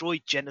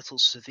destroyed genital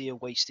severe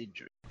waist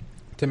injury.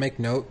 To make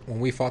note, when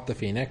we fought the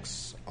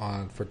Phoenix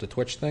for the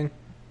Twitch thing,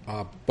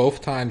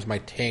 both times my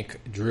tank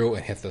drew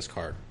and hit this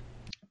card.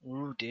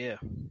 Oh dear.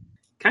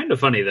 Kind of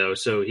funny though.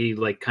 So he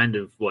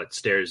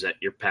stares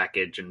at your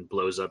package and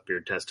blows up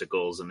your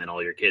testicles, and then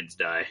all your kids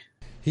die.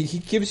 He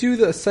gives you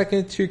the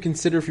second to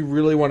consider if you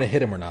really want to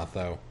hit him or not,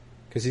 though.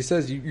 Because he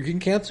says you can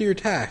cancel your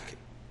attack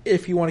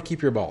if you want to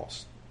keep your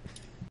balls.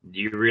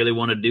 Do you really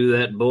want to do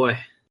that, boy?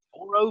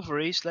 Or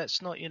ovaries. Let's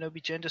not,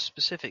 be gender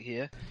specific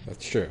here.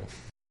 That's true.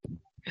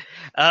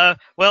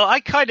 Well,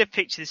 I kind of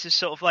picture this as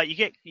sort of like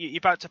you're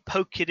about to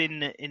poke it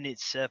in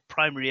its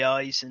primary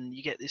eyes, and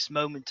you get this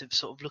moment of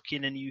sort of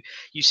looking, and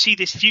you see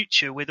this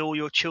future with all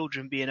your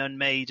children being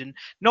unmade, and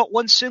not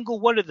one single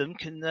one of them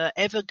can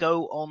ever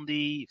go on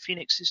the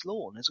Phoenix's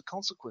lawn as a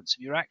consequence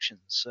of your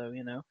actions. So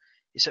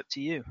it's up to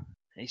you.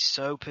 He's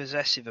so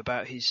possessive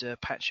about his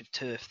patch of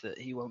turf that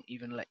he won't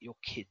even let your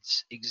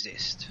kids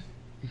exist.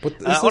 But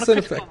this doesn't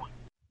affect.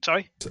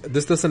 Sorry.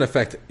 This doesn't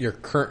affect your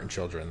current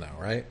children, though,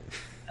 right?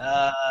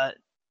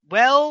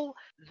 Well,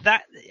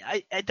 that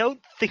I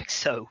don't think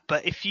so.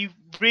 But if you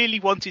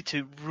really wanted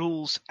to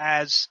rules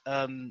as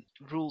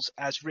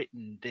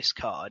written this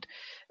card,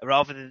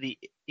 rather than the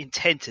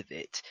intent of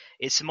it,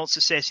 it's a monster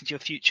stares into your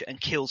future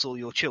and kills all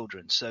your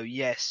children. So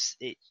yes,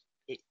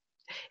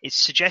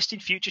 it's suggesting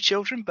future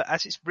children, but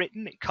as it's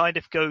written, it kind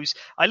of goes,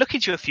 I look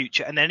into your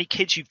future, and any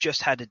kids you've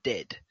just had are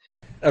dead.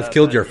 I've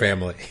killed your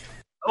family.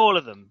 All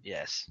of them,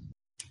 yes.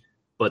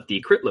 But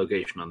the crit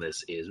location on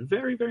this is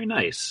very, very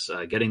nice.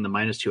 Getting the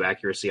 -2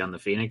 accuracy on the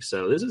Phoenix,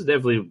 so this is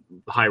definitely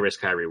high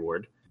risk, high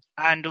reward.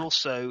 And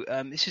also,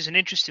 this is an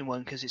interesting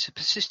one because it's a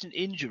persistent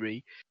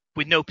injury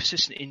with no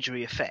persistent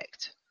injury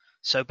effect.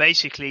 So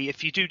basically,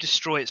 if you do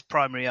destroy its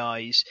primary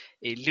eyes,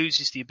 it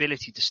loses the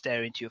ability to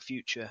stare into your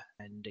future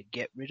and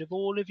get rid of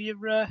all of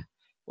your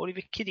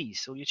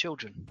kiddies, all your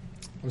children.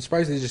 I'm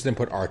surprised they just didn't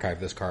put archive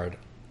this card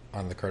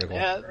on the critical.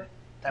 Yeah,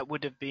 that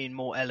would have been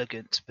more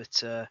elegant,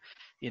 but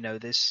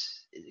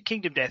this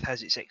Kingdom Death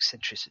has its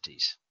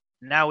eccentricities.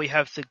 Now we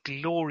have the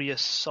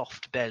Glorious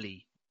Soft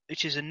Belly,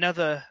 which is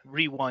another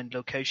rewind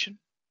location.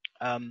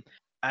 And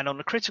on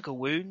a critical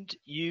wound,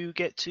 you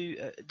get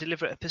to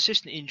deliver a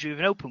persistent injury of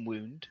an open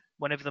wound.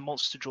 Whenever the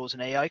monster draws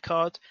an AI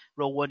card,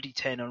 roll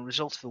 1d10 on a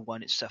result of the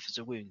one, it suffers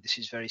a wound. This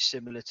is very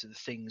similar to the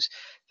things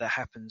that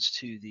happens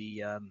to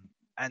the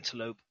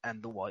antelope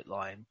and the white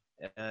lion.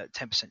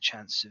 10%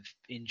 chance of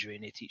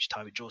injuring it each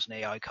time it draws an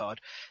AI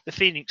card. The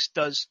Phoenix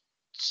does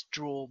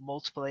draw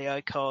multiple AI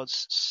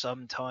cards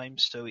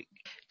sometimes, so it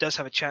does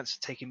have a chance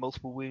of taking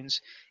multiple wounds.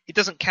 It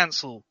doesn't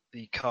cancel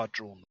the card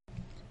drawn.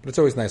 But it's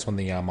always nice when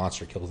the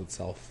monster kills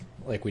itself,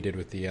 like we did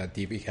with the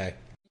DBK.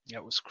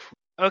 That was cool.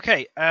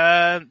 Okay,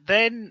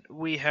 then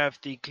we have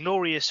the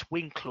Glorious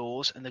Wing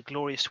Claws and the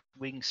Glorious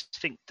Wing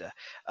Sphincter.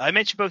 I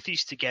mentioned both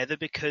these together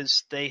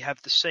because they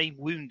have the same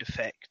wound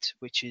effect,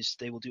 which is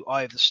they will do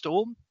Eye of the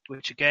Storm,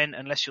 which again,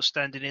 unless you're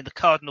standing in the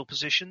cardinal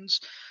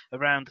positions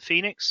around the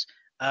Phoenix,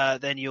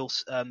 then you'll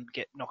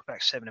get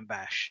knockback 7 and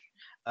bash.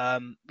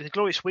 With the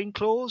Glorious Wing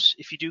Claws,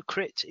 if you do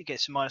crit, it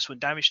gets a -1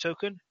 damage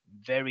token.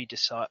 Very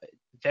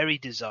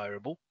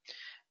desirable.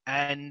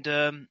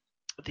 And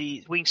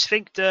the Wing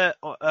Sphincter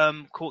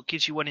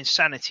gives you 1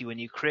 insanity when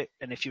you crit,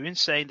 and if you're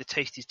insane, the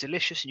taste is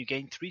delicious and you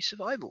gain 3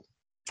 survival.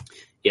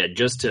 Yeah,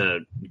 just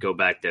to go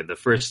back there, the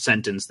first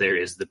sentence there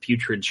is the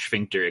putrid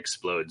sphincter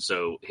explodes,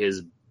 so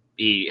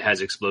he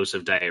has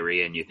explosive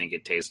diarrhea and you think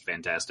it tastes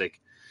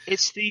fantastic.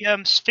 It's the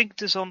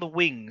sphincters on the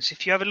wings.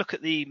 If you have a look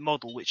at the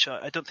model, which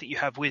I don't think you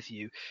have with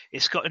you,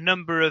 it's got a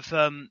number of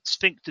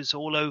sphincters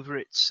all over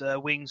its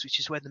wings, which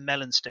is where the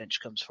melon stench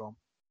comes from.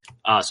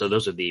 So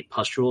those are the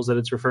pustules that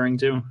it's referring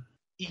to?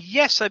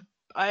 Yes,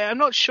 I'm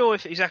not sure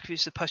if exactly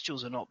it's the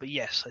pustules or not, but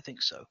yes, I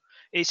think so.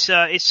 It's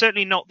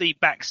certainly not the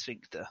back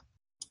sphincter.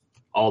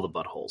 All the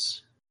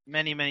buttholes.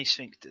 Many, many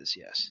sphincters,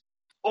 yes.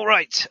 All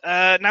right,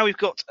 now we've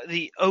got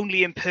the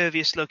only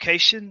impervious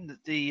location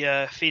that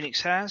the Phoenix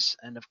has,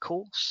 and of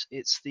course,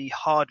 it's the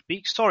hard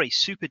beak. Sorry,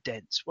 super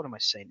dense. What am I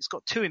saying? It's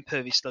got 2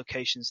 impervious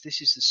locations.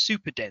 This is the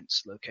super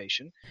dense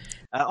location.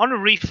 On a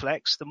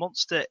reflex, the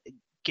monster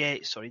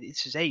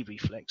this is a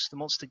reflex. The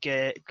monster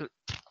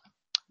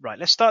Right,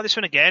 let's start this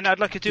one again. I'd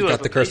like a do-over. You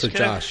got the curse of please.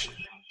 Josh.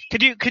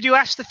 Could you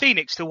ask the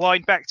Phoenix to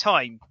wind back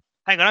time?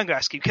 Hang on, I'm going to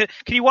ask him. Can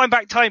you wind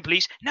back time,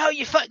 please? No,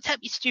 you fucked up,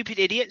 you stupid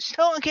idiot.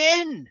 Start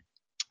again.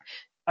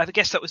 I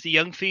guess that was the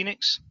young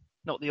Phoenix,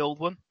 not the old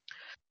one.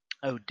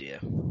 Oh dear.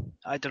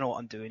 I don't know what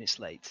I'm doing. It's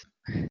late.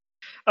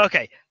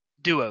 Okay,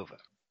 do-over.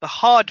 The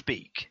hard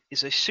beak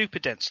is a super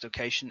dense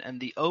location and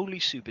the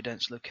only super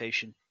dense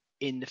location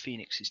in the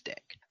Phoenix's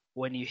deck.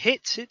 When you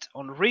hit it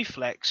on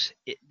reflex,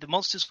 the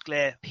monster's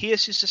glare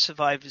pierces the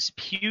survivor's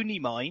puny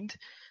mind,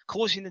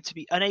 causing them to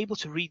be unable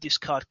to read this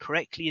card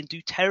correctly and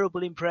do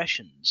terrible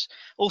impressions,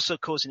 also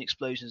causing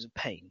explosions of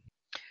pain.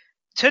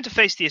 Turn to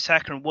face the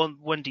attacker and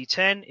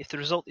 1d10. If the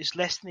result is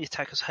less than the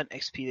attacker's hunt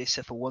XP, they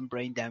suffer 1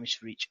 brain damage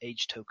for each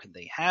age token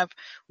they have,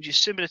 which is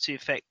similar to the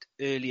effect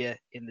earlier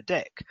in the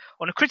deck.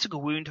 On a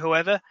critical wound,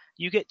 however,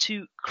 you get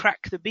to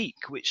crack the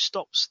beak, which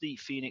stops the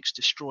Phoenix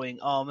destroying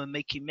armor,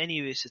 making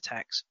many of its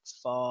attacks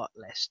far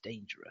less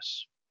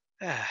dangerous.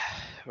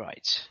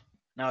 Right.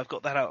 Now I've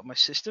got that out of my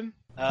system.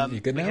 You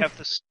good now?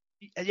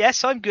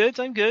 Yes, I'm good.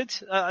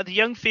 The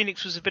young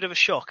Phoenix was a bit of a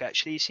shock,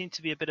 actually. He seemed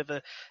to be a bit of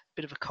a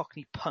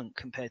Cockney punk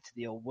compared to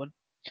the old one.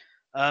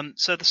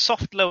 So the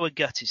soft lower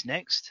gut is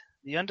next.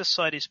 The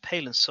underside is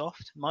pale and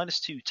soft,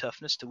 -2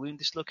 toughness to wound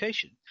this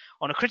location.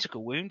 On a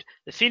critical wound,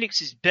 the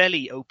Phoenix's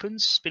belly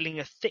opens, spilling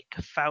a thick,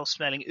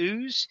 foul-smelling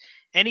ooze.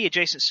 Any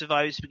adjacent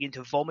survivors begin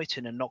to vomit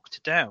and are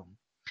knocked down.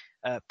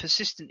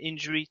 Persistent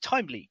injury,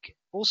 time leak.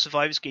 All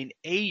survivors gain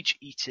Age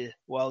Eater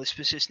while this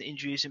persistent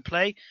injury is in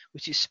play,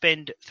 which is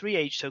spend 3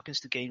 age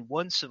tokens to gain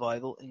 1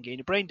 survival and gain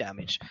a brain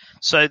damage.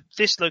 So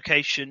this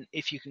location,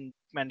 if you can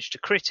manage to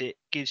crit it,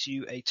 gives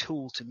you a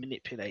tool to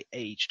manipulate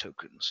age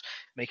tokens,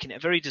 making it a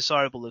very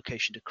desirable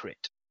location to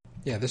crit.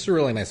 Yeah, this is a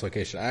really nice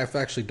location. I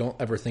actually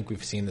don't ever think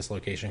we've seen this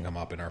location come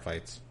up in our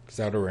fights, because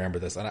I don't remember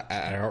this.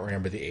 I don't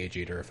remember the Age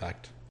Eater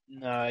effect.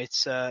 No,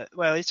 it's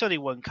it's only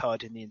 1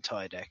 card in the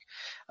entire deck,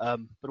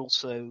 but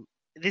also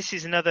this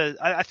is another.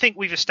 I think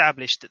we've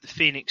established that the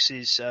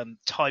Phoenix's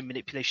time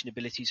manipulation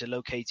abilities are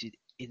located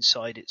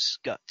inside its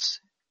guts.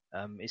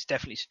 It's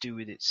definitely to do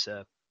with its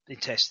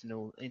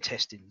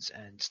intestines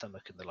and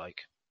stomach and the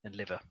like, and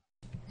liver.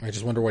 I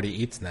just wonder what he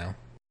eats now.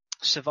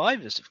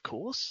 Survivors, of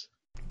course.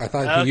 I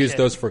thought he used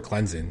those for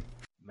cleansing.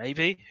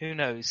 Maybe, who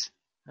knows?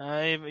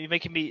 You're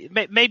making me.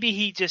 Maybe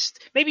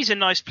he's a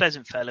nice,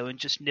 pleasant fellow and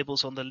just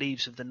nibbles on the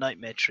leaves of the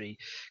nightmare tree,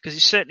 because you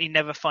certainly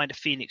never find a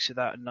Phoenix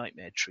without a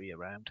nightmare tree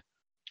around.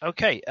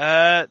 Okay,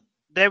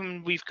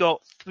 then we've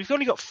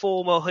only got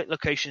 4 more hit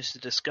locations to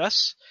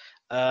discuss.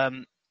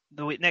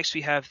 Next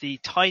we have the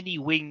Tiny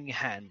Wing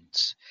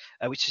Hands,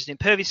 which is an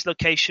impervious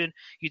location.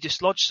 You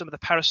dislodge some of the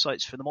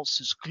parasites from the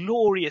monster's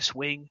glorious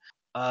wing.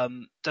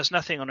 Does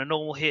nothing on a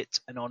normal hit,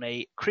 and on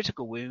a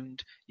critical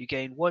wound, you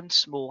gain 1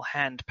 small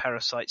hand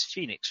parasite's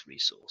Phoenix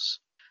resource.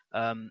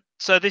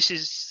 So this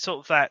is sort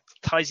of that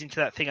ties into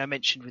that thing I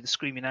mentioned with the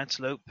Screaming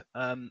Antelope,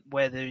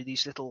 where there are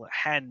these little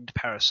hand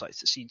parasites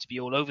that seem to be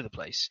all over the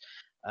place,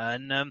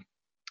 and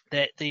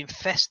they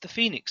infest the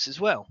Phoenix as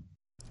well.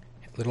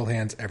 Little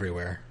hands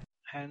everywhere.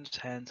 Hands.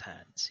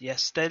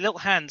 Yes, they're little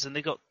hands, and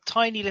they've got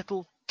tiny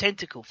little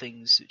tentacle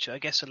things, which I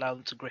guess allow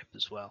them to grip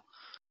as well.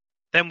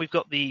 Then we've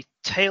got the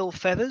tail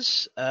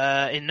feathers, in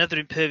another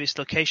impervious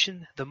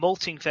location. The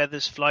molting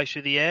feathers fly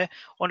through the air.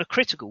 On a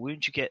critical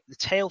wound, you get the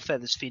tail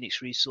feathers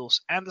Phoenix resource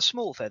and the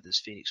small feathers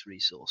Phoenix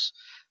resource.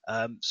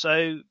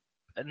 So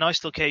a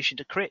nice location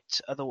to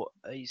crit,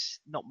 otherwise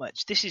not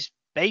much. This is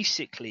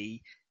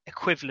basically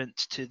equivalent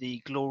to the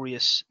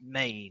glorious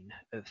mane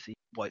of the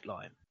White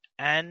Lion.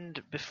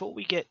 And before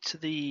we get to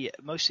the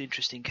most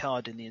interesting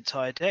card in the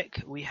entire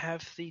deck, we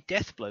have the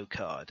Deathblow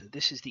card.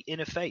 This is the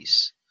Inner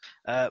Face.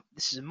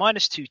 This is a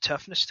 -2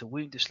 toughness to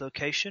wound this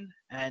location,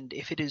 and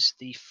if it is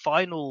the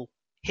final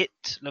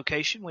hit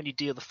location, when you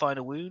deal the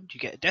final wound, you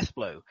get a death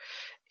blow.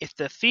 If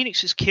the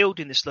Phoenix is killed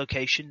in this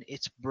location,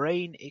 its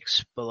brain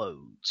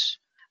explodes.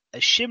 A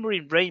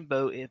shimmering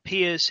rainbow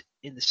appears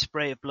in the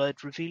spray of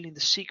blood, revealing the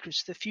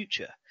secrets of the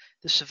future.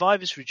 The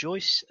survivors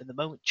rejoice, and the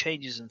moment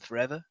changes them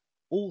forever.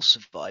 All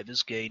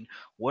survivors gain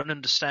 1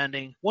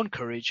 understanding, 1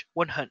 courage,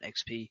 1 hunt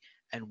XP,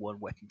 and 1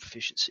 weapon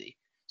proficiency.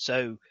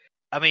 So,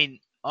 I mean,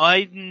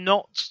 I'm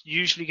not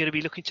usually going to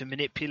be looking to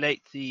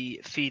manipulate the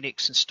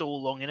Phoenix and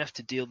stall long enough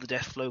to deal the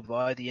death blow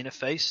via the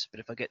interface, but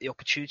if I get the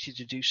opportunity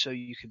to do so,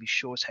 you can be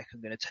sure as heck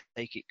I'm going to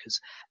take it,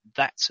 because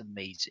that's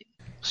amazing,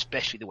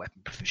 especially the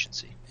weapon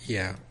proficiency.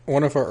 Yeah,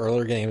 one of our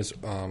earlier games,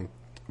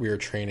 we were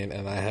training,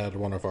 and I had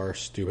one of our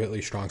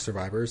stupidly strong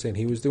survivors, and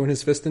he was doing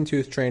his fist and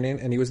tooth training,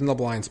 and he was in the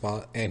blind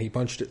spot, and he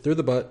punched it through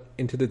the butt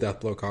into the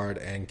death blow card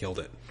and killed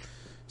it.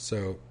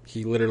 So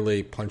he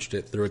literally punched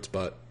it through its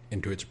butt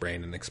into its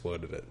brain and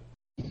exploded it.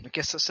 I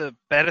guess that's a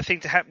better thing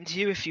to happen to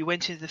you if you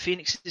went into the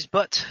Phoenix's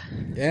butt.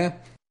 Yeah.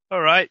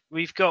 All right,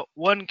 we've got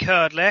 1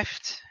 card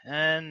left,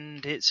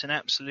 and it's an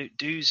absolute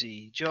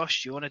doozy.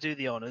 Josh, do you want to do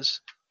the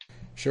honors?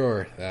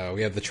 Sure.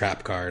 We have the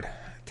trap card.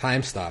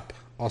 Time Stop.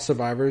 All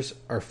survivors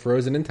are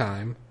frozen in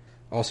time.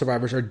 All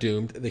survivors are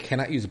doomed. They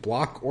cannot use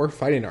block or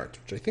fighting arts,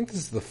 which I think this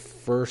is the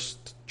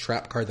first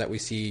trap card that we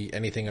see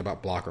anything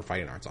about block or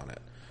fighting arts on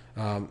it.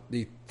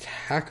 The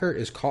attacker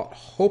is caught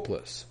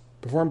hopeless.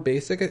 Perform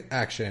basic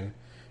action.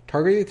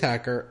 Target the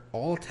attacker.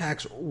 All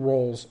attacks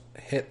rolls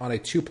hit on a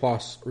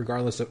 2+,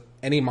 regardless of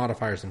any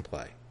modifiers in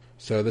play.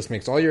 So this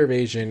makes all your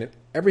evasion,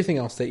 everything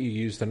else that you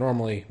use to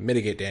normally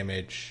mitigate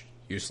damage,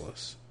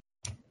 useless.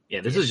 Yeah,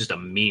 this is just a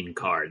mean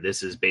card.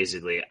 This is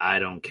basically, I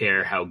don't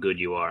care how good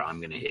you are, I'm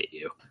going to hit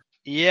you.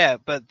 Yeah,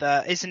 but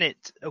isn't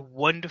it a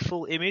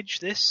wonderful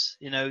image? This,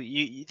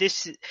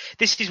 this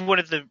is one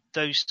of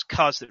those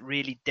cards that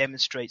really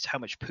demonstrates how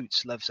much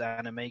Poots loves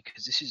anime,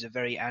 because this is a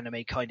very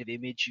anime kind of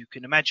image. You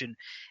can imagine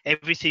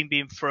everything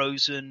being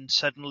frozen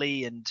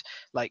suddenly, and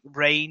like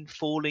rain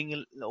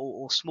falling,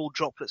 or small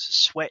droplets of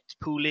sweat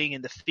pooling,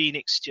 and the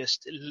Phoenix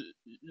just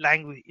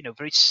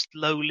very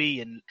slowly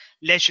and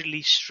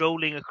leisurely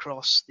strolling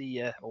across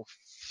or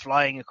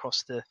flying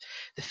across the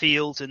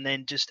field, and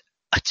then just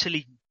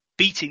utterly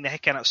beating the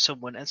heck out of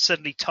someone, and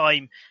suddenly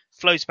time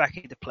flows back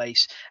into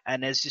place,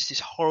 and there's just this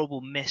horrible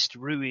mist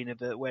ruin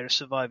of where a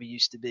survivor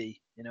used to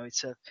be.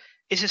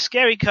 It's a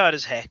scary card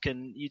as heck,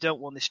 and you don't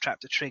want this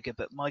trap to trigger,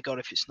 but my god,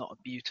 if it's not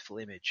a beautiful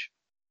image.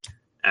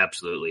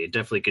 Absolutely. It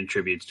definitely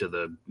contributes to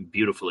the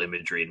beautiful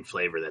imagery and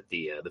flavor that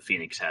the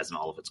Phoenix has in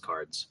all of its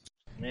cards.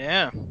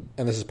 Yeah.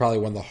 And this is probably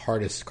one of the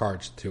hardest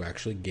cards to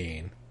actually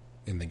gain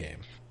in the game.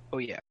 Oh,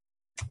 yeah.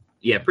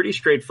 Yeah, pretty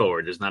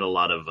straightforward. There's not a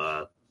lot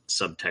of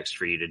subtext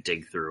for you to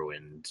dig through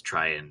and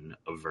try and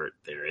avert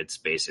there. It's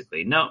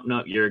basically, no,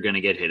 you're going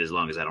to get hit as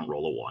long as I don't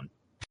roll a 1.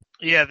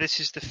 Yeah, this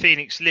is the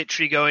Phoenix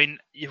literally going,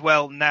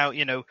 well, now,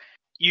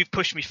 you've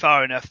pushed me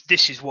far enough.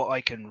 This is what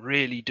I can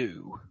really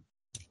do.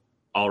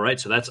 All right,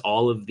 so that's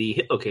all of the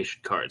hit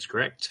location cards,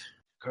 correct?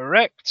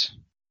 Correct.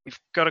 We've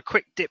got a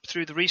quick dip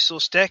through the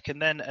resource deck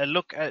and then a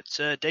look at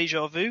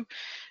Deja Vu,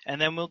 and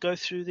then we'll go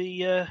through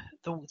the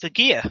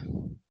gear.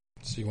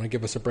 So you want to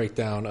give us a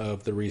breakdown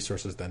of the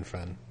resources then,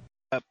 Fen?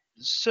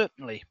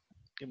 Certainly.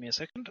 Give me a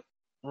second.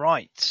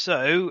 Right,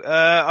 so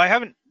I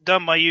haven't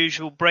done my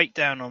usual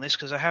breakdown on this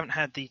because I haven't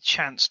had the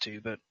chance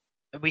to, but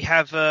we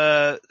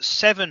have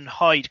 7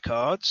 hide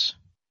cards,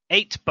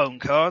 8 bone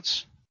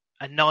cards,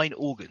 and 9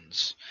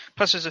 organs.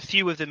 Plus there's a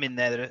few of them in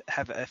there that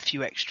have a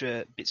few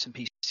extra bits and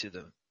pieces to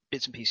them.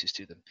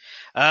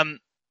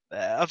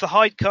 Of the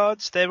hide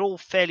cards, they're all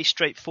fairly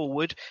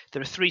straightforward.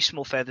 There are 3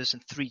 small feathers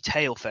and 3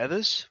 tail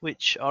feathers,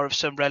 which are of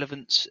some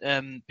relevance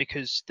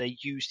because they're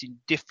used in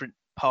different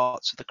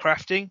parts of the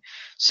crafting.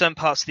 Some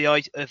parts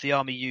of the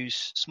army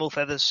use small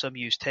feathers, some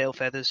use tail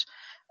feathers.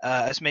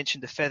 As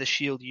mentioned, the feather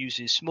shield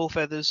uses small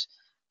feathers.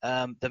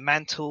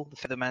 The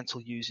feather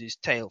mantle uses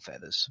tail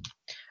feathers.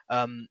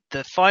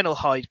 The final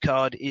hide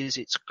card is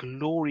its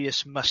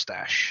glorious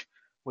mustache,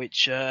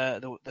 which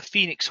the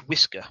Phoenix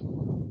Whisker,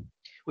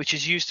 which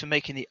is used for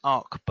making the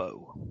arc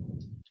bow.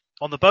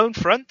 On the bone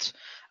front,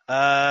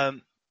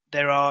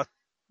 there are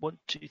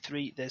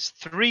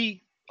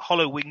 3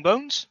 hollow wing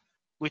bones,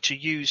 which are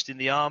used in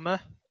the armor.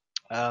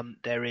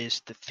 There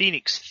is the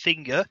Phoenix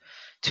Finger,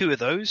 2 of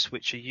those,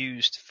 which are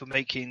used for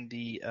making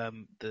the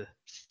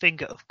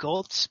Finger of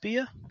God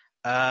spear.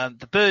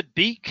 The bird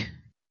beak,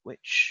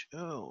 which,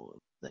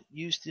 that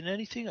used in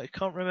anything? I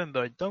can't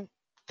remember. I don't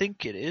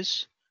think it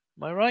is.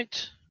 Am I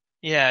right?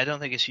 Yeah, I don't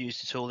think it's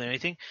used at all in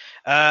anything.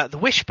 The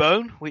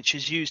wishbone, which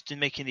is used in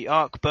making the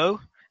arc bow.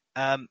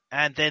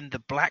 And then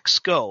the black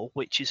skull,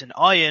 which is an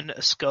iron,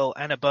 a skull,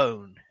 and a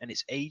bone, and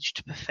it's aged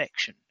to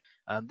perfection.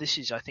 This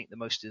is, I think, the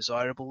most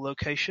desirable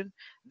location.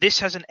 This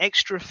has an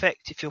extra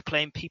effect if you're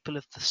playing People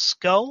of the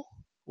Skull,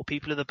 or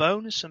People of the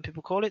Bone, as some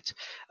people call it.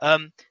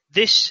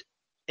 This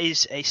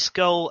is a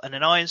skull and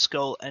an iron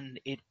skull, and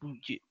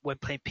when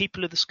playing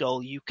People of the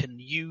Skull,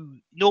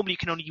 normally you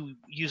can only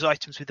use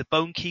items with the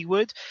bone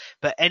keyword,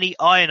 but any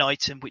iron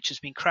item which has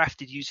been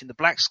crafted using the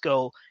black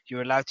skull,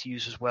 you're allowed to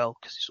use as well,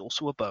 because it's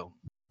also a bone.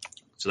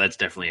 So that's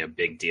definitely a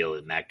big deal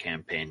in that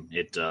campaign.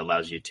 It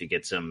allows you to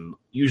get some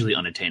usually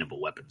unattainable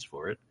weapons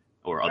for it,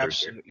 or other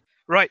gear.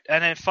 Right,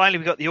 and then finally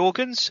we've got the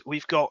organs.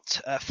 We've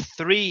got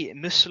 3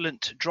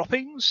 Mucilent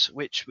droppings,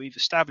 which we've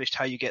established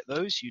how you get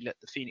those. You let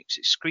the Phoenix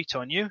excrete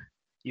on you.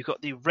 You've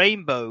got the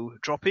rainbow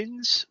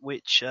droppings,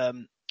 which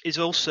is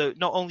also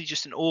not only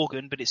just an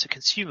organ, but it's a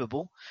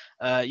consumable.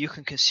 You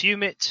can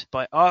consume it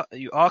by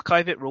you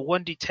archive it, roll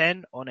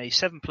 1d10 on a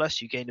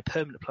 7+, you gain a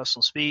permanent plus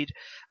on speed.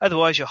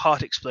 Otherwise, your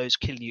heart explodes,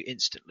 killing you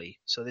instantly.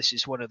 So this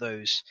is one of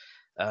those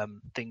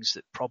things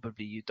that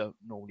probably you don't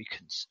normally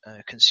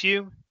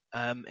consume.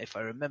 If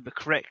I remember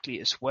correctly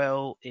as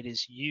well, it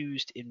is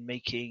used in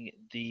making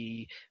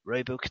the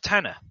Robo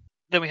Katana.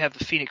 Then we have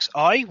the Phoenix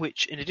Eye,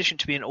 which in addition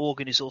to being an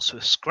organ is also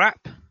a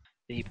scrap.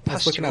 The I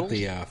was looking at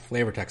the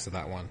flavor text of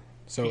that one.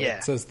 So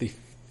It says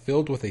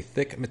filled with a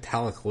thick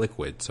metallic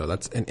liquid. So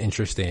that's an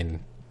interesting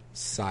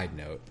side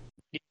note.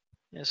 Yeah,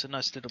 it's a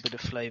nice little bit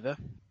of flavor.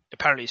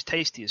 Apparently it's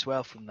tasty as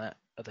well from that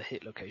other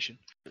hit location.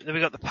 Then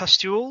we got the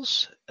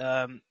pustules.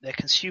 They're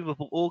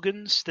consumable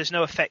organs. There's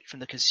no effect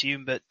from the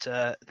consume, but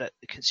that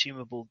the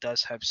consumable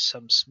does have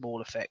some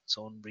small effects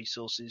on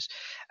resources.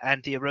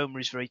 And the aroma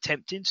is very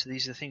tempting. So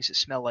these are the things that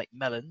smell like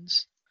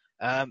melons.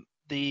 Then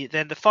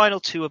the final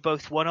 2 are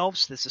both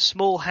one-offs. There's the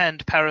small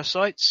hand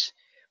parasites,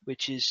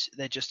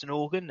 they're just an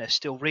organ. They're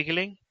still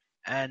wriggling.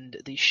 And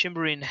the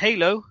shimmering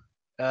halo,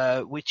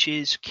 which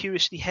is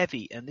curiously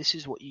heavy, and this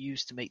is what you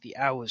use to make the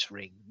hours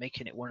ring,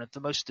 making it one of the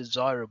most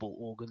desirable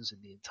organs in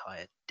the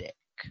entire deck.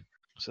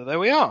 So there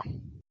we are.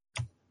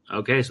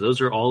 Okay, so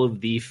those are all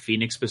of the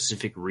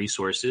Phoenix-specific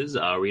resources.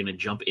 We're going to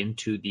jump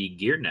into the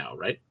gear now,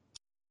 right?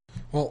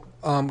 Well,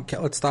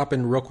 let's stop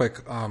in real quick.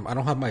 I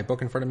don't have my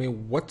book in front of me.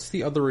 What's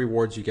the other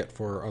rewards you get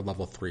for a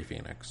level 3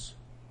 Phoenix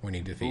when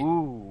you defeat?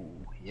 Ooh,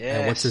 yes.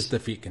 And what's his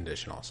defeat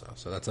condition also?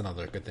 So that's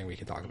another good thing we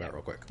can talk about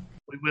real quick.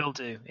 We will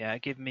do. Yeah,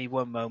 give me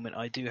one moment.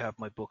 I do have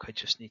my book. I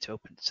just need to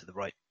open it to the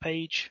right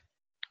page.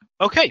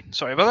 Okay,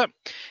 sorry about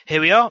that. Here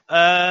we are.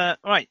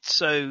 Right,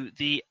 so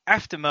the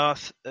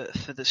aftermath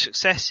for the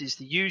success is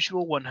the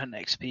usual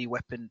 100 XP,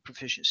 weapon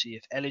proficiency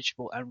if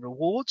eligible, and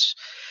rewards.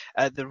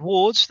 The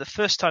rewards, the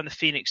first time the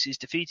Phoenix is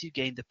defeated,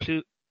 gain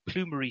the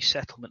Plumery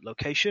settlement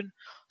location.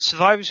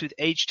 Survivors with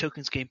age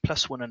tokens gain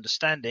 +1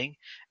 understanding,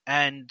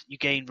 and you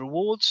gain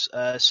rewards.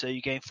 So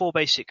you gain 4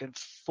 basic and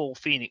 4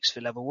 Phoenix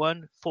for level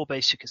 1, 4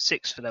 basic and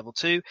 6 for level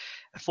 2,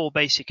 4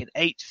 basic and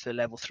 8 for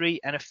level 3,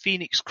 and a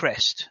Phoenix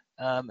crest.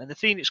 And the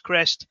Phoenix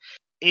crest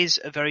is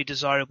a very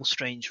desirable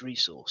strange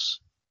resource.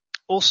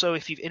 Also,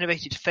 if you've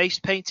innovated face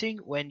painting,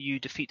 when you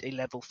defeat a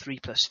level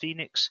 3+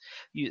 Phoenix,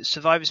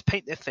 survivors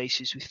paint their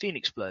faces with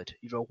Phoenix blood.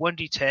 You roll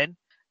 1d10,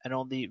 and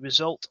on the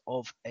result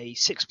of a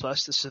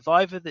 6+, the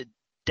survivor that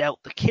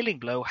dealt the killing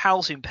blow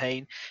howls in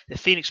pain. The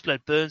Phoenix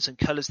blood burns and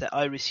colours their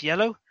iris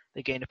yellow.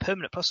 They gain a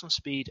permanent +1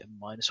 speed and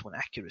 -1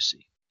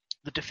 accuracy.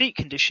 The defeat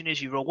condition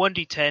is you roll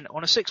 1d10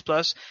 on a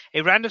 6+.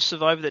 A random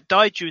survivor that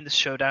died during the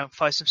showdown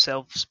finds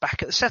themselves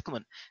back at the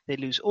settlement. They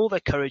lose all their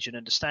courage and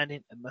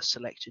understanding and must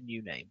select a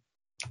new name.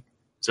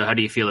 So how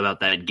do you feel about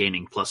that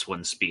gaining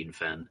 +1 speed,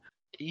 Fen?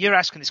 You're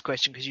asking this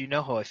question because you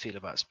know how I feel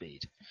about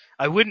speed.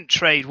 I wouldn't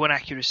trade 1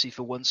 accuracy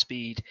for 1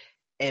 speed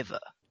ever.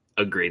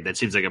 Agreed. That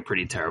seems like a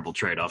pretty terrible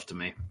trade-off to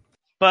me.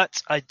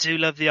 But I do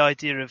love the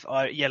idea of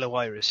yellow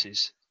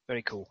irises.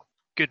 Very cool.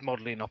 Good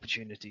modelling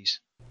opportunities.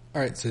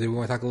 All right, so do we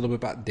want to talk a little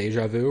bit about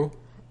Deja Vu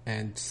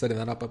and setting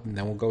that up, and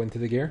then we'll go into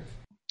the gear?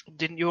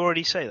 Didn't you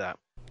already say that?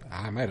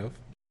 I might have.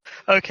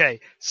 Okay,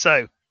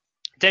 so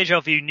Deja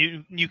Vu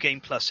new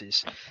game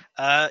pluses.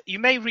 You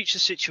may reach a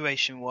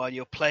situation while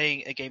you're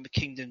playing a game of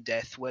Kingdom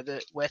Death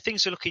where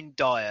things are looking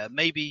dire.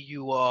 Maybe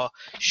you are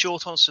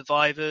short on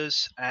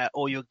survivors,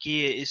 or your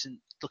gear isn't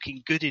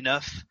looking good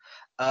enough,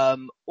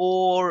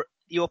 or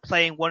you're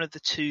playing one of the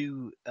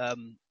two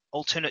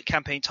alternate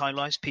campaign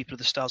timelines, People of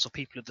the Stars or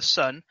People of the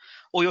Sun,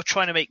 or you're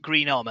trying to make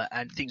green armor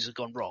and things have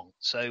gone wrong.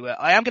 So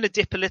I am going to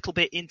dip a little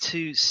bit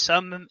into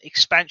some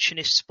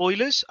expansionist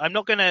spoilers. I'm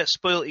not going to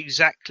spoil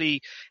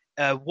exactly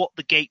what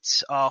the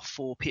gates are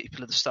for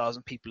People of the Stars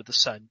and People of the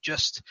Sun,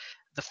 just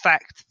the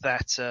fact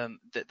that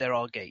that there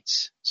are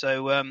gates.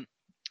 So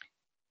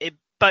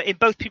but in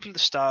both People of the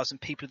Stars and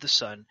People of the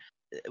Sun,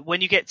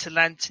 when you get to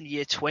Lantern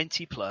Year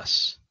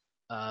 20+,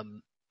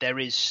 there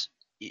is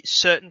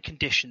certain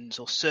conditions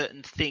or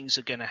certain things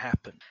are going to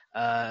happen.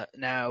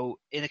 Now,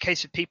 in the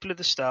case of People of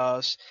the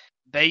Stars,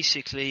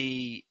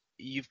 basically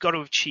you've got to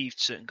have achieved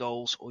certain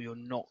goals or you're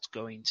not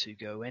going to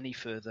go any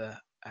further,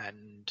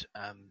 and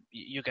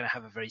you're going to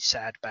have a very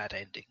sad, bad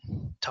ending.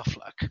 Tough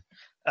luck.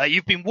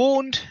 You've been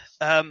warned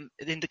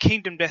in the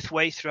Kingdom Death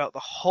way throughout the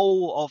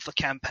whole of the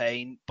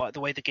campaign. By the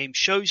way the game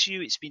shows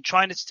you, it's been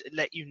trying to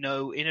let you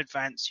know in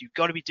advance, you've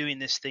got to be doing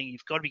this thing,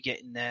 you've got to be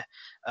getting there.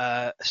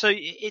 So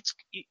you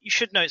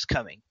should know it's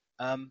coming.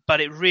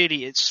 But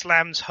it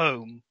slams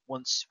home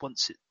once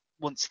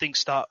things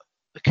start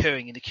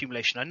occurring in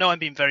accumulation. I know I'm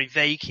being very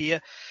vague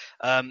here,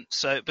 but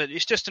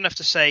it's just enough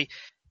to say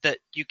that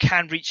you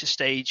can reach a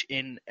stage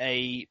in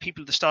a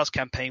People of the Stars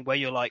campaign where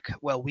you're like,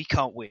 well, we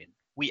can't win.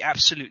 We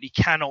absolutely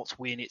cannot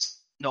win.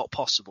 It's not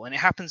possible. And it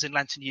happens in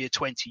Lantern Year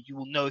 20. You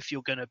will know if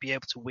you're going to be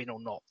able to win or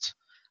not.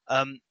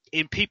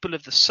 In People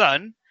of the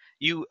Sun,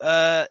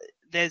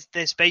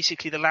 there's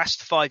basically the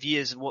last 5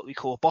 years of what we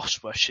call a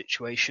boss rush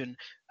situation,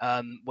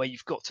 where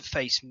you've got to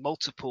face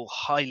multiple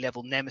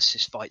high-level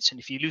nemesis fights. And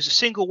if you lose a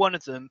single one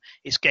of them,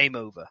 it's game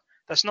over.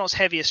 That's not as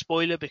heavy a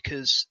spoiler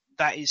because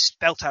that is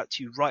spelt out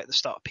to you right at the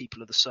start of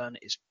People of the Sun.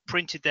 It's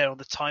printed there on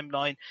the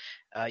timeline.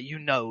 You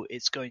know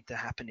it's going to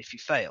happen if you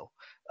fail.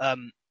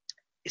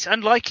 It's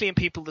unlikely in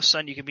People of the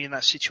Sun you can be in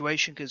that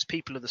situation because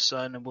People of the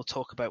Sun, and we'll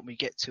talk about when we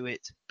get to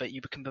it, but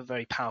you become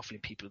very powerful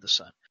in People of the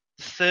Sun.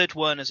 The third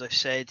one, as I've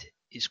said,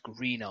 is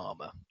green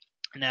armor.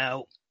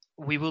 Now,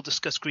 we will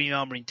discuss green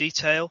armor in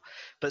detail,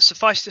 but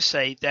suffice to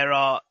say there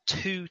are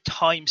 2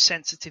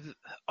 time-sensitive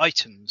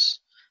items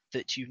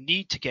that you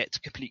need to get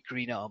to complete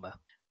green armor.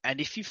 And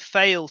if you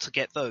fail to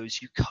get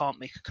those, you can't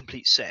make a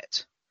complete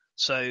set.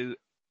 So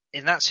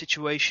in that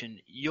situation,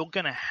 you're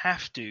going to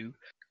have to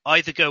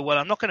either go, well,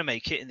 I'm not going to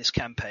make it in this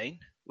campaign,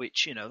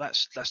 which,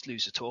 that's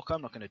loser talk.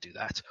 I'm not going to do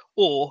that.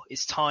 Or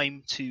it's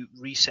time to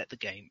reset the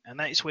game. And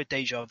that is where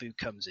Deja Vu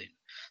comes in.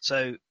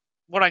 So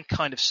what I'm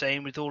kind of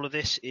saying with all of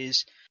this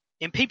is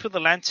in People of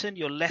the Lantern,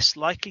 you're less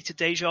likely to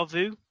Deja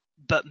Vu.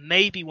 But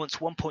maybe once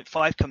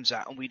 1.5 comes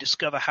out and we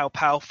discover how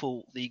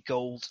powerful the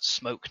Gold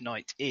Smoke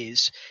Knight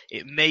is,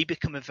 it may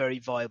become a very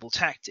viable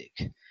tactic.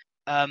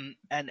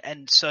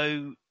 And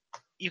so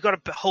you've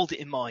got to hold it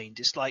in mind.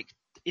 It's like,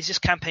 is this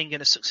campaign going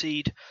to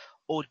succeed,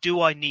 or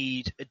do I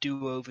need a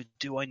do-over?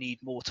 Do I need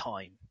more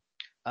time?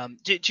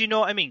 Do you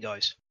know what I mean,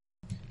 guys?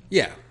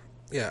 Yeah.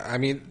 I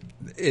mean,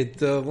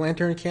 the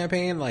Lantern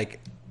campaign, like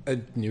a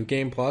new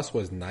game plus,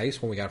 was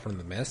nice when we got from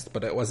the Mist,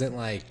 but it wasn't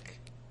like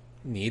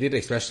needed.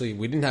 Especially,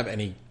 we didn't have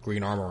any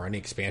green armor or any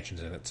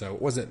expansions in it, so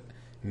it wasn't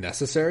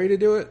necessary to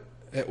do it.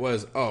 It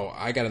was,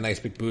 I got a nice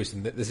big boost,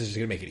 and this is just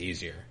going to make it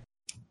easier.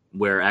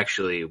 Where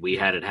actually we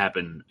had it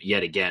happen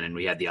yet again, and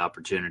we had the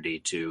opportunity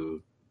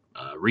to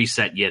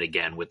reset yet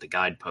again with the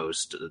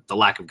guidepost, the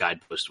lack of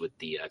guidepost with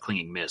the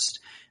Clinging Mist,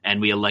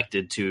 and we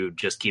elected to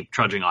just keep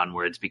trudging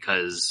onwards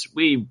because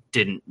we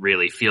didn't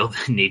really feel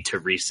the need to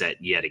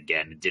reset yet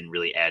again. It didn't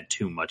really add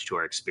too much to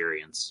our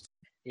experience.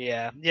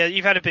 Yeah,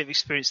 you've had a bit of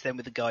experience then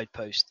with the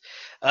guidepost.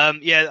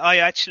 I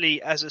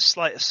actually, as a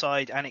slight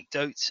aside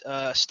anecdote,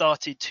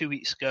 started 2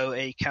 weeks ago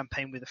a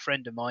campaign with a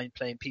friend of mine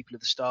playing People of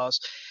the Stars.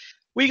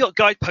 We got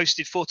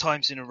guideposted 4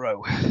 times in a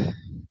row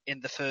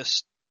in the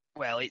first.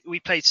 We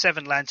played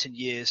 7 Lantern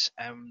Years,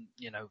 and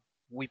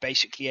we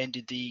basically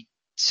ended the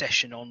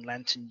session on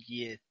Lantern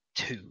Year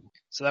 2.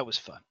 So that was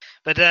fun.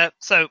 But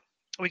so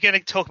we're going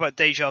to talk about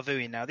deja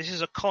vuing now. This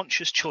is a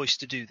conscious choice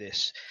to do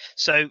this.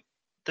 So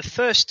the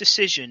first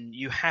decision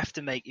you have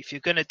to make if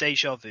you're going to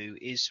deja vu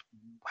is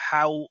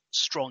how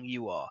strong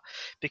you are,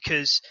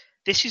 because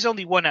this is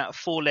only 1 out of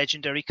 4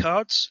 legendary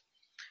cards.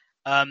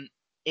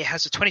 It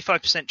has a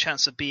 25%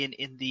 chance of being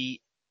in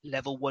the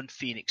level 1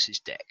 Phoenix's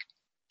deck.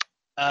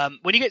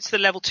 When you get to the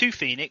level 2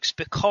 Phoenix,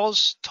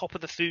 because top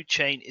of the food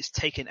chain is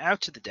taken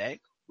out of the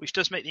deck, which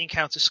does make the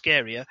encounter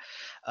scarier,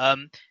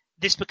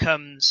 this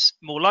becomes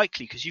more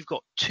likely because you've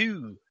got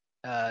 2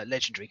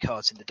 legendary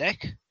cards in the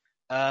deck,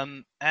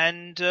 and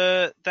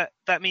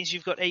that means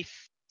you've got a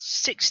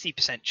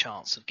 60%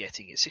 chance of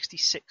getting it,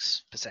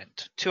 66%,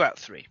 2 out of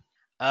 3.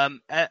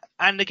 And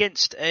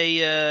against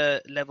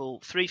a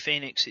level 3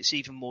 Phoenix, it's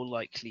even more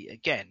likely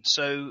again.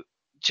 So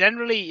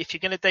generally, if you're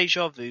going to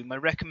deja vu, my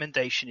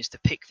recommendation is to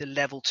pick the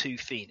level 2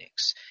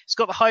 Phoenix. It's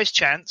got the highest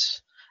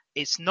chance.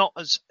 It's not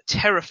as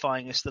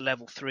terrifying as the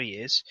level 3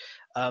 is,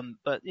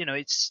 but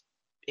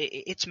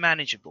it's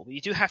manageable.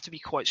 You do have to be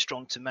quite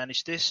strong to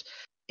manage this.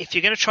 If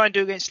you're going to try and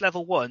do against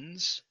level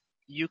 1s,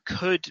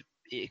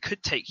 it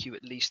could take you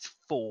at least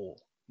 4,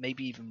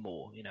 maybe even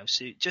more.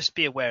 So just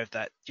be aware of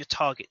that. Your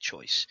target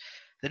choice.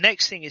 The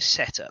next thing is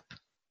setup.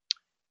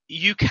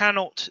 You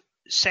cannot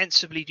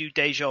sensibly do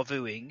deja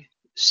vuing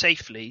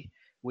safely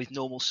with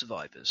normal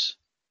survivors.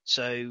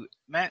 So,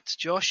 Matt,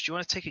 Josh, do you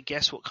want to take a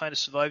guess what kind of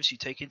survivors you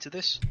take into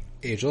this?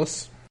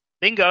 Ageless.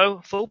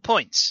 Bingo, full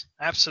points.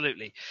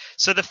 Absolutely.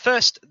 So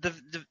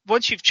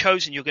once you've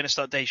chosen you're going to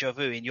start deja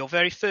vuing, your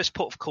very first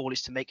port of call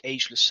is to make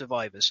ageless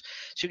survivors.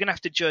 So you're going to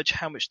have to judge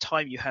how much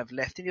time you have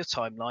left in your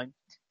timeline,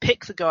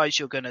 pick the guys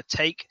you're going to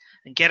take,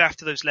 and get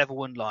after those level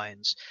 1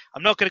 lions.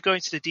 I'm not going to go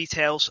into the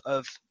details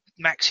of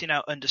maxing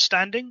out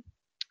understanding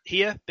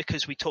here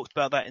because we talked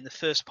about that in the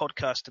first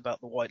podcast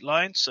about the white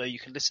lion, so you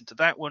can listen to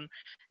that one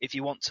if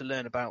you want to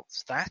learn about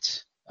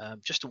that.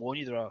 Just to warn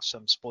you, there are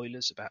some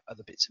spoilers about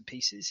other bits and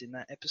pieces in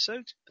that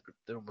episode.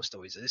 There almost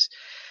always is.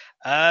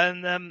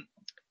 And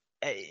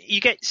you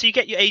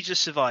get your ageless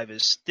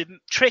survivors. The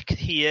trick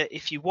here,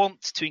 if you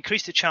want to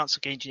increase the chance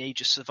of gaining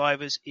ageless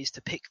survivors, is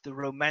to pick the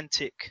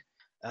romantic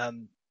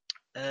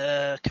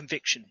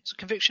conviction. So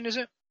conviction, is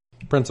it?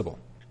 Principle.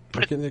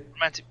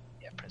 Romantic,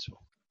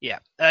 principle. Yeah,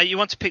 you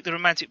want to pick the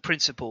romantic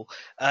principle.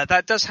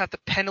 That does have the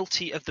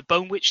penalty of the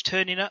Bone Witch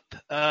turning up,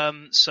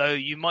 so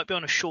you might be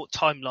on a short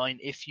timeline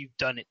if you've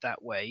done it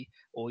that way,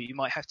 or you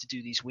might have to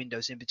do these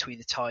windows in between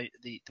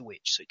the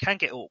witch. So it can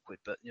get awkward,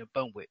 but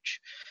Bone Witch,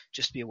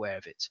 just be aware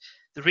of it.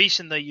 The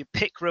reason that you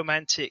pick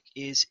romantic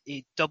is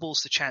it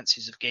doubles the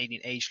chances of gaining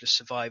ageless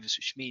survivors,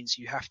 which means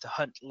you have to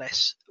hunt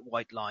less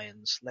white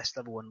lions, less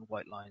level 1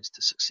 white lions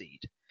to succeed.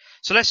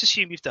 So let's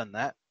assume you've done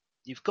that.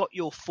 You've got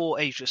your 4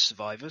 ageless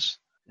survivors.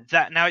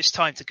 That now it's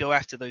time to go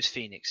after those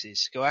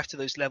phoenixes. Go after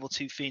those level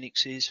 2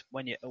 phoenixes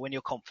when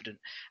you're confident.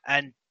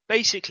 And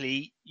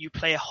basically, you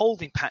play a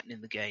holding pattern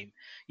in the game.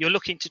 You're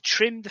looking to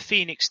trim the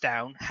phoenix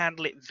down,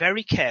 handle it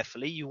very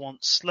carefully. You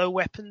want slow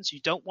weapons. You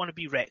don't want to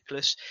be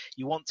reckless.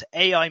 You want to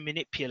AI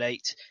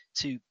manipulate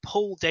to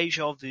pull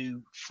deja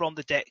vu from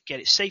the deck, get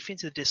it safe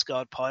into the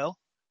discard pile,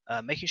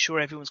 making sure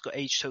everyone's got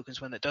age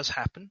tokens when that does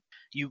happen.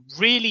 You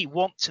really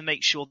want to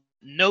make sure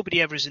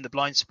nobody ever is in the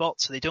blind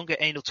spot, so they don't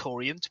get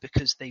anatoriumed,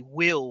 because they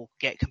will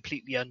get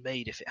completely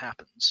unmade if it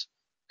happens,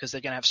 because they're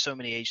going to have so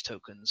many age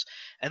tokens.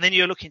 And then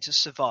you're looking to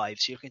survive.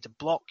 So you're looking to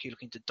block, you're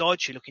looking to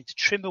dodge, you're looking to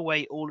trim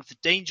away all of the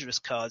dangerous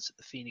cards that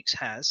the Phoenix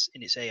has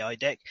in its AI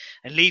deck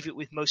and leave it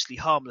with mostly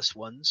harmless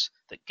ones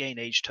that gain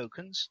age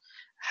tokens,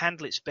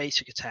 handle its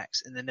basic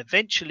attacks, and then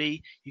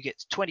eventually you get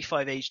to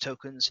 25 age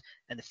tokens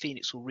and the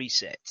Phoenix will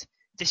reset.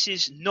 This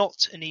is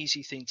not an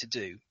easy thing to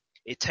do.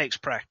 It takes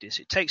practice,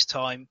 it takes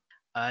time,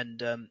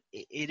 and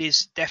it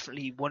is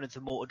definitely one of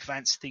the more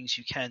advanced things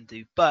you can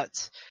do.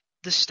 But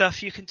the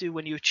stuff you can do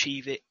when you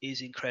achieve it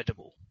is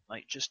incredible,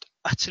 like just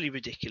utterly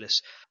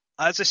ridiculous.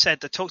 As I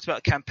said, I talked about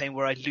a campaign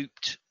where I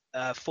looped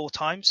 4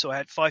 times, so I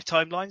had 5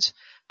 timelines.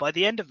 By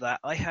the end of that,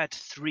 I had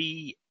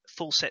 3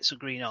 full sets of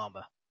green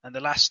armor, and the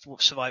last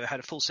survivor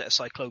had a full set of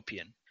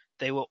Cyclopean.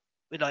 They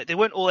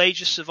weren't all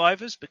ages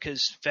survivors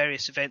because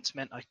various events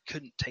meant I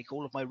couldn't take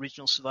all of my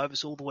original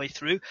survivors all the way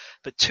through,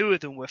 but 2 of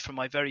them were from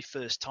my very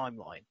first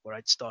timeline where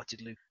I'd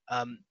started loop.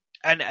 And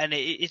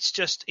it's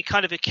just, it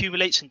kind of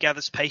accumulates and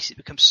gathers pace. It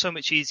becomes so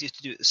much easier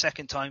to do it the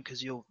second time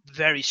because you're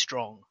very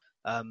strong.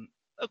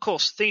 Of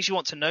course, things you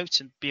want to note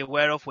and be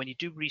aware of: when you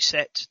do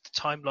reset the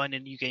timeline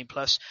in New Game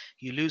Plus,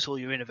 you lose all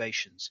your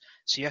innovations.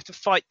 So you have to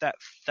fight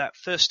that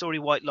first story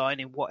white line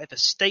in whatever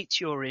state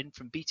you're in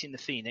from beating the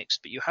Phoenix,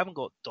 but you haven't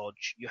got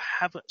dodge, you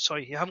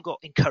haven't got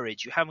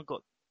encourage, you haven't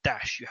got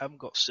dash, you haven't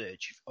got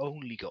surge, you've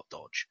only got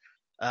dodge.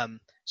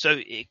 So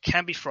it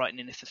can be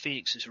frightening if the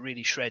Phoenix has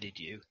really shredded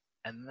you,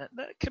 and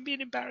that can be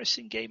an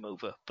embarrassing game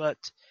over.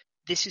 But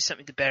this is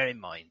something to bear in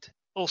mind.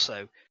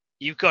 Also,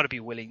 you've got to be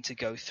willing to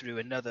go through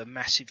another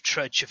massive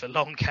trudge of a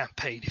long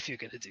campaign if you're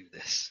going to do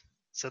this.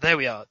 So there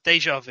we are,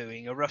 deja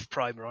vuing, a rough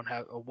primer on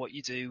what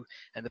you do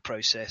and the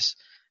process,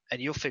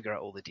 and you'll figure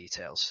out all the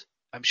details.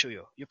 I'm sure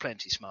you're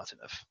plenty smart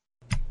enough.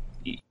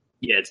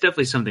 Yeah, it's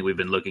definitely something we've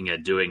been looking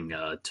at doing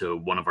to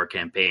one of our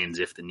campaigns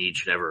if the need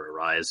should ever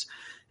arise.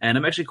 And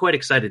I'm actually quite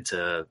excited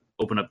to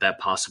open up that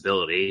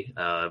possibility,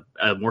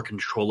 a more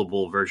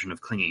controllable version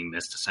of Clinging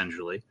Mist,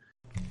 essentially.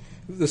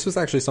 This was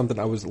actually something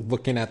I was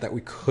looking at that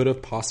we could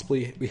have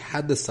possibly, we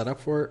had the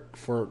setup for it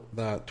for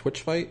the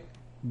Twitch fight,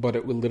 but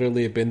it would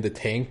literally have been the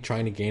tank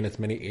trying to gain as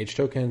many age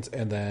tokens,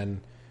 and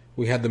then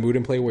we had the mood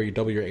in play where you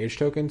double your age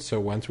tokens. So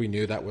once we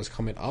knew that was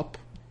coming up,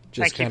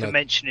 just thank you for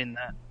mentioning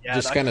that. Yeah,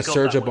 just kind of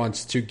surge a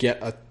bunch to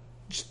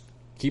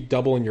keep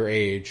doubling your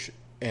age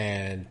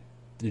and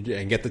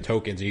get the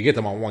tokens. You get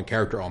them on one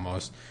character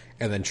almost,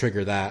 and then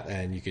trigger that,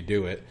 and you could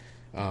do it.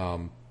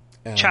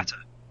 Chatter.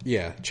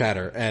 Yeah,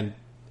 chatter, and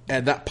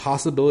that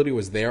possibility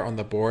was there on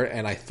the board,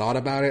 and I thought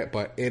about it,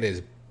 but it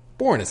is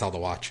boring as hell to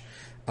watch.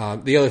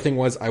 The other thing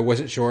was I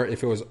wasn't sure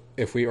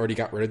if we already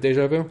got rid of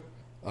Deja Vu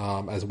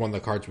as one of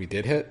the cards we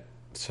did hit.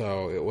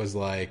 So it was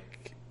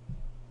like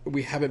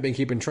we haven't been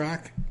keeping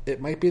track.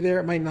 It might be there,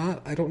 it might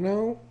not. I don't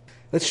know.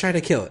 Let's try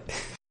to kill it.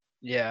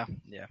 Yeah.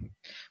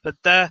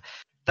 But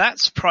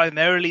that's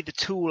primarily the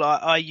tool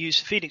I use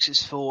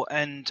Phoenixes for,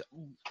 and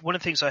one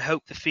of the things I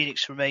hope the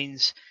Phoenix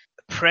remains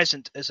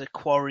present as a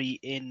quarry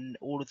in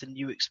all of the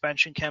new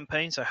expansion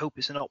campaigns. I hope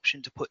it's an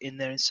option to put in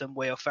there in some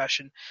way or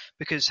fashion,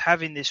 because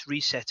having this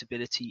reset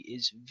ability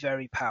is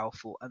very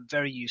powerful and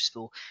very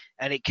useful,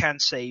 and it can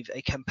save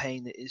a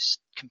campaign that is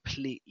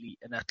completely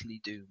and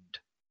utterly doomed.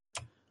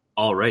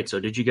 All right, so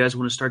did you guys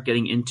want to start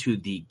getting into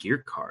the gear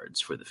cards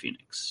for the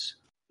Phoenix?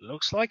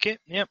 Looks like it,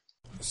 yep.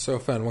 So,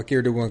 Fen, what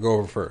gear do we want to go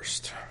over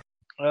first?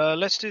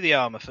 Let's do the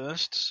armor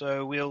first.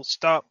 So we'll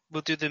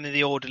do them in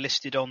the order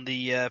listed on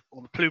the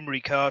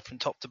plumery card from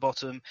top to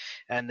bottom,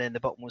 and then the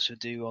bottom ones we'll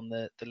do on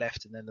the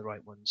left and then the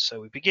right ones. So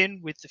we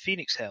begin with the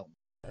Phoenix helm.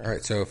 All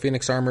right, so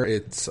Phoenix armor,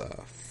 it's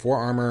 4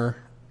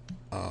 armor,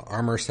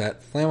 armor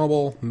set,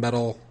 flammable,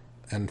 metal,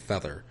 and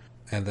feather.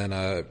 And then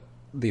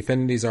the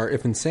affinities are,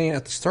 if insane,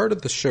 at the start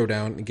of the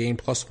showdown, gain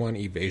 +1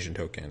 evasion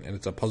token, and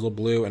it's a puzzle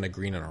blue and a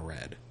green and a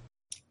red.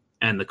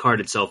 And the card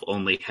itself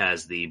only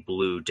has the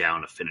blue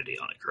down affinity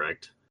on it,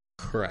 correct?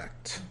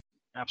 Correct.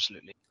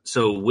 Absolutely.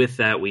 So with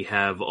that, we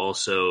have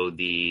also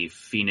the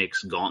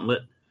Phoenix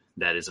Gauntlet.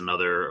 That is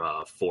another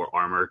 4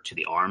 armor to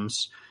the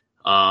arms.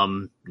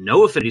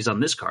 No affinities on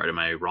this card. Am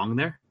I wrong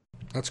there?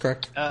 That's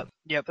correct.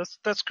 Yeah,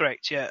 that's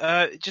correct.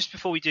 Yeah. Just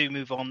before we do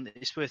move on,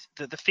 it's worth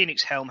the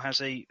Phoenix Helm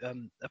has a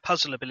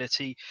puzzle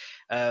ability,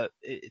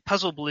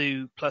 puzzle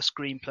blue plus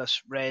green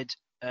plus red.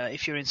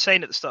 If you're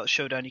insane at the start of the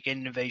showdown, you gain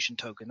an evasion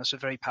token. That's a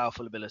very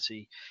powerful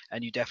ability,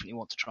 and you definitely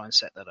want to try and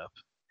set that up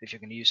if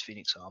you're going to use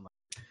Phoenix armor.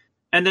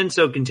 And then,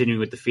 so continuing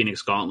with the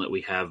Phoenix Gauntlet,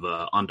 we have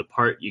on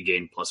Depart, you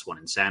gain +1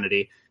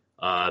 insanity.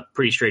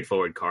 Pretty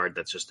straightforward card.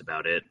 That's just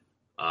about it.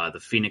 The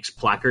Phoenix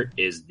Placard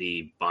is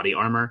the body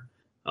armor.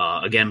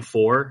 Again,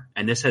 4.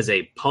 And this has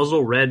a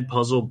puzzle red,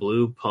 puzzle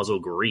blue,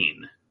 puzzle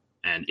green.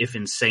 And if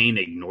insane,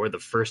 ignore the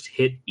first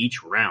hit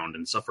each round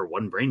and suffer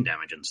 1 brain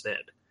damage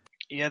instead.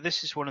 Yeah,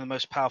 this is one of the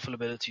most powerful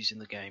abilities in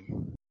the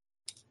game.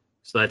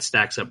 So that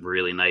stacks up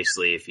really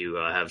nicely if you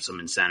have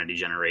some insanity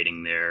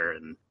generating there.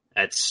 And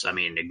that's,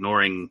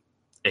 ignoring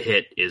a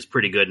hit is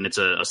pretty good. And it's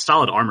a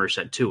solid armor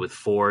set, too, with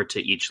 4 to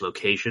each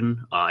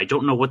location. I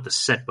don't know what the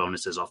set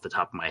bonus is off the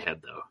top of my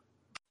head, though.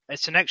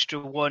 It's an extra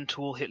 1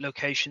 to all hit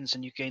locations,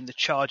 and you gain the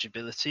charge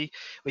ability,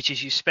 which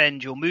is you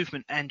spend your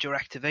movement and your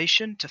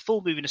activation to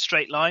full move in a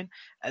straight line.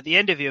 At the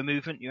end of your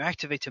movement, you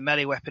activate a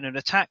melee weapon and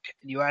attack,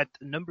 and you add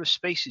the number of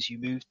spaces you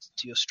moved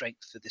to your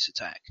strength for this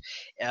attack.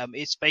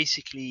 It's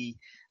basically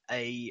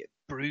a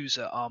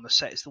bruiser armor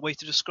set is the way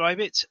to describe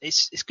it.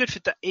 It's good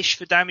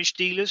for damage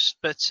dealers,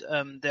 but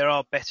there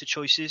are better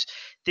choices.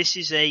 This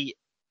is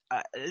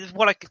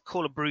what I could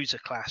call a bruiser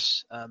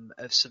class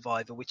of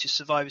survivor, which is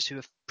survivors who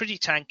are pretty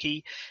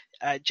tanky,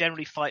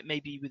 generally fight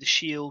maybe with a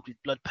shield,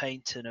 with blood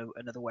paint and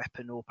another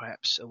weapon, or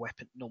perhaps a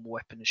normal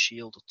weapon, a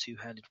shield, or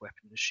two-handed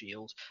weapon, a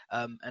shield.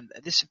 And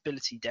this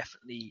ability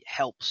definitely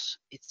helps.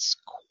 It's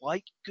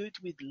quite good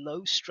with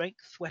low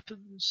strength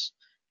weapons,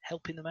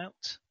 helping them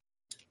out.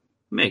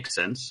 Makes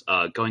sense.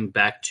 Going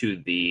back to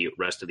the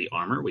rest of the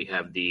armor, we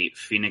have the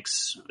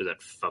Phoenix, is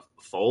that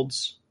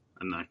folds?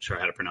 I'm not sure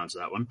how to pronounce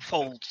that one.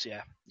 Folds,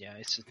 yeah. Yeah,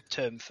 it's a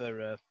term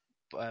for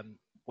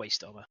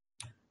waist armor.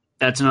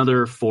 That's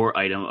another 4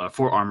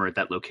 armor at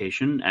that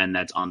location, and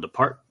that's on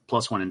Depart,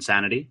 +1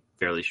 insanity.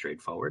 Fairly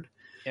straightforward.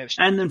 Yeah,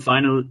 and then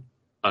finally,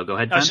 go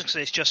ahead, I was going to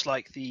say it's just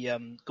like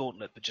the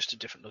Gauntlet, but just a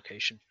different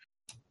location.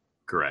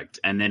 Correct.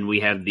 And then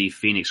we have the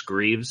Phoenix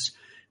Greaves,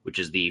 which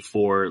is the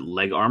 4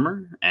 leg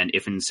armor, and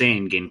if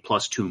insane, gain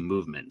 +2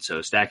 movement.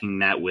 So stacking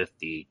that with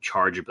the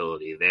charge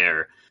ability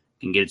there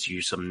can get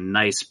you some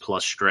nice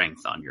plus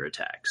strength on your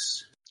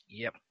attacks.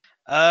 Yep.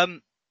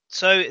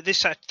 So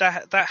this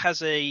that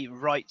has a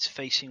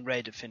right-facing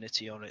red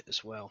affinity on it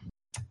as well.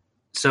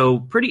 So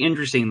pretty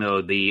interesting,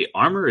 though. The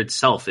armor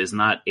itself is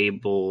not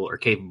able or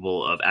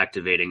capable of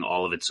activating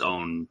all of its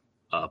own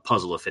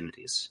puzzle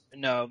affinities.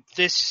 No,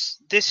 this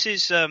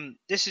is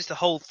the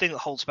whole thing that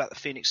holds back the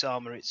Phoenix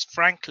armor. It's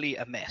frankly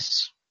a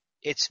mess.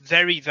 It's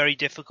very, very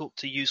difficult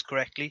to use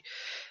correctly.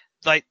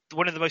 like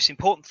one of the most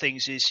important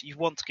things is you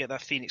want to get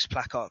that Phoenix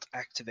placard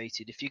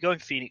activated. If you're going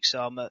Phoenix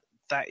armor,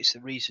 that is the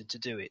reason to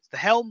do it. The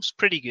helm's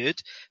pretty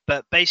good,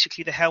 but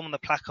basically the helm and the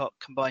placard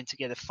combine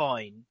together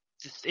fine.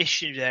 The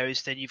issue there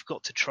is then you've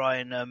got to try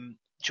and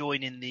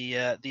join in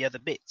the other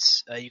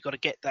bits. You've got to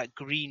get that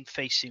green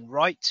facing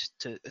right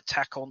to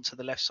attack onto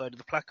the left side of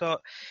the placard.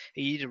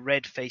 You need a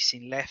red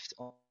facing left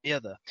on the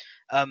other.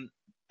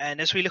 And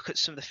as we look at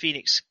some of the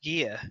Phoenix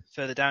gear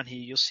further down here,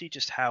 you'll see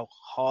just how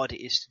hard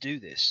it is to do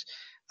this.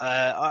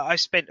 I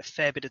spent a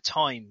fair bit of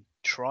time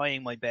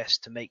trying my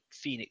best to make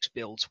Phoenix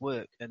builds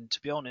work, and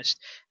to be honest,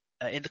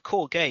 in the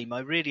core game, I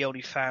really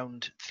only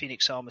found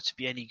Phoenix armor to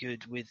be any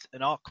good with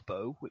an arc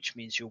bow, which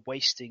means you're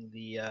wasting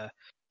the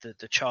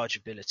charge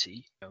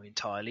ability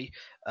entirely,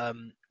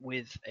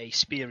 with a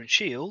spear and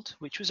shield,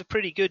 which was a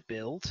pretty good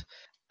build,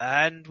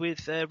 and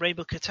with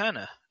Rainbow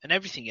Katana, and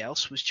everything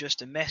else was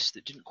just a mess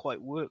that didn't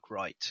quite work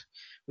right,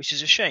 which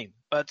is a shame.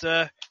 But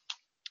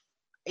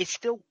it's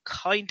still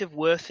kind of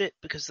worth it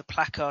because the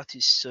placard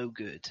is so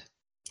good.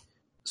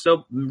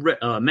 So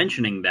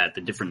mentioning that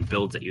the different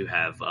builds that you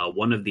have,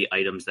 one of the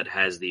items that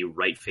has the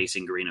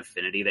right-facing green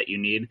affinity that you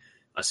need,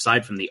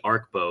 aside from the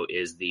arc bow,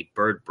 is the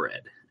bird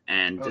bread.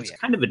 And it's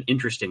kind of an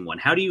interesting one.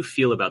 How do you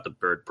feel about the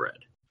bird bread?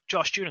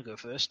 Josh, do you want to go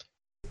first?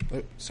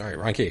 Oh, sorry,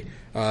 Ronki.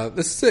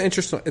 This is an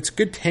interesting. It's a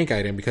good tank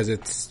item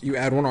because you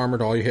add 1 armor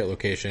to all your hit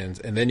locations,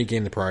 and then you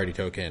gain the priority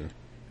token.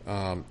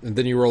 And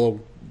then you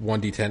roll a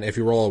 1d10. If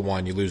you roll a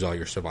 1, you lose all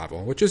your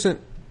survival, which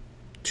isn't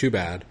too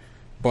bad.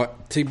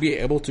 But to be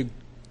able to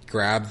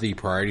grab the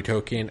priority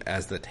token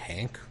as the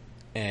tank,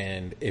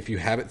 and if you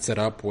have it set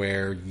up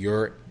where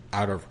you're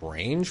out of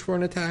range for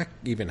an attack,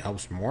 even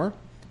helps more,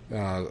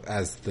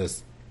 as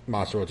this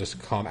monster will just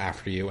come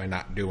after you and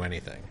not do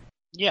anything.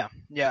 Yeah.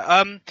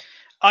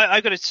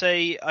 I got to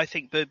say, I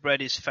think bird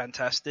bread is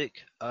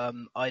fantastic.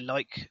 I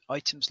like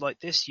items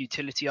like this,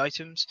 utility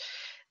items.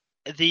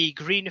 The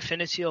green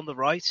affinity on the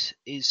right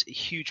is a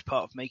huge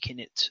part of making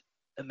it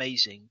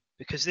amazing,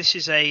 because this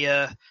is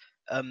this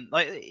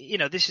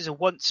is a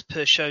once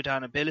per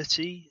showdown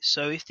ability.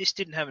 So if this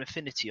didn't have an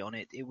affinity on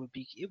it, it would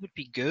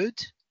be good.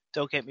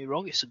 Don't get me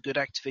wrong, it's a good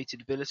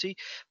activated ability,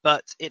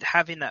 but it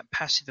having that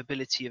passive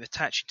ability of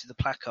attaching to the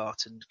placard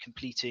and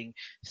completing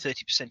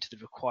 30% of the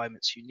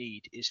requirements you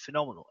need is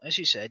phenomenal. As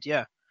you said,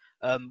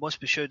 once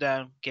per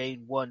showdown,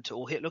 gain 1 to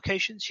all hit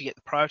locations. You get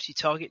the priority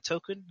target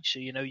token, so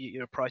you know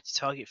you're a priority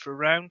target for a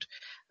round.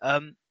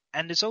 And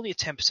there's only a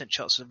 10%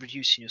 chance of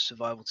reducing your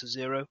survival to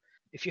 0.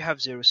 If you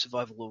have 0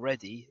 survival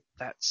already,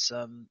 that's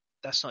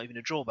not even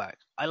a drawback.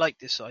 I like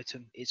this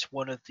item. It's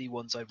one of the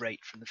ones I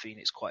rate from the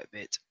Phoenix quite a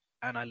bit.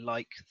 And I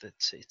like that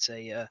it's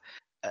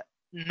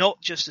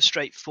not just a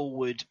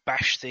straightforward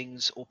bash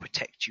things or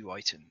protect you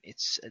item.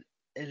 It's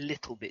a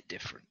little bit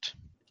different.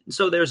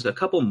 So there's a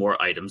couple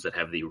more items that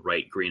have the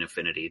right green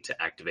affinity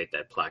to activate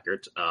that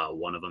placard.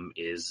 One of them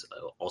is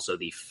also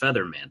the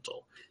Feather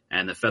Mantle.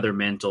 And the Feather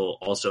Mantle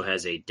also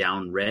has a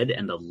down red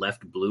and a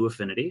left blue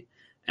affinity,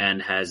 and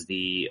has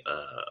the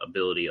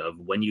ability of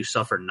when you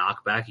suffer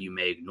knockback, you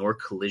may ignore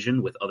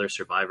collision with other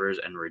survivors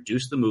and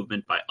reduce the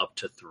movement by up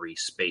to 3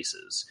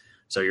 spaces.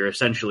 So you're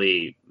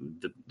essentially,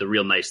 the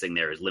real nice thing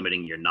there is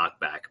limiting your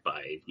knockback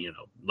by,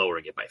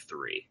 lowering it by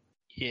 3.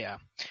 Yeah,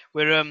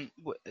 we're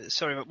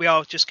sorry, we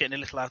are just getting a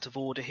little out of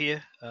order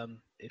here.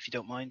 If you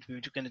don't mind, we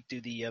were going to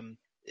do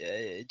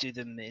do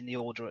them in the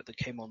order that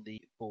came on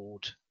the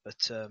board,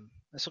 but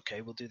that's okay.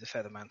 We'll do the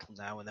Feather Mantle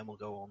now, and then we'll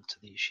go on to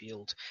the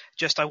shield.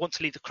 I want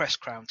to leave the Crest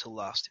Crown till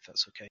last, if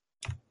that's okay.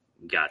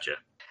 Gotcha.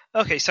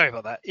 Okay, sorry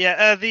about that.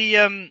 Yeah,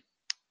 the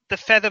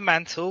Feather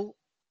Mantle,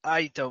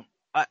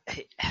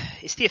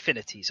 it's the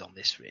affinities on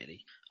this,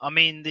 really. I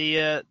mean,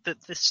 the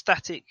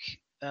static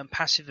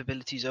passive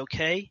ability is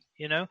okay,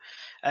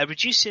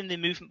 reducing the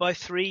movement by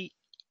 3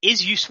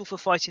 is useful for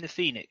fighting the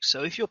Phoenix.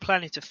 So if you're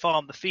planning to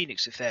farm the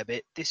Phoenix a fair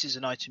bit, this is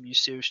an item you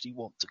seriously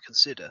want to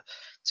consider.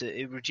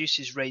 It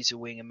reduces Razor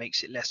Wing and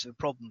makes it less of a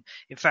problem.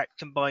 In fact,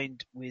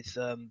 combined with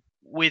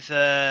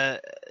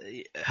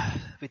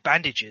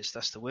bandages,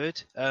 that's the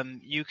word,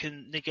 you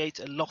can negate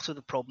a lot of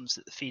the problems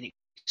that the Phoenix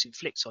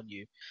inflicts on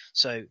you.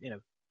 So,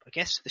 I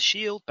guess the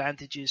shield,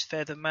 bandages,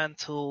 Feather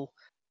Mantle,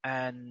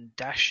 and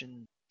dash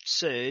and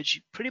surge,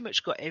 you pretty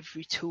much got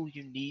every tool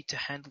you need to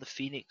handle the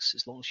Phoenix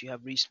as long as you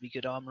have reasonably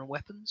good armor and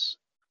weapons.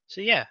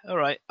 So yeah,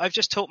 alright. I've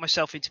just talked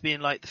myself into being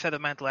like, the Feather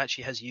Mantle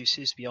actually has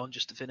uses beyond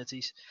just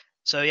affinities.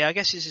 So yeah, I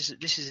guess this is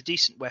a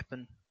decent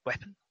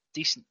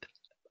decent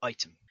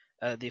item.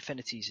 The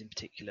affinities in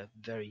particular,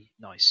 very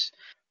nice.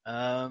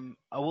 I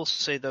will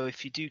say though,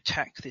 if you do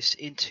tack this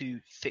into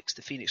fix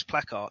the Phoenix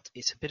placard,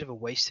 it's a bit of a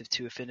waste of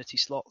 2 affinity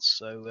slots.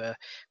 So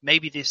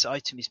maybe this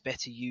item is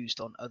better used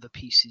on other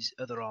pieces,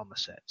 other armor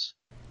sets.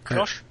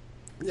 Josh?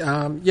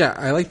 Yeah,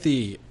 I like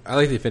the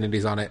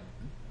affinities on it.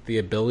 The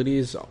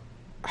abilities,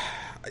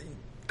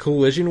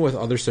 collision with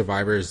other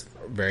survivors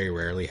very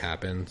rarely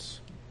happens.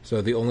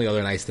 So the only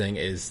other nice thing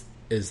is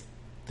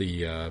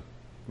the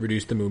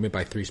reduce the movement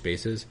by 3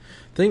 spaces.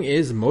 Thing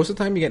is, most of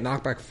the time you get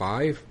knockback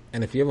 5,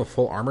 and if you have a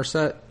full armor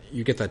set,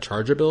 you get that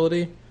charge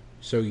ability.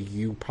 so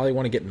you probably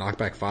want to get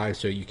knockback 5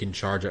 so you can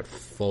charge at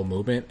full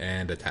movement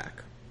and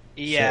attack.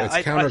 Yeah, so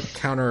it's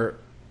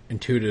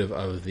counterintuitive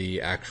of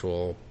the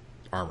actual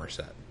armor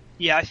set.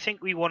 Yeah, I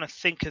think we want to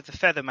think of the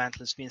feather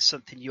mantle as being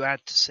something you add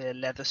to, say, a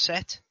leather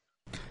set.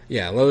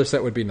 Yeah, leather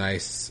set would be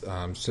nice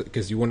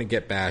because you wouldn't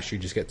get bash, you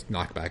just get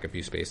knocked back a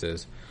few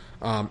spaces.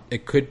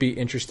 It could be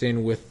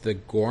interesting with the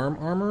Gorm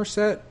armor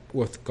set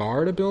with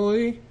guard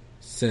ability,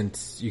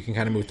 since you can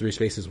kind of move 3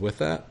 spaces with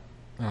that,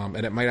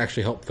 and it might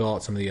actually help fill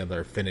out some of the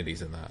other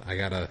affinities in that. I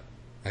gotta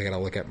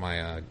look at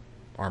my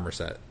armor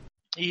set.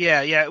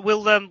 Yeah,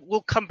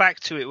 we'll come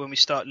back to it when we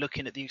start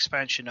looking at the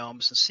expansion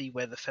armors and see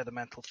where the feather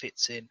mantle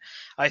fits in.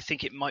 I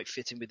think it might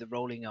fit in with the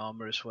rolling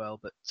armor as well,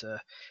 but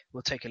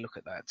we'll take a look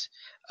at that.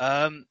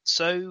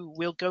 So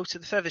we'll go to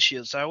the feather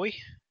shields, are we?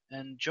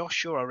 And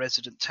Josh, you're our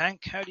resident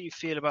tank. How do you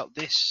feel about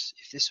this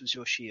if this was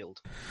your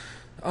shield?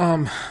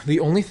 The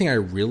only thing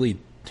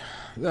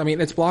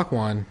it's block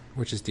 1,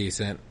 which is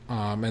decent,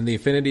 and the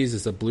affinities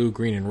is a blue,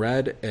 green, and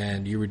red,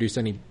 and you reduce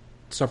any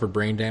suffered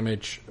brain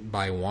damage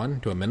by 1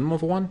 to a minimum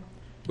of 1,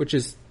 which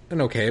is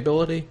an okay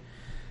ability.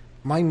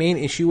 My main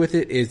issue with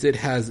it is it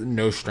has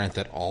no strength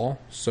at all,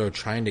 so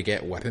trying to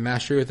get weapon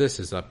mastery with this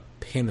is a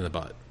pain in the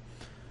butt.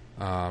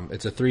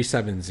 It's a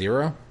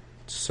 3-7-0,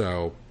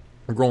 so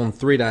rolling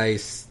 3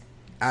 dice,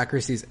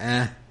 accuracy's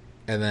and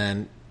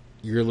then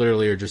you're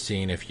literally just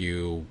seeing if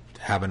you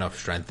have enough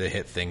strength to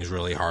hit things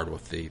really hard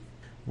with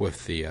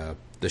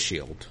the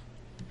shield.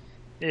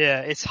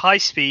 Yeah, it's high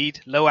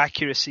speed, low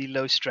accuracy,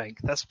 low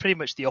strength. That's pretty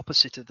much the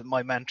opposite of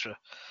my mantra.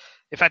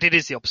 In fact, it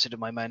is the opposite of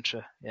my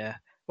mantra. Yeah.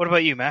 What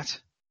about you, Matt?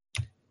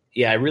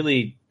 Yeah, I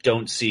really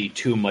don't see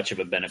too much of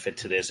a benefit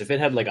to this. If it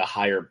had like a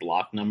higher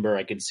block number,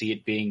 I could see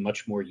it being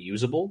much more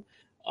usable.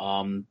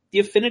 The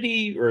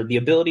affinity or the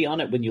ability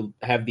on it when you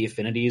have the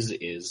affinities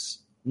is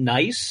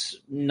nice.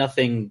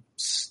 Nothing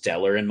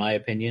stellar in my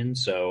opinion.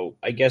 So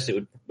I guess it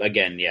would,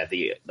 again, yeah,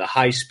 the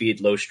high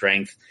speed, low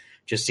strength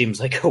just seems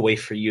like a way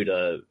for you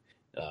to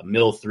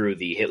mill through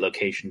the hit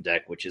location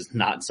deck, which is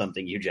not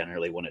something you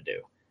generally want to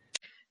do.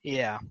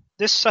 Yeah,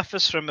 this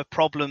suffers from a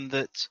problem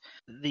that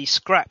the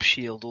scrap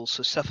shield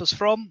also suffers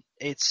from.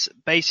 It's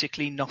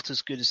basically not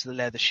as good as the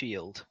leather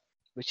shield,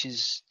 which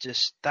is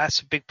that's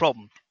a big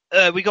problem.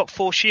 We got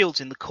 4 shields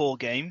in the core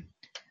game,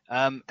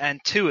 and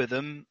 2 of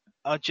them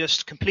are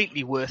just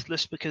completely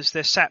worthless because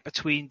they're sat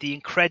between the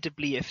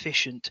incredibly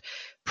efficient,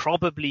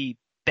 probably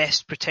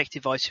best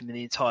protective item in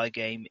the entire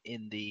game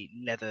in the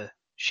leather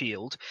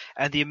shield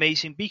and the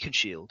amazing beacon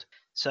shield.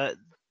 So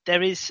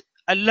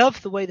I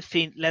love the way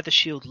the leather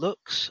shield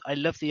looks. I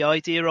love the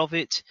idea of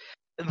it.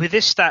 And with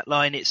this stat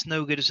line, it's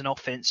no good as an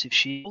offensive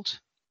shield,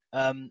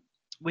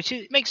 which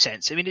makes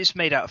sense. I mean, it's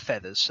made out of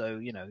feathers, so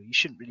you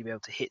shouldn't really be able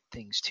to hit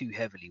things too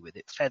heavily with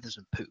it. Feathers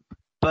and poop.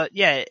 But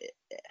yeah,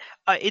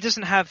 it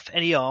doesn't have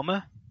any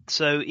armor,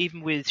 so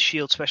even with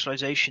shield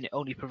specialization, it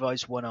only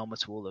provides 1 armor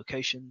to all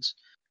locations.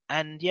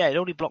 And yeah, it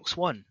only blocks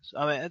 1.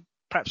 I mean,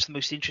 perhaps the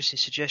most interesting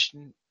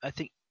suggestion I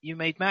think you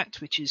made, Matt,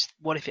 which is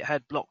what if it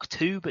had block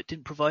 2 but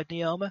didn't provide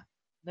any armor?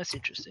 That's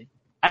interesting.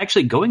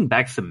 Actually, going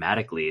back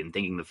thematically and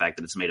thinking the fact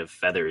that it's made of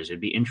feathers,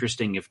 it'd be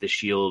interesting if the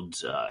shield,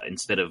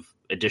 instead of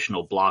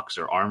additional blocks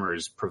or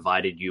armors,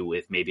 provided you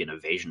with maybe an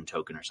evasion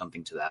token or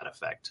something to that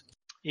effect.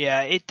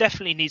 Yeah, it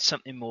definitely needs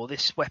something more.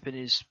 This weapon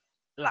is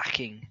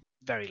lacking,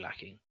 very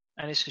lacking.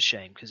 And it's a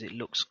shame because it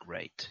looks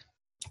great.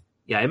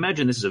 Yeah, I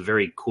imagine this is a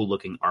very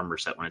cool-looking armor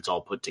set when it's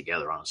all put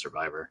together on a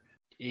Survivor.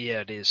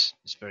 Yeah, it is.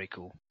 It's very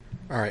cool.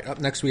 All right, up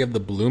next we have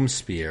the Bloom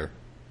Spear.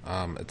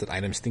 It's an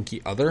item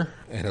Stinky Other.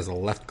 It has a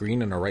left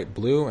green and a right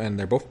blue, and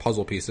they're both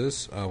puzzle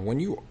pieces. When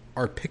you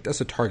are picked as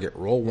a target,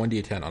 roll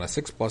 1d10. On a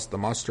 6+, the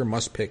monster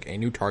must pick a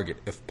new target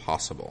if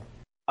possible.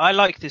 I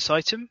like this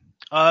item.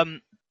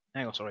 Hang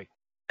on, sorry.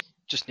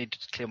 Just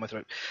needed to clear my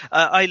throat.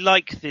 I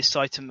like this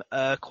item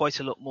quite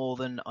a lot more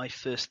than I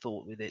first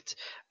thought with it.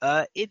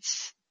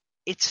 It's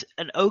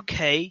an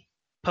okay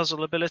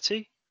puzzle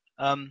ability,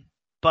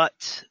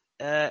 but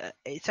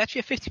it's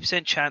actually a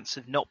 50% chance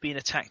of not being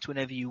attacked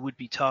whenever you would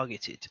be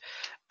targeted.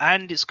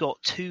 And it's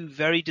got 2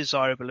 very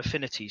desirable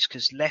affinities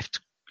because left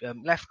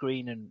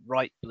green and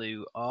right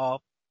blue are,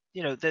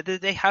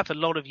 they have a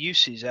lot of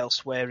uses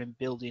elsewhere in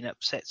building up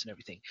sets and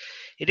everything.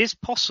 It is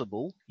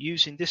possible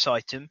using this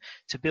item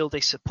to build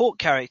a support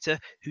character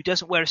who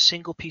doesn't wear a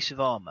single piece of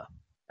armor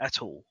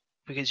at all,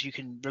 because you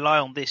can rely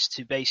on this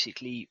to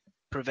basically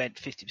prevent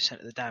 50%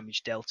 of the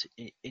damage dealt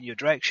in your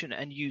direction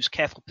and use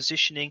careful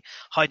positioning,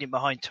 hiding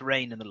behind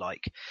terrain and the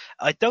like.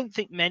 I don't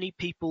think many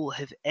people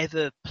have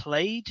ever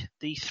played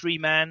the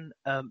 3-man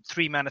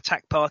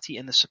attack party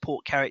and the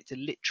support character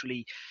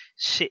literally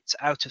sits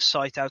out of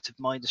sight, out of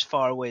mind, as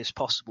far away as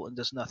possible and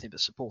does nothing but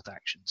support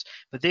actions.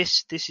 But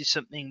this is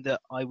something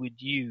that I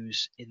would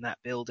use in that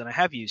build, and I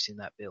have used in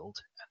that build.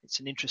 It's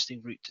an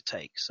interesting route to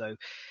take. So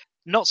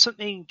not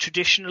something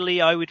traditionally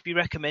I would be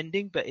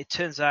recommending, but it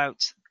turns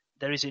out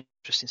there is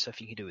interesting stuff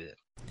you can do with it.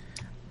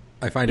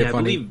 I find it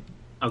funny.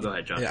 Oh, go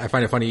ahead, John. Yeah, I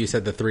find it funny you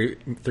said the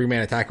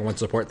three-man attack and 1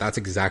 support. That's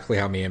exactly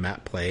how me and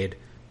Matt played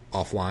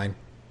offline.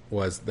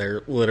 was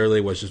there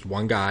literally was just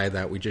one guy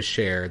that we just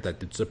shared that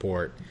did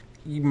support.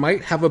 You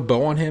might have a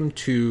bow on him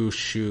to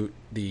shoot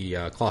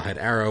the clawhead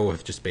arrow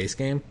with just base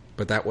game,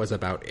 but that was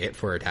about it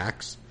for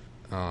attacks.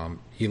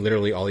 He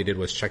literally, all he did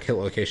was check hit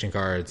location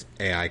cards,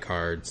 AI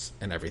cards,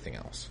 and everything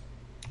else.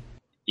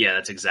 Yeah,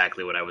 that's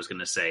exactly what I was going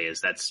to say, is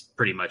that's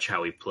pretty much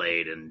how he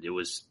played, and it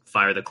was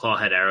fire the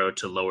clawhead arrow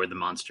to lower the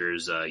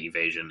monster's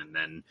evasion, and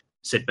then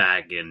sit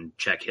back and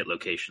check hit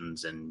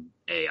locations and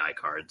AI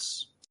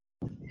cards.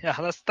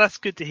 Yeah, that's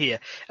good to hear.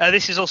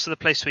 This is also the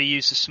place where you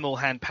use the small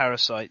hand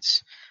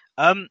parasites.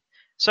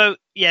 So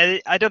yeah,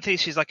 I don't think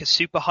this is like a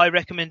super high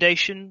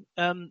recommendation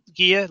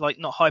gear, like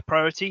not high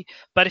priority.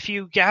 But if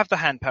you have the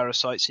hand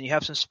parasites and you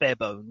have some spare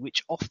bone,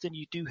 which often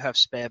you do have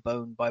spare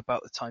bone by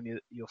about the time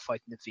you're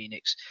fighting the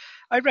Phoenix,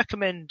 I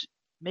recommend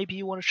maybe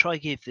you want to try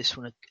give this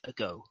one a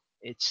go.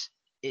 It's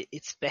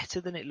better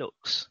than it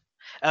looks.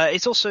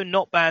 It's also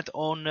not bad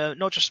on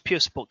not just pure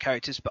support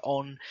characters, but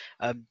on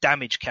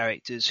damage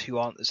characters who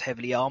aren't as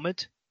heavily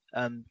armored,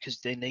 because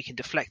then they can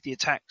deflect the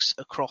attacks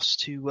across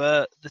to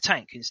the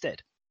tank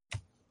instead.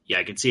 Yeah,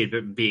 I can see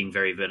it being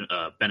very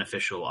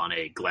beneficial on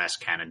a glass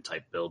cannon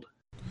type build.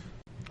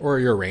 Or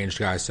you're a ranged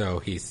guy,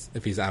 so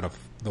if he's out of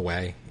the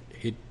way,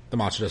 the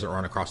monster doesn't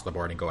run across the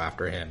board and go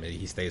after him.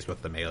 He stays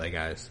with the melee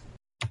guys.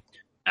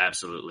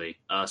 Absolutely.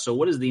 So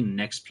what is the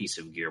next piece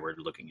of gear we're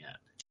looking at?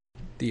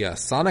 The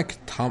Sonic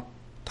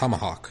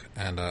Tomahawk,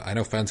 and I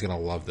know Fenn's going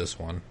to love this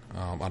one.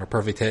 On a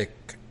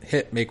perfect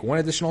hit, make one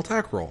additional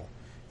attack roll.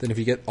 Then if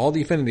you get all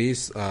the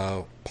affinities,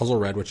 puzzle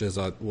red, which is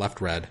a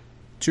left red,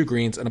 2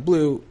 greens, and a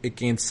blue, it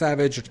gains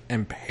Savage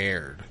and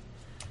Paired.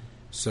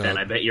 So, and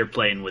I bet you're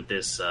playing with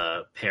this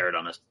paired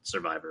on a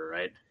Survivor,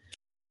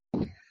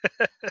 right?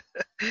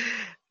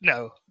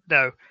 No.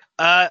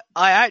 I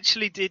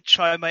actually did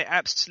try my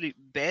absolute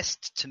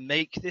best to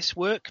make this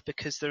work,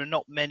 because there are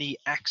not many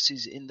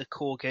axes in the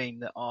core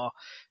game that are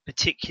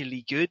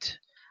particularly good.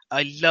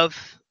 I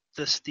love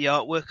the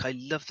artwork. I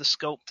love the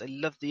sculpt. I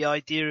love the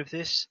idea of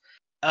this.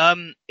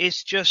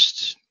 It's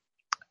just,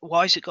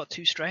 why has it got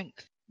 2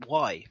 strength?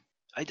 Why?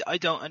 I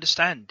don't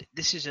understand.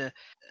 This is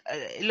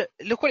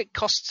look what it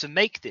costs to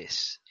make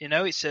this.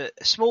 It's a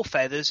small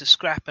feathers, a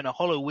scrap, and a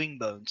hollow wing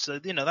bone. So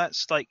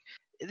that's like,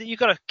 you've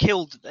got to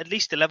kill at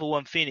least a level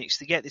 1 Phoenix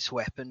to get this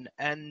weapon,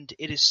 and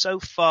it is so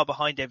far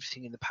behind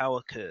everything in the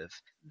power curve.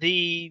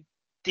 The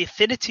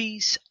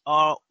affinities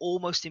are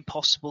almost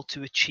impossible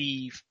to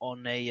achieve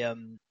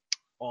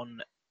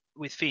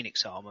with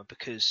Phoenix armor,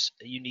 because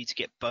you need to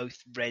get both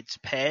reds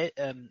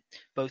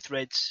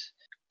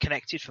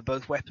connected for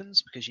both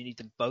weapons, because you need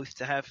them both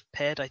to have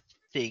paired, I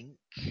think.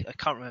 I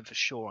can't remember for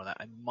sure on that.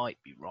 I might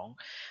be wrong.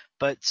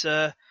 But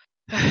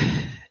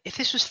if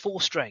this was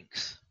 4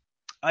 strength,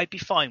 I'd be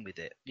fine with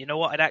it. You know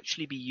what? I'd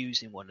actually be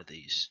using one of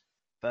these.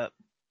 But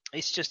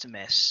it's just a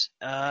mess.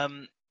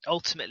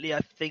 Ultimately,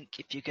 I think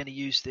if you're going to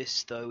use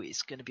this, though,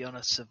 it's going to be on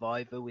a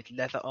Survivor with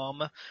leather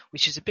armor,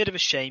 which is a bit of a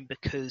shame,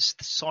 because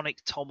the Sonic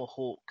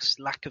Tomahawk's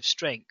lack of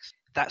strength,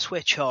 that's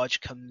where charge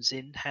comes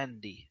in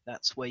handy.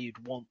 That's where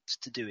you'd want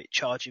to do it.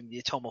 Charging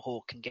the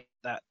Tomahawk and get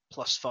that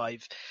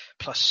 +5,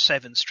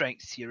 +7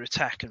 strength to your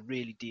attack and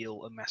really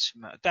deal a massive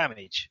amount of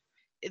damage.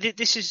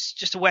 This is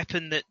just a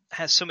weapon that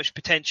has so much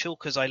potential,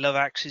 because I love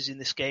axes in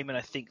this game and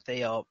I think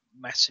they are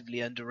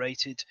massively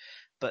underrated,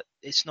 but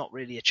it's not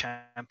really a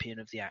champion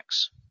of the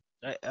axe.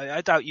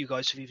 I doubt you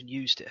guys have even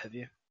used it, have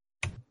you?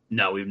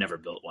 No, we've never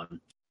built one.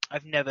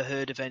 I've never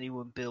heard of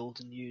anyone build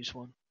and use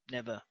one.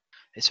 Never.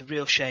 It's a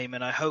real shame,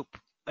 and I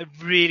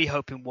really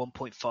hope in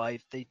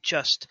 1.5 they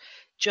just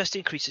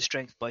increase the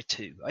strength by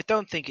 2. I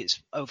don't think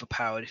it's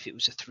overpowered if it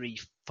was a 3,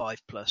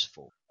 5 plus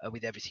 4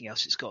 with everything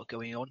else it's got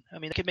going on. I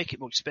mean, they can make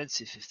it more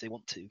expensive if they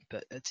want to,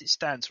 but as it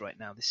stands right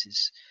now, this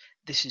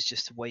is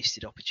just a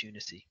wasted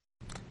opportunity.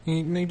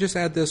 You just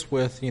add this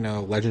with,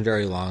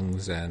 legendary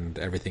lungs and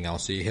everything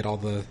else, so you hit all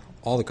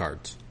the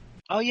cards.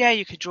 Oh yeah,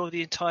 you could draw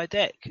the entire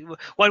deck.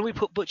 Why don't we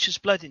put Butcher's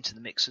Blood into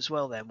the mix as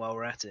well then, while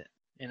we're at it?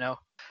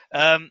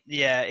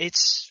 Yeah,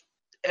 it's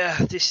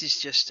this is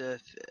just I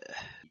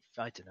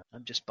don't know.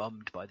 I'm just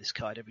bummed by this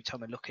card. Every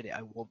time I look at it,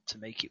 I want to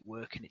make it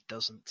work, and it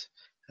doesn't.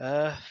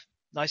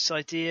 Nice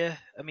idea.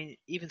 I mean,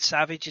 even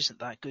Savage isn't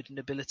that good in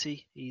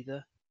ability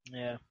either.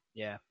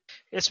 Yeah.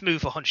 Let's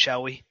move on,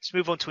 shall we? Let's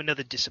move on to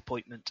another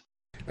disappointment.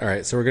 All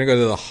right, so we're going to go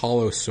to the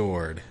Hollow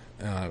Sword.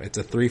 It's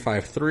a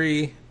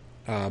 3/5/3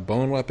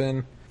 bone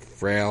weapon,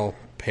 frail,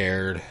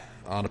 paired.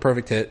 On a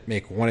perfect hit,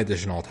 make 1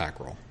 additional attack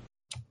roll.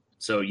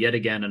 So yet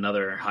again,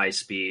 another high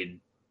speed,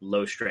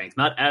 low strength,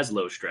 not as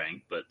low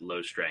strength, but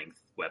low strength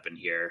weapon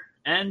here.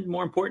 And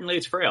more importantly,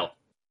 it's frail.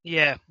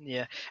 Yeah.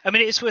 I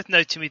mean, it's worth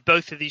noting with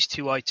both of these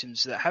 2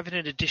 items that having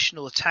an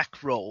additional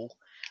attack roll,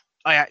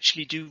 I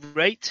actually do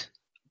rate.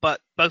 But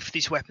both of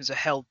these weapons are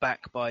held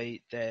back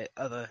by their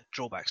other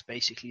drawbacks,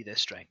 basically their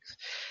strength.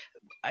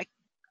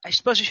 I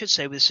suppose I should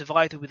say with a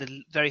Survivor with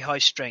a very high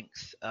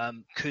strength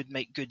could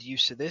make good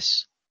use of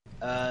this.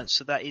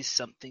 So that is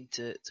something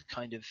to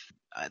kind of,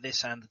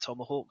 this and the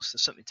Tomahawks,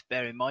 there's something to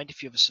bear in mind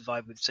if you have a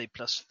Survivor with, say,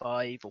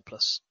 +5 or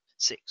 +6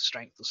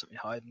 strength or something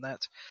higher than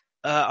that.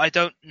 I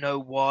don't know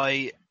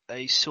why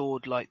a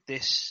sword like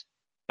this,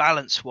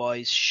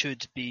 balance-wise,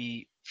 should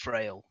be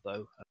frail,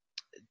 though.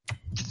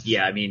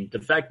 Yeah, I mean, the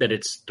fact that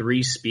it's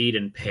 3 speed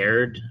and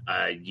paired,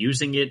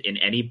 using it in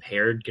any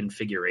paired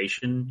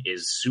configuration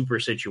is super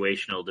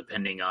situational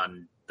depending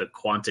on the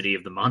quantity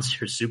of the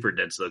monster's super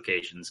dense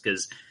locations,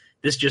 because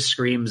this just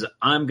screams,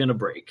 I'm going to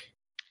break.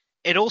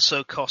 It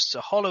also costs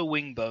a hollow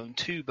wing bone,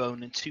 2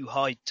 bone, and 2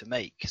 hide to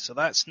make, so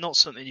that's not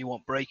something you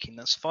want breaking.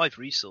 That's 5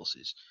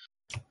 resources.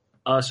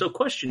 So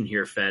question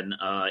here, Fen.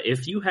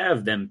 If you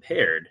have them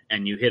paired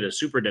and you hit a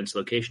super dense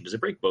location, does it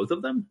break both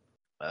of them?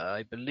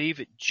 I believe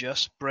it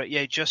just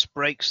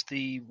breaks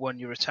the one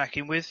you're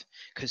attacking with,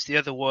 because the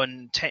other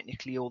one,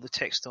 technically all the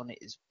text on it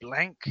is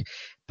blank.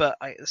 But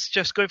it's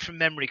just going from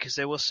memory, because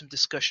there was some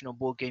discussion on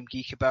Board Game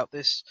Geek about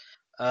this,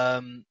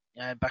 and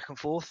back and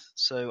forth,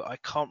 so I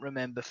can't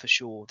remember for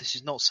sure. This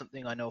is not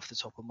something I know off the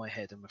top of my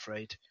head, I'm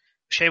afraid.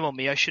 Shame on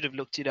me, I should have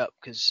looked it up,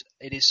 because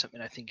it is something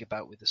I think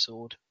about with the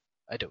sword.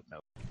 I don't know.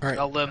 All right.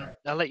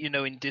 I'll let you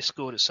know in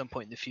Discord at some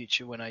point in the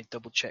future when I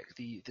double check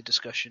the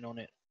discussion on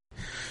it.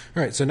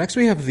 All right, so next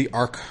we have the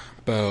Arc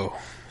Bow.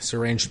 It's a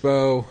ranged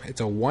bow. It's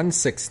a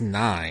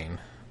 1/6/9,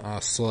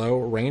 slow,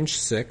 range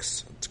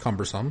 6. It's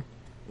cumbersome.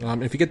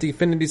 If you get the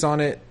affinities on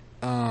it,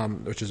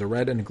 which is a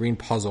red and a green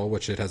puzzle,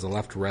 which it has a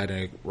left red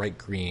and a right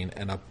green,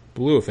 and a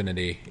blue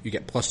affinity, you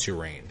get +2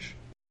 range.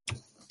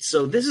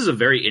 So this is a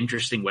very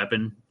interesting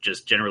weapon,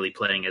 just generally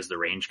playing as the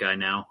range guy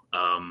now.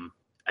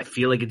 I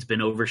feel like it's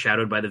been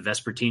overshadowed by the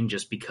Vespertine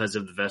just because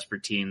of the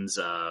Vespertine's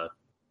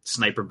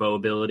sniper bow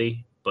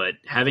ability. But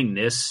having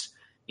this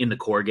in the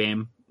core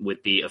game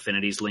with the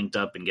affinities linked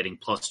up and getting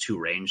 +2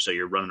 range, so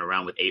you're running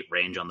around with 8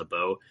 range on the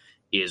bow,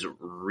 is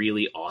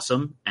really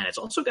awesome. And it's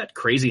also got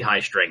crazy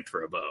high strength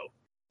for a bow.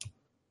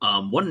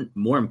 One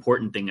more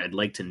important thing I'd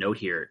like to note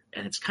here,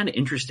 and it's kind of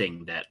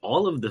interesting that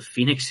all of the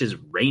Phoenix's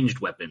ranged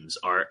weapons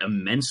are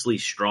immensely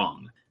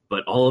strong,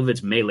 but all of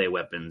its melee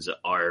weapons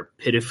are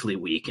pitifully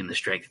weak in the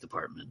strength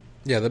department.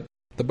 Yeah,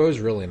 the bow's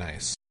really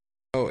nice.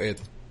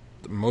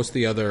 Most of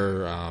the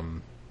other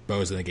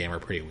bows in the game are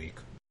pretty weak.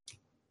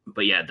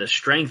 But yeah, the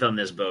strength on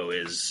this bow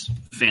is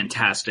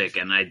fantastic,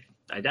 and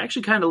I'd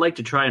actually kind of like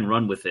to try and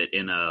run with it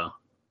in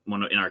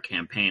our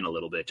campaign a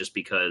little bit, just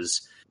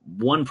because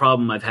one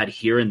problem I've had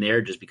here and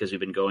there, just because we've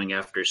been going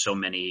after so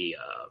many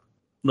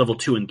level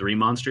 2 and 3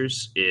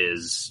 monsters,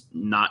 is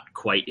not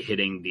quite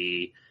hitting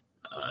the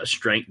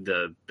strength,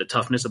 the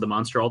toughness of the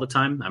monster all the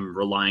time. I'm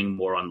relying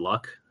more on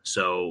luck.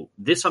 So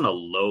this on a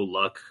low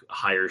luck,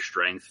 higher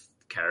strength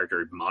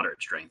character,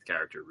 moderate strength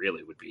character,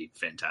 really would be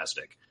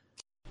fantastic.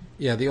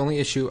 Yeah, the only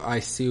issue I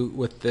see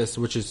with this,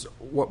 which is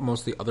what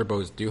most of the other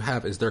bows do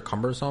have, is they're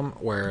cumbersome,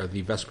 where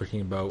the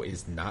Vespertine bow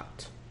is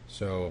not.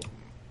 So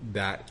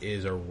that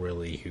is a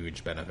really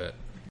huge benefit.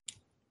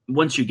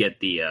 Once you get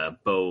the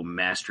bow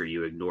master,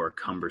 you ignore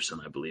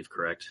cumbersome, I believe,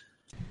 correct?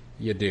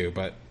 You do,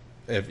 but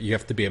if you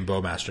have to be a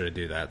bowmaster to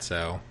do that,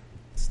 so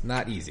it's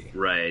not easy.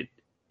 Right.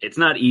 It's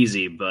not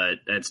easy, but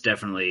that's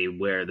definitely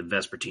where the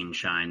Vespertine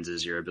shines,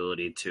 is your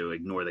ability to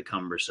ignore the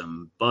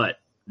cumbersome. But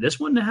this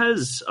one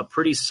has a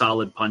pretty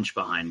solid punch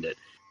behind it.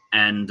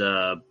 And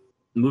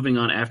moving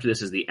on after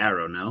this is the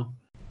arrow, no?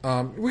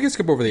 We can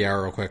skip over the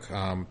arrow real quick,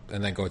 and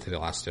then go to the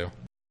last two.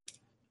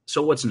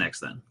 So what's next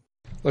then?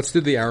 Let's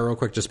do the arrow real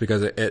quick, just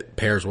because it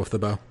pairs with the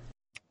bow.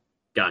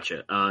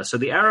 Gotcha. So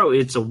the arrow,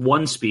 it's a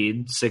 1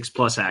 speed,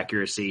 6+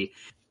 accuracy,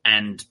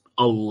 and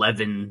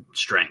 11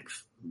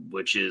 strength,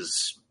 which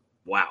is,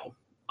 wow.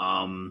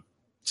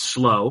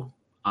 Slow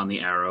on the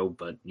arrow,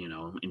 but,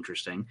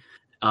 interesting.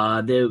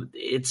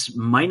 It's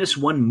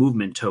 -1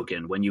 movement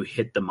token when you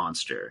hit the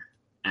monster,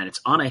 and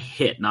it's on a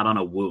hit, not on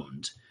a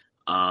wound.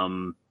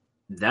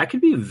 That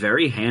could be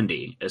very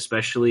handy,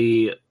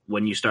 especially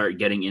when you start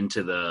getting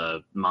into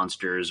the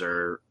monsters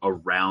are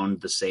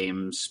around the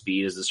same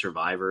speed as the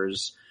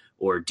survivors,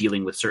 or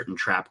dealing with certain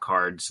trap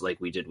cards like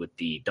we did with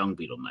the Dung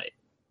Beetle Knight,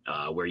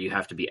 where you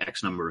have to be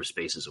X number of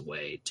spaces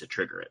away to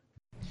trigger it.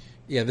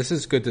 Yeah, this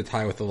is good to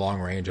tie with the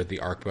long range of the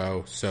arc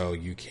bow, so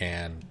you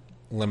can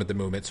limit the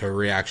movement, so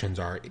reactions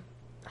are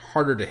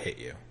harder to hit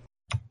you.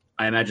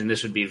 I imagine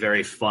this would be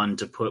very fun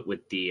to put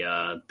with the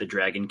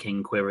Dragon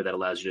King quiver that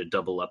allows you to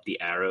double up the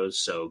arrows,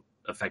 so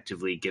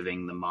effectively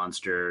giving the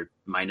monster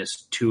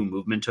 -2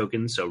 movement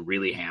tokens, so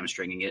really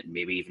hamstringing it, and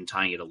maybe even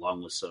tying it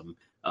along with some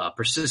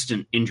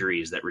persistent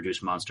injuries that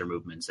reduce monster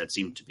movements that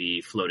seem to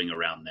be floating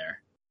around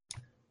there.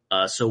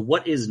 So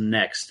what is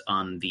next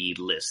on the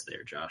list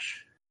there,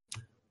 Josh?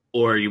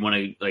 Or you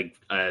want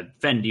to,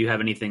 Fen, do you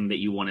have anything that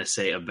you want to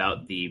say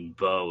about the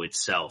bow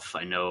itself?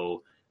 I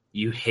know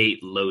you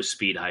hate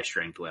low-speed,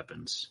 high-strength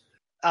weapons.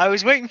 I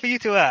was waiting for you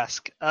to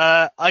ask.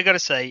 I gotta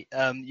say,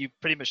 you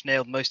pretty much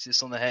nailed most of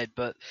this on the head,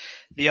 but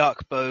the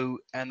arc bow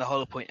and the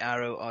hollow point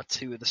arrow are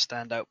two of the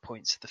standout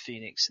points of the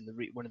Phoenix, and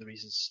one of the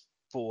reasons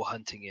for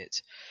hunting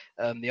it.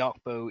 The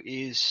arc bow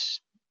is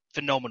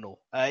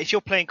phenomenal. If you're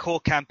playing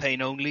core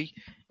campaign only,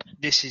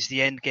 this is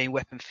the end game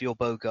weapon for your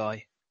bow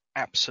guy.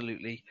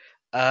 Absolutely.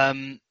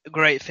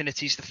 Great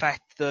affinities. The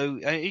fact, though,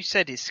 you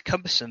said it's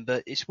cumbersome,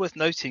 but it's worth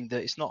noting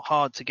that it's not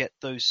hard to get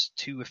those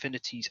 2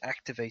 affinities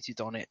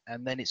activated on it,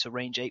 and then it's a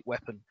range 8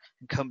 weapon,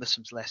 and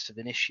cumbersome's less of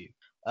an issue.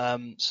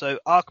 So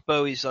arc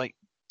bow is like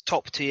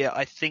top tier.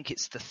 I think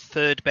it's the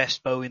 3rd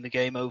best bow in the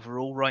game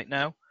overall right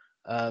now,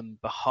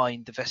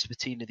 behind the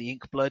Vespertina, the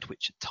Inkblood,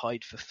 which are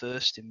tied for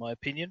 1st in my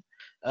opinion.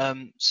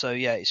 So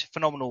yeah, it's a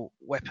phenomenal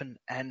weapon,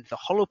 and the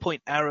hollow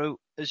point arrow,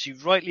 as you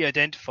rightly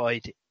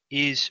identified,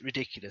 is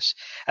ridiculous.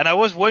 And I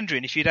was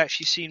wondering if you'd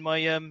actually seen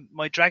my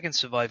my Dragon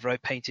Survivor I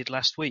painted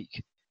last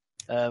week,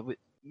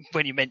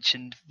 when you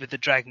mentioned with the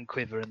dragon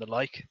quiver and the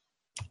like.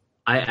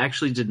 I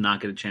actually did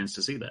not get a chance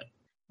to see that.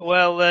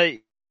 Well,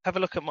 have a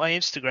look at my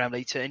Instagram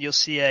later, and you'll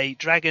see a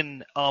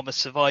dragon armor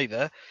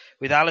survivor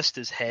with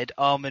Alistair's head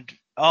armed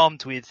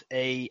with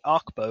a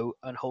arc bow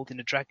and holding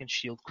a dragon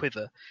shield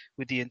quiver,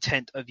 with the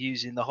intent of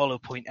using the hollow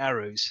point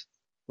arrows.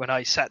 When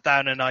I sat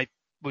down and I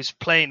was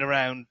playing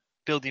around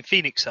building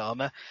Phoenix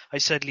armor, I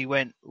suddenly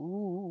went,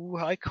 ooh,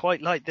 I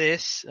quite like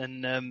this,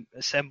 and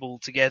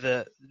assembled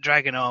together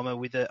dragon armor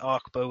with the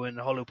arc bow and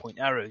hollow point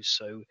arrows.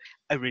 So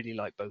I really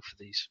like both of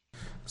these.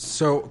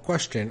 So,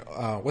 question,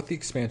 with the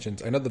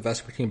expansions, I know the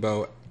Vespertine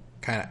bow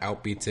kind of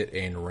outbeats it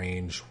in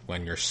range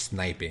when you're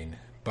sniping,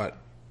 but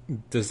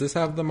does this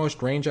have the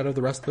most range out of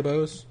the rest of the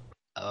bows?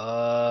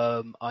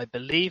 I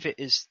believe it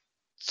is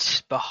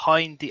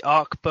behind the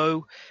arc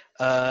bow.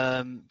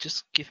 Not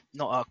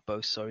arc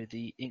bow, sorry,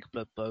 the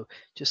Inkblood bow.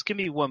 Just give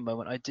me one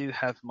moment. I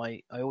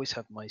always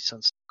have my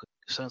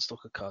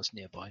Sunstalker cards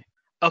nearby.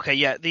 Okay,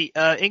 yeah, the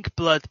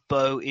Inkblood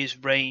bow is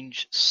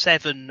range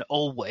 7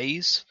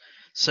 always.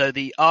 So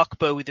the arc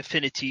bow with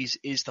affinities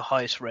is the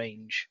highest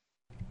range.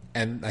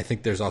 And I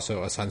think there's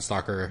also a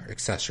Sunstalker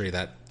accessory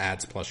that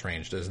adds plus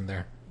range, isn't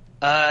there?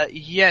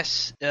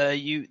 Yes,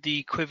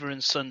 the quiver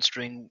and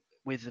sunstring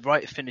with the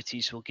right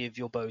affinities will give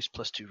your bows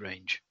 +2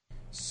 range.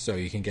 So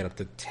you can get up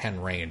to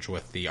 10 range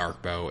with the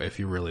arc bow if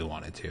you really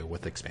wanted to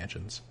with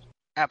expansions.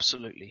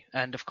 Absolutely,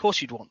 and of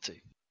course you'd want to.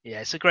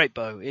 Yeah, it's a great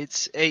bow.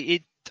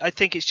 I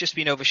think it's just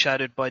been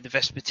overshadowed by the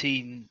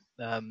Vespertine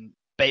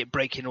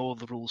breaking all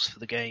the rules for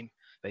the game,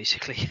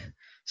 basically.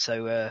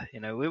 So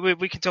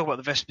we can talk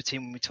about the Vespertine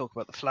when we talk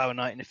about the Flower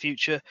Knight in the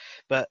future.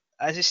 But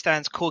as it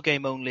stands, core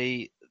game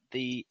only,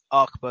 the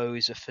arc bow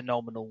is a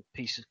phenomenal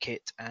piece of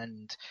kit,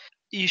 and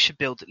you should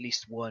build at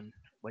least one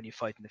when you're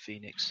fighting the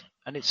Phoenix.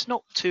 And it's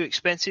not too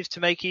expensive to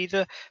make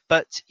either,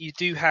 but you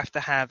do have to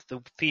have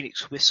the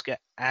Phoenix Whisker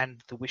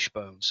and the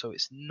Wishbone, so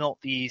it's not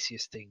the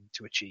easiest thing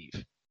to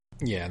achieve.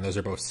 Yeah, and those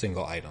are both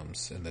single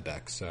items in the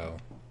deck, so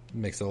it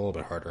makes it a little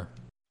bit harder.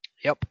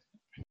 Yep.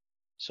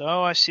 So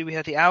I see we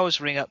had the hours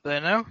ring up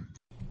there now.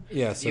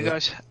 Yeah, so you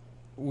guys...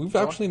 We've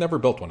actually never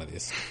built one of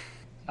these.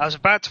 I was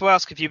about to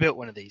ask if you built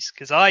one of these,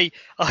 because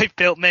I've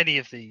built many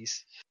of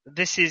these.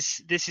 This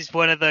is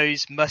one of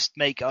those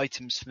must-make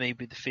items for me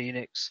with the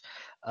Phoenix.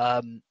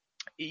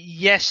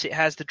 Yes, it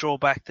has the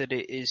drawback that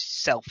it is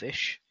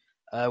selfish,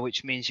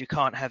 which means you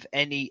can't have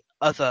any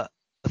other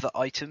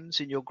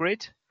items in your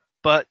grid.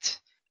 But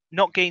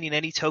not gaining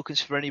any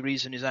tokens for any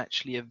reason is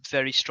actually a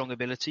very strong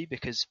ability,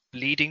 because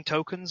bleeding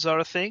tokens are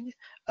a thing.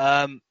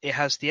 It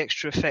has the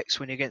extra effects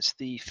when you're against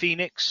the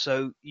Phoenix,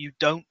 so you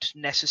don't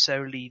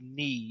necessarily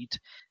need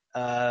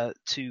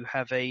to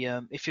have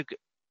a if you're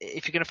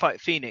going to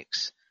fight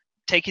Phoenix,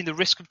 taking the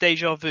risk of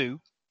deja vu,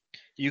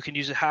 you can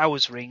use a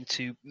Hours Ring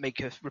to make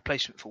a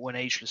replacement for one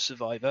ageless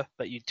survivor,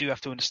 but you do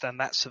have to understand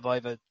that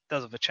survivor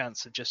does have a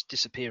chance of just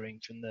disappearing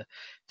from the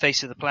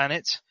face of the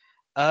planet.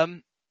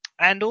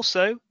 And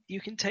also, you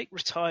can take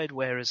retired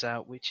wearers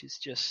out, which is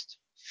just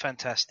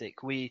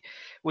fantastic. We've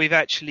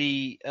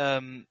actually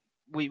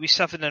we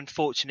suffered an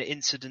unfortunate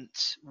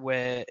incident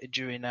where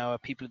during our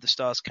People of the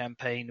Stars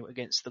campaign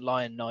against the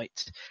Lion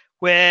Knight,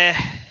 where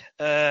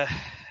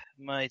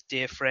my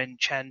dear friend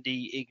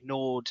Chandy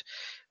ignored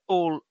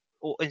all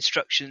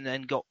instruction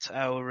and got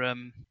our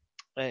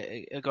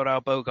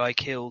bow guy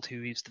killed,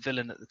 who was the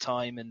villain at the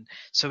time, and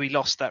so we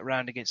lost that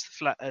round against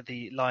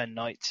the Lion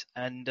Knight,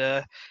 and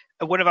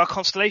one of our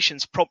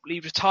constellations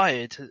promptly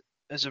retired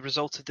as a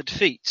result of the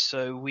defeat.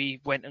 So we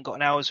went and got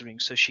an Hours Ring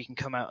so she can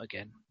come out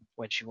again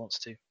when she wants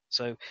to.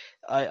 So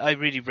I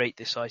really rate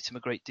this item a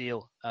great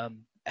deal.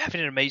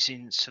 Having an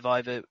amazing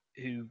survivor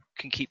who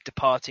can keep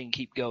departing,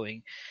 keep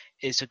going,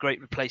 is a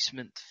great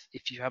replacement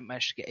if you haven't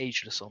managed to get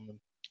ageless on them.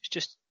 It's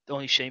just the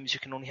only shame is you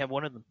can only have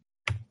one of them.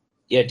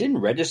 Yeah, it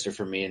didn't register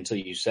for me until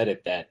you said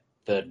it that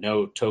the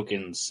no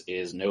tokens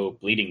is no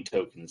bleeding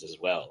tokens as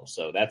well.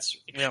 So that's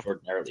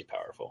extraordinarily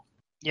powerful.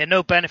 Yeah,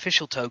 no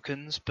beneficial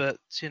tokens, but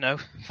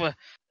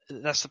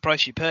that's the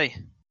price you pay.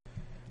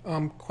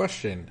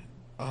 Question.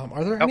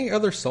 Are there any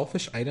other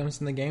selfish items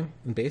in the game,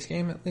 in base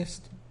game at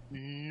least?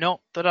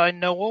 Not that I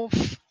know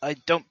of. I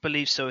don't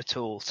believe so at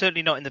all.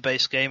 Certainly not in the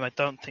base game. I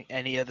don't think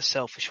any other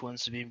selfish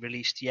ones have been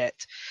released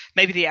yet.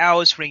 Maybe the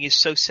Hours Ring is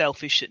so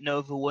selfish that no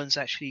other ones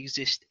actually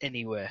exist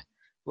anywhere.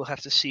 We'll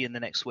have to see in the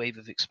next wave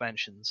of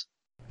expansions.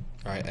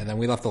 Alright, and then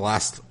we left the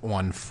last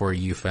one for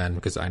you, Fen,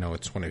 because I know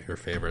it's one of your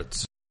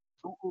favorites.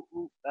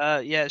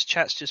 Yeah, as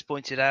chat's just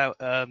pointed out,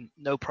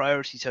 no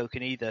priority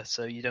token either,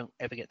 so you don't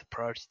ever get the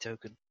priority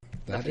token.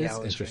 That Lovely is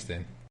hours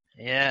interesting.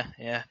 ring.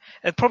 Yeah.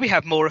 It'll probably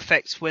have more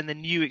effects when the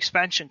new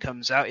expansion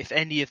comes out, if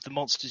any of the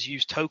monsters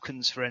use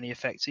tokens for any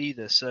effects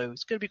either, so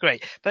it's going to be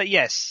great. But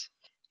yes,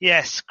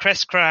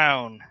 Crest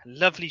Crown,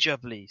 lovely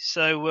jubbly.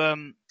 So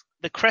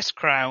the Crest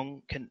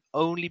Crown can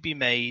only be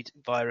made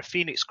via a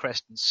Phoenix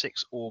Crest and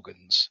 6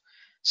 organs.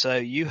 So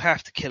you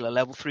have to kill a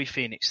level 3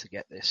 Phoenix to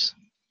get this.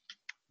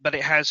 But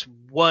it has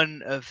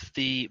one of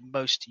the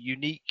most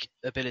unique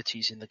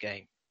abilities in the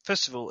game.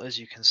 First of all, as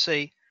you can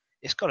see,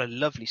 it's got a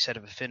lovely set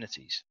of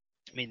affinities.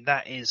 I mean,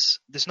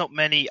 there's not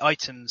many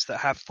items that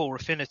have 4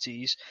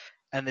 affinities,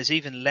 and there's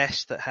even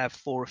less that have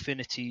 4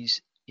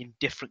 affinities in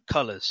different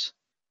colors.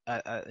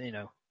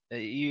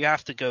 You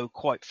have to go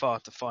quite far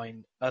to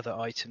find other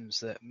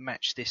items that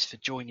match this for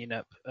joining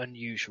up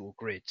unusual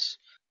grids.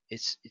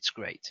 It's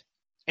great.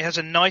 It has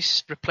a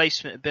nice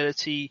replacement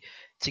ability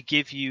to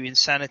give you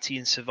insanity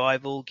and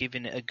survival,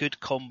 giving it a good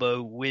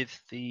combo with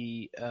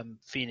the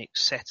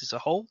Phoenix set as a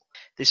whole.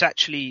 This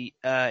actually,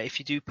 if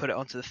you do put it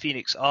onto the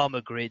Phoenix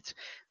armor grid,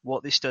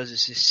 what this does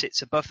is it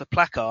sits above the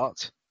placard,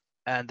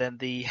 and then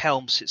the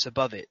helm sits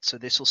above it. So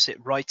this will sit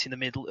right in the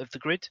middle of the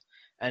grid,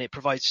 and it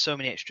provides so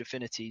many extra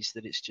affinities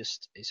that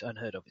it's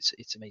unheard of.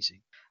 It's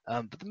amazing.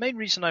 But the main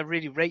reason I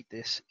really rate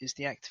this is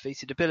the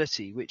activated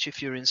ability, which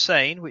if you're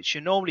insane, which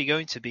you're normally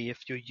going to be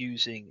if you're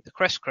using the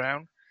Crest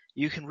Crown,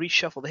 you can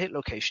reshuffle the hit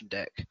location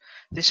deck.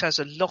 This has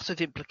a lot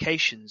of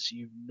implications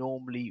you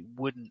normally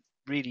wouldn't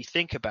really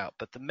think about,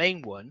 but the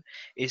main one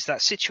is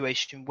that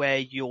situation where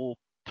you're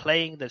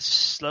playing the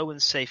slow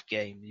and safe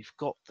game. You've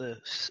got the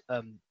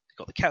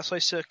cat's eye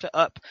circlet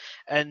up,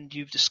 and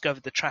you've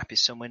discovered the trap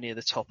is somewhere near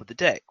the top of the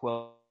deck.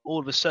 Well, all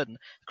of a sudden,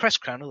 the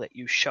Crest Crown will let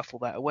you shuffle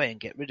that away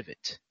and get rid of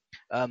it.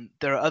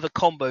 There are other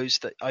combos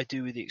that I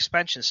do with the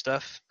expansion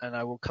stuff, and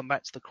I will come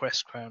back to the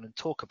Crest Crown and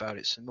talk about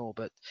it some more.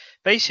 But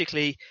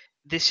basically,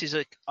 this is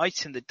an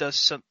item that does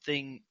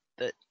something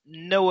that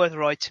no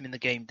other item in the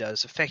game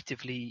does.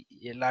 Effectively,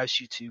 it allows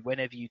you to,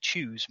 whenever you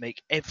choose,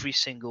 make every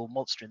single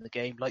monster in the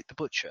game, like the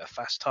Butcher, a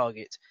fast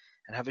target,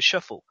 and have a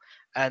shuffle.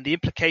 And the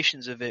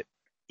implications of it,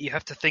 you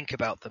have to think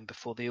about them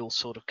before they all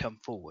sort of come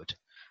forward.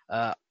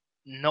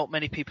 Not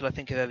many people, I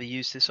think, have ever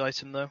used this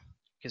item, though,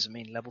 because, I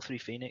mean, level 3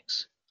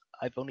 Phoenix,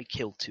 I've only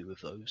killed 2 of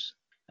those.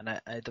 And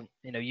I don't,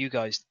 you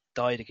guys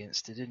died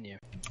against it, didn't you?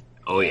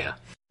 Oh, yeah.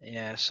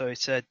 Yeah, so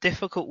it's a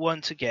difficult one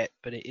to get,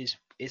 but it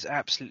is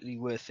absolutely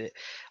worth it.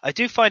 I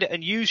do find it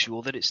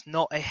unusual that it's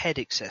not a head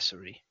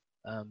accessory.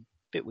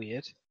 Bit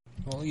weird.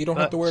 Well, you don't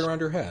have to wear it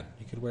around your head.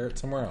 You could wear it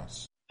somewhere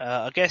else.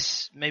 I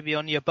guess maybe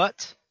on your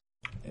butt.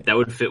 That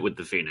would fit with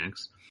the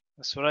Phoenix.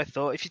 That's what I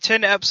thought. If you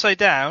turn it upside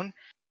down,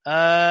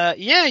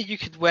 you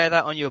could wear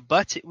that on your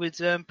butt. It would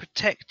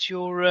protect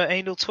your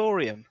anal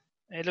torium.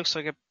 It looks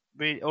like a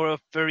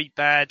very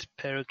bad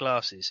pair of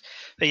glasses.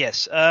 But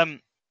yes,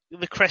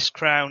 the Crest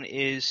Crown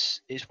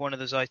is one of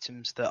those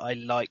items that I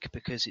like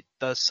because it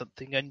does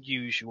something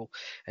unusual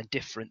and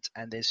different,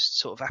 and there's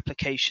sort of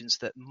applications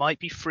that might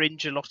be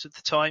fringe a lot of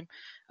the time,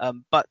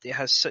 but it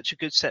has such a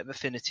good set of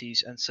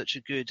affinities and such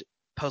a good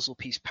puzzle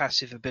piece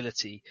passive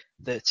ability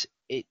that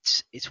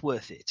it's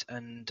worth it,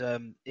 and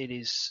it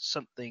is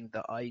something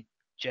that I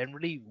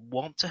generally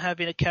want to have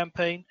in a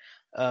campaign,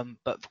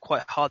 but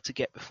quite hard to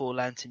get before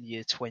Lantern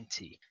Year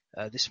 20.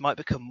 This might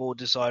become more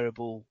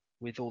desirable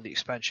with all the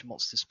expansion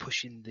monsters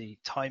pushing the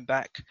time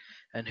back,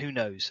 and who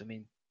knows? I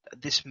mean,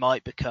 this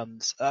might become.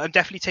 I'm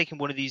definitely taking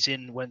one of these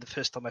in when the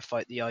first time I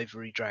fight the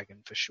Ivory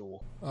Dragon for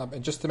sure.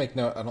 And just to make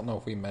note, I don't know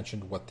if we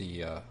mentioned what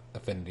the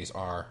affinities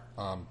are.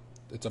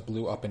 It's a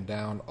blue up and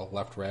down, a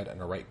left red,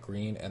 and a right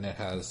green, and it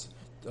has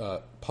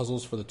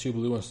puzzles for the 2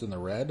 blue ones and the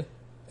red.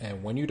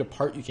 And when you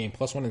depart, you gain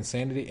 +1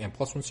 insanity and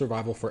 +1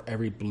 survival for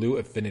every blue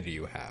affinity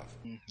you have.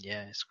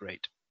 Yeah, it's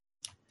great.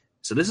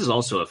 So this is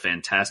also a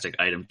fantastic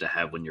item to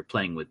have when you're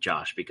playing with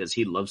Josh, because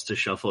he loves to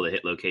shuffle the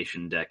hit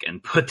location deck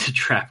and put the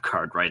trap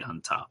card right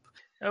on top.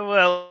 Oh,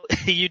 well,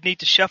 you'd need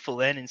to shuffle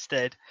then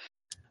instead.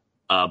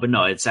 But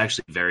no, it's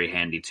actually very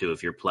handy too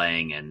if you're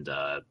playing and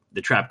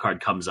the trap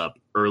card comes up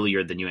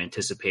earlier than you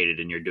anticipated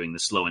and you're doing the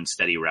slow and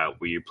steady route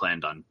where you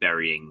planned on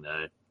burying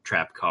the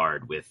trap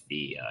card with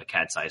the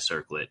cat's eye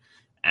circlet,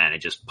 and it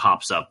just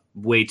pops up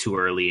way too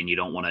early and you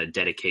don't want to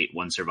dedicate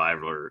one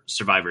survivor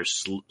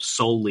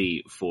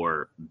solely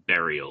for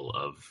burial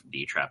of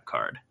the trap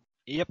card.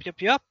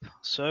 Yep.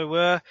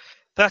 So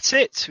that's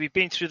it. We've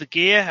been through the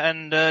gear,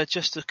 and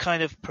just to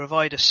kind of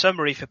provide a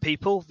summary for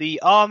people,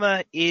 the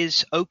armor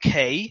is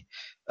okay,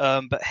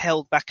 but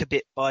held back a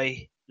bit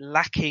by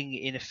lacking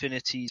in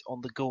affinities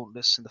on the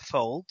gauntlets and the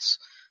folds.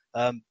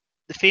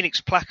 The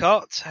Phoenix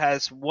Placard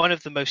has one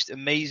of the most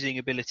amazing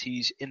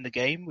abilities in the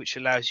game, which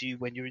allows you,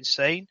 when you're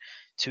insane,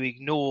 to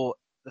ignore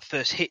the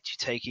first hit you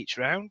take each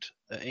round.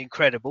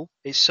 Incredible.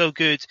 It's so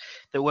good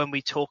that when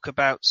we talk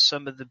about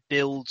some of the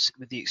builds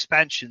with the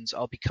expansions,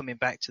 I'll be coming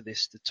back to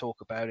this to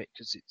talk about it,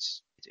 because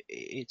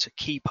it's a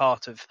key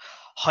part of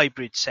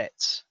hybrid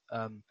sets.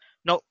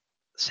 Not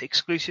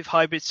exclusive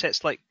hybrid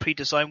sets like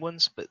pre-designed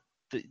ones, but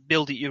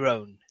build it your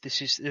own.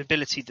 This is an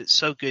ability that's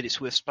so good it's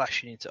worth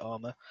splashing into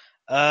armor.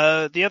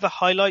 The other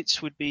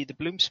highlights would be the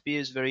Bloom Spear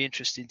is very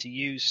interesting to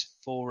use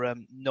for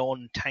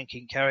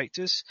non-tanking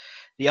characters.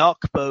 The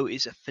Arc Bow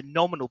is a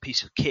phenomenal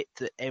piece of kit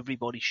that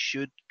everybody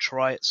should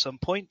try at some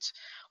point.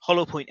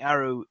 Hollow Point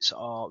arrows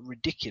are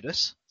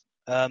ridiculous.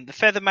 The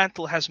Feather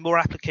Mantle has more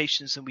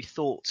applications than we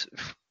thought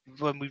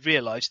when we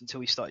realised until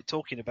we started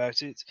talking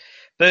about it.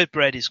 Bird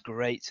Bread is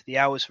great, the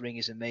Hour's Ring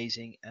is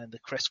amazing, and the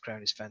Crest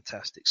Crown is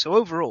fantastic. So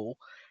overall,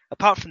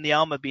 apart from the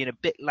armour being a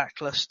bit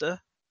lackluster,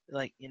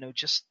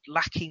 just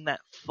lacking that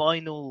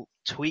final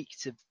tweak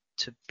to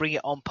bring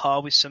it on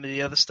par with some of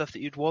the other stuff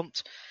that you'd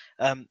want,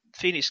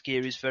 Phoenix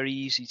gear is very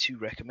easy to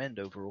recommend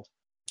overall.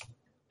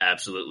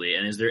 Absolutely.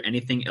 And is there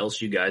anything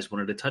else you guys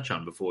wanted to touch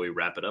on before we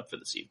wrap it up for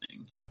this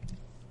evening?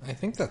 I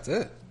think that's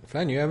it.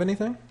 Fen, you have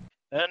anything?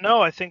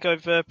 No, I think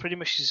I've pretty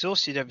much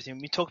exhausted everything.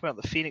 We've been talking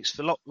about the Phoenix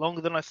for a lot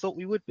longer than I thought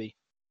we would be.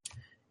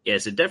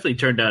 Yes, it definitely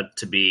turned out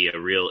to be a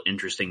real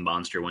interesting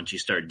monster once you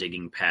start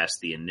digging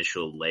past the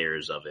initial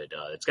layers of it.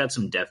 It's got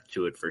some depth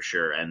to it for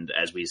sure, and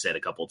as we said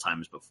a couple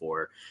times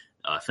before,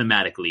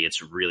 thematically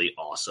it's really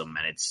awesome,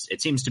 and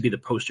it seems to be the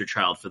poster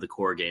child for the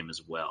core game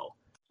as well.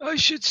 I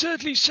should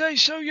certainly say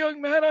so,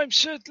 young man. I'm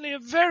certainly a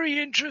very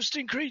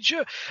interesting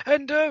creature.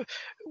 And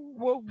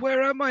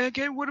where am I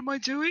again? What am I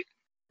doing?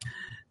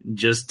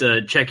 Just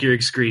check your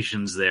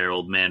excretions there,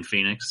 old man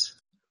Phoenix.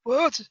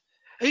 What?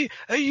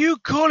 Are you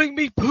calling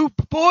me poop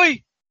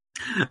boy?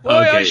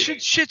 Why, Okay. I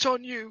should shit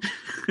on you.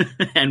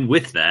 And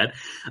with that,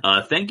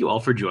 thank you all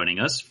for joining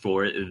us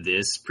for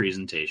this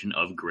presentation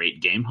of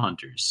Great Game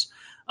Hunters.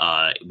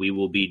 We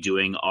will be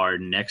doing our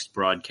next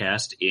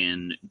broadcast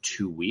in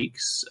 2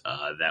 weeks.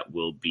 That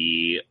will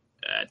be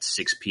at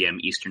 6 p.m.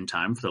 Eastern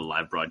Time for the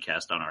live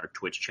broadcast on our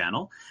Twitch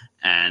channel.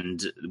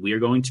 And we are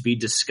going to be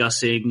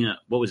discussing,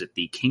 what was it,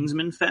 the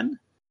Kingsman, Fen?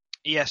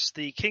 Yes,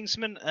 the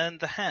Kingsman and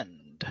the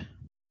Hand.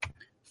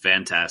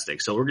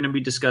 Fantastic. So we're going to be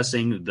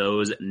discussing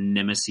those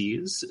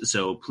nemeses.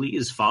 So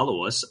please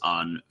follow us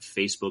on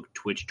Facebook,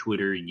 Twitch,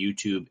 Twitter,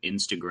 YouTube,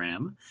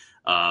 Instagram.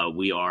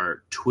 We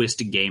are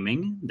Twist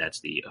Gaming. That's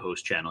the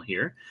host channel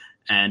here.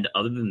 And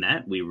other than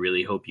that, we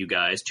really hope you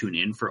guys tune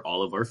in for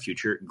all of our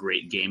future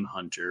Great Game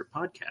Hunter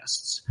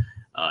podcasts.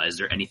 Is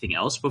there anything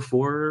else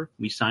before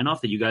we sign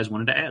off that you guys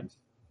wanted to add?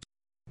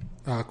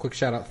 Quick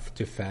shout out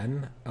to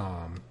Fen.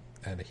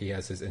 And he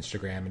has his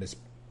Instagram and his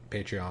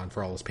Patreon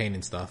for all his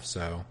painting stuff.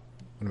 So I want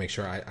to make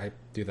sure I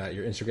do that.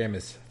 Your Instagram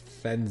is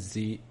Fenz.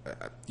 You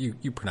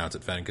pronounce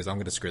it Fen because I'm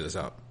going to screw this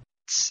up.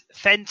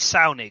 Fen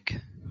Saunig.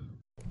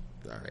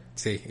 All right.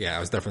 See, yeah, I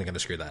was definitely going to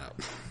screw that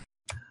up.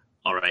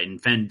 All right,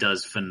 and Fen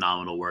does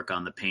phenomenal work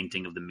on the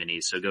painting of the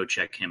minis, so go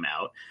check him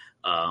out.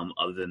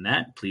 Other than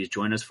that, please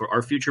join us for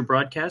our future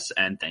broadcasts,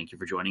 and thank you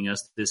for joining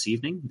us this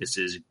evening. This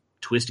is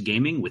Twist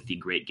Gaming with the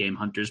Great Game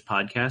Hunters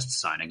podcast,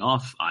 signing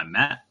off. I'm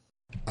Matt.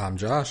 I'm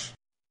Josh.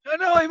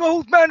 And I'm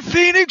Old Man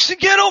Phoenix, and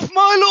get off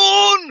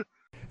my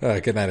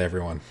lawn! Good night,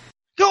 everyone.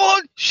 Go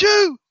on,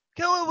 shoo!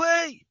 Go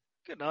away!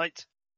 Good night.